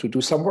 you have to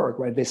do some work,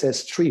 right? They say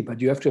tree, but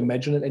you have to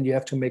imagine it and you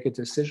have to make a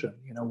decision.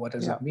 What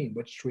does it mean?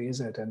 Which tree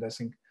is it? And I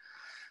think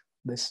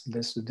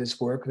this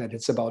work, that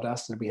it's about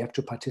us, that we have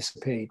to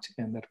participate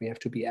and that we have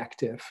to be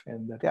active,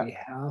 and that we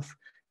have,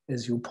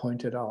 as you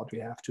pointed out, we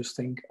have to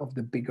think of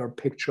the bigger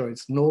picture.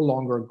 It's no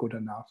longer good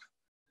enough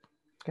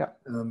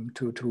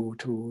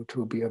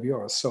to be of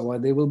yours. So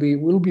they will be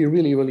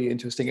really, really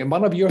interesting. And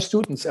one of your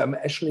students,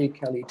 Ashley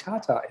Kelly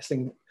Tata, I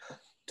think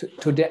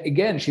today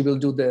again she will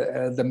do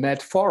the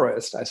Mad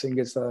Forest. I think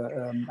it's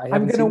I'm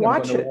going to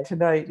watch it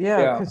tonight.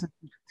 Because it's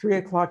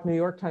 3:00 New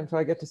York time, so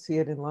I get to see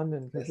it in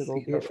London because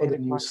it'll be for the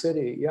new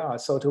city.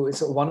 So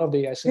it's one of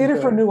the, I think, theater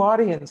for new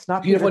audience,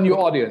 not theater for new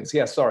audience.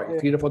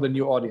 Theater for the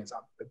new audience.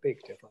 A big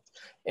difference.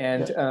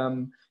 And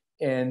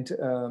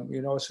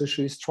so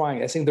she's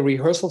trying. I think the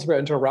rehearsals were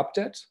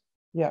interrupted.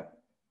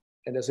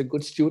 And as a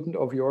good student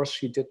of yours,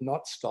 she did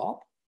not stop,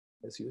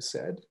 as you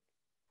said.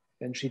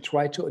 And she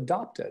tried to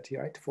adopt it,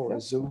 right, for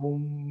a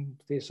Zoom.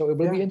 So it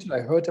will be interesting. I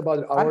heard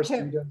about our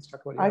students.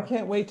 I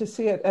can't wait to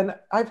see it. And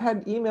I've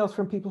had emails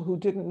from people who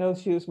didn't know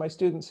she was my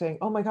student saying,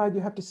 "Oh my God, you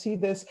have to see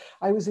this.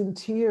 I was in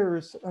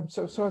tears." I'm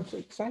so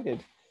excited.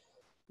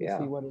 To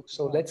see what it's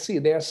about. Let's see.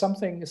 There are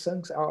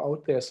things are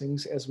out there.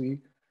 Things as we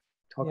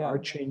talk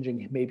are changing.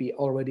 Maybe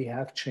already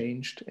have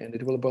changed, and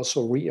it will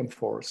also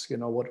reinforce,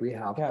 what we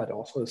have, but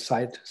also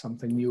cite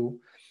something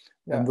new.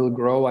 And will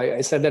grow.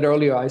 I said that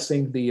earlier. I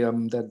think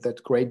that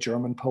great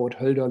German poet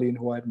Hölderlin,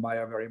 who I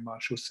admire very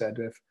much, who said,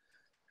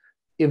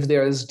 if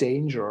there is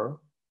danger,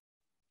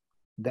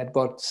 that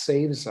what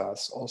saves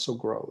us also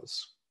grows.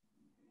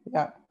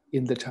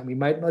 In the time we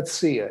might not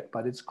see it,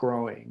 but it's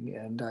growing.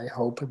 And I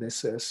hope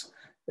this is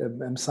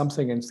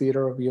something in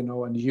theater,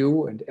 and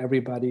you and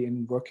everybody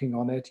in working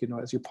on it.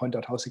 As you point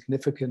out, how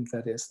significant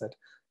that is. That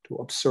to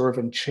observe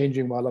and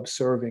changing while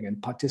observing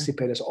and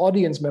participate as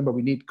audience member.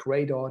 We need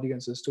great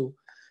audiences to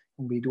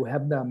we do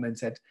have them, and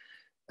that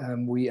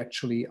we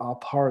actually are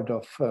part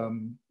of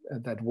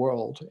that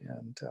world,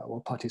 and our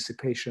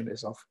participation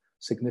is of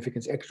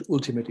significance. Actually,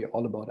 ultimately,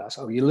 all about us.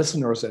 Our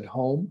listeners at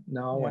home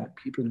now, and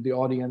people in the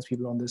audience,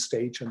 people on the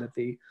stage, and that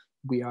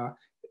we are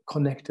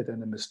connected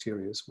in a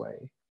mysterious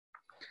way.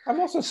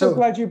 I'm also so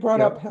glad you brought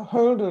up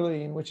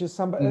Hölderlin, which is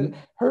somebody.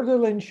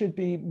 Hölderlin should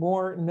be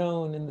more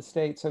known in the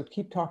States. So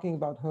keep talking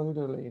about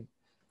Hölderlin.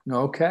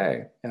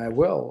 Okay, I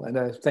will, and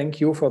I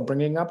thank you for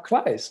bringing up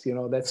Kleist. You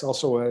know, that's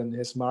also in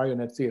his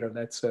marionette theater.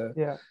 That's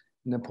an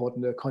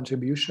important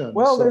contribution.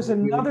 Well, there's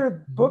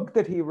another book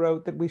that he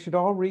wrote that we should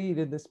all read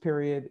in this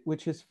period,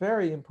 which is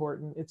very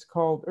important. It's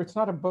called, or it's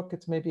not a book,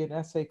 it's maybe an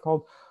essay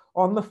called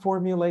 "On the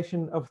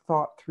Formulation of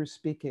Thought Through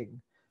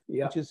Speaking,"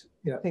 which is,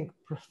 I think,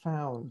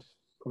 profound.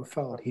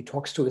 Profound. He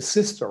talks to his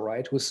sister,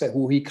 right?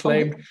 Who he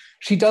claimed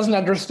she doesn't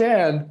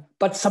understand,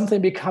 but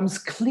something becomes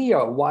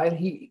clear while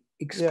he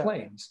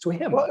explains to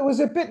him. Well, it was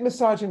a bit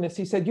misogynist.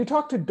 He said, "You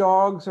talk to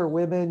dogs or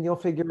women, you'll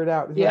figure it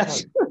out."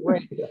 Yes.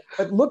 Right.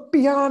 But look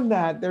beyond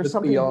that. There's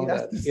something beyond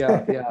that.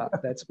 Yeah,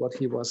 that's what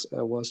he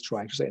was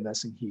trying to say, and I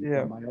think he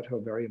admired her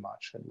very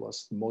much, and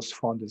was the most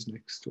fond is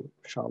next to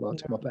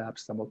Charlotte,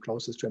 perhaps the more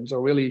closest to him. So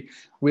really,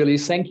 really,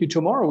 thank you.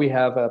 Tomorrow we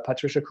have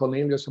Patricia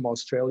Cornelius from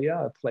Australia,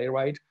 a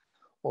playwright.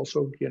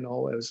 Also, you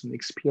know, as an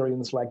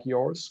experience like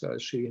yours,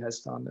 she has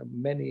done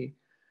many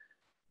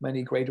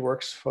great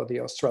works for the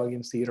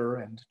Australian theater,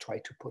 and try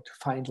to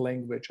find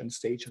language and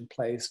stage and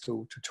place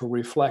to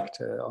reflect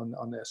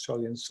on the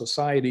Australian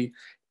society.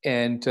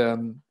 And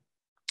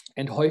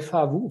Hoi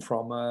Fa Wu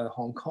from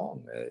Hong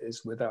Kong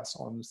is with us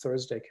on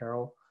Thursday.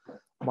 Carol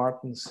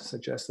Martins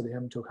suggested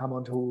him to come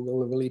on, who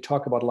will really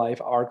talk about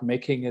live art,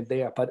 making it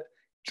there, but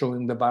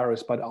during the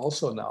virus, but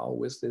also now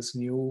with this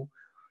new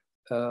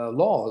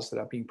laws that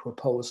are being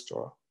proposed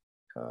or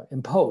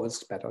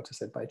imposed, better to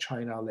say, by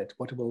China.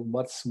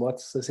 What's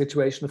the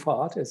situation for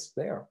artists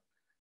there?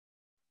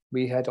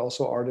 We had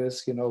also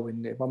artists, you know,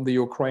 from the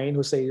Ukraine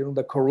who say, you know,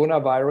 the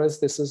coronavirus,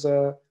 this is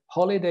a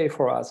holiday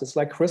for us. It's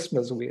like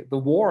Christmas. The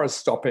war is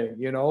stopping,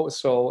 you know,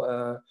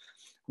 so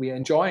we are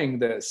enjoying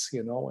this,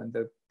 you know, and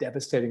the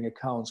devastating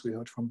accounts we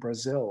heard from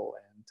Brazil,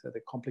 and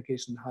the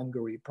complication in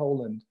Hungary,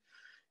 Poland,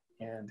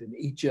 and in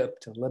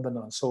Egypt and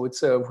Lebanon. So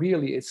it's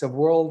a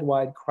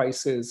worldwide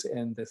crisis,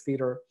 and the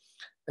theater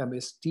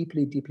is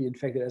deeply, deeply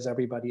infected as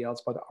everybody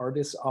else, but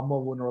artists are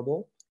more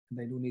vulnerable, and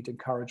they do need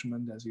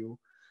encouragement, as you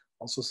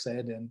also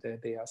said, and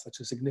they are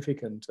such a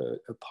significant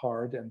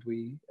part, and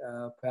we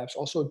perhaps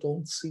also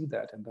don't see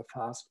that in the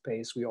fast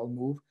pace we all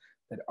move,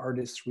 that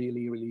artists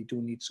really, really do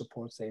need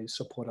support. They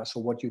support us. So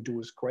what you do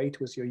is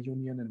great with your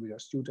union and with your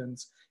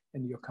students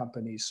and your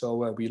company.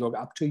 So we look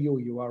up to you.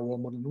 You are a role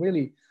model. And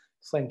really,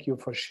 thank you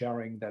for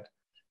sharing that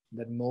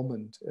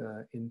moment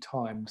in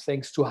time.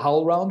 Thanks to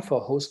HowlRound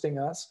for hosting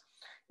us.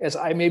 As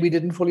I maybe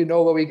didn't fully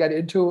know what we got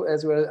into,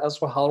 as well as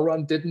for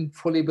HowlRound, didn't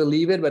fully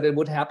believe it, but it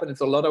would happen.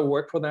 It's a lot of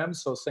work for them.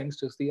 So thanks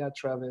to Thea,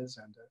 Travis,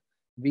 and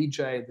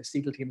Vijay, the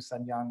Segal team,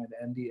 Sanyang, and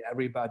Andy,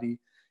 everybody.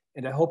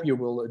 And I hope you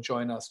will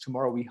join us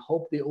tomorrow. We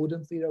hope the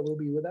Odin Theater will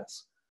be with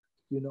us.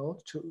 You know,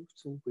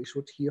 so we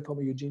should hear from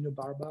Eugenio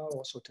Barba,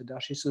 also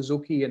Tadashi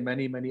Suzuki, and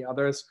many, many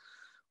others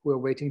who are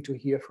waiting to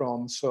hear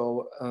from.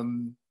 So,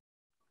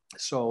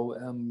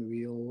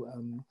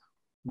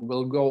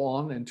 we'll go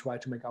on and try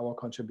to make our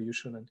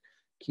contribution and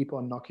keep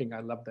on knocking. I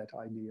love that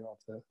idea of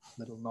the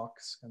little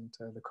knocks and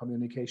the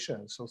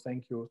communication. So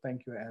thank you,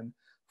 Anne,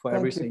 for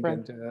everything,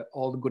 and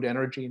all the good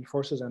energy and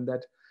forces, and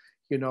that,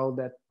 you know,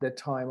 that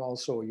time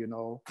also, you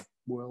know,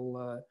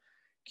 will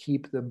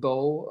keep the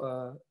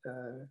bow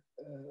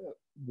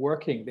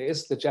working. There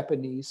is the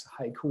Japanese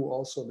haiku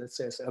also that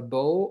says, a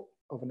bow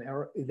of an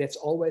arrow that's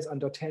always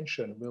under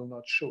tension will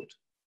not shoot.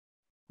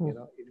 You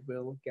know, it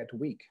will get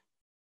weak.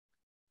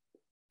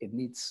 It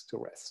needs to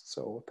rest.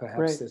 So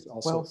perhaps there's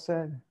also well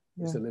said.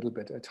 Is a little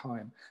bit of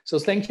time. So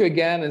thank you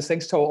again, and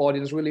thanks to our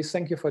audience. Really,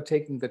 thank you for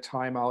taking the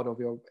time out of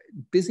your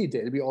busy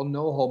day. We all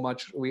know how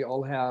much we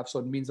all have, so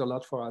it means a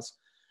lot for us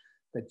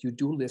that you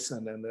do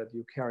listen and that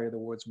you carry the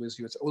words with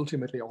you. It's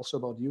ultimately also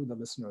about you, the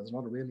listener. It's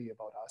not really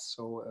about us.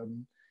 So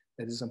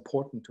it is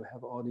important to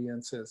have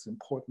audiences,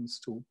 importance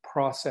to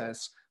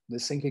process the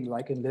thinking,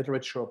 like in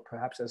literature,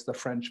 perhaps as the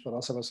French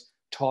philosophers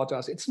taught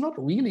us. It's not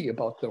really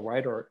about the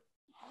writer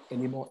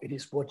anymore. It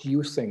is what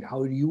you think,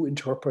 how you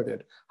interpret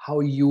it,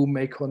 how you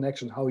make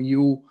connection, how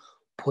you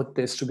put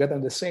this together.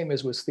 And the same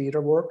is with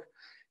theater work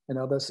and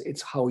others.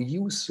 It's how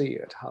you see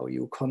it, how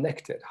you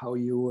connect it, how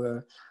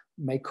you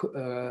make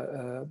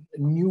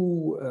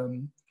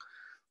new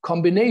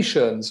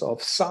combinations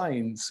of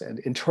signs and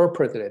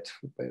interpret it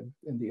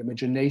in the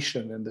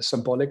imagination and the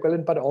symbolic,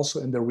 but also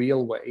in the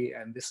real way.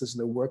 And this is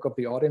the work of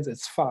the audience.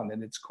 It's fun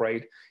and it's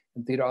great.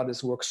 And theater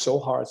artists work so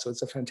hard. So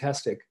it's a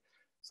fantastic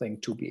thing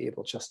to be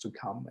able just to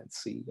come and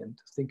see and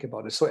think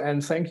about it. So,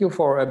 and thank you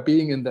for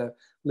being in the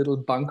little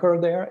bunker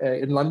there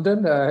in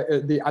London,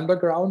 the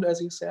underground,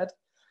 as you said.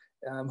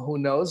 Who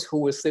knows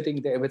who is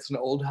sitting there? If it's an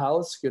old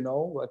house, you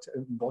know,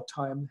 what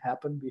time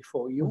happened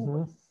before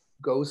you?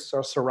 Ghosts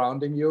are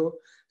surrounding you.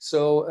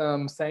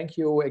 So thank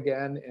you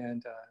again.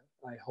 And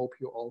I hope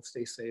you all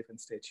stay safe and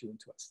stay tuned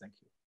to us. Thank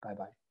you.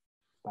 Bye-bye.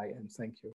 Bye, and thank you.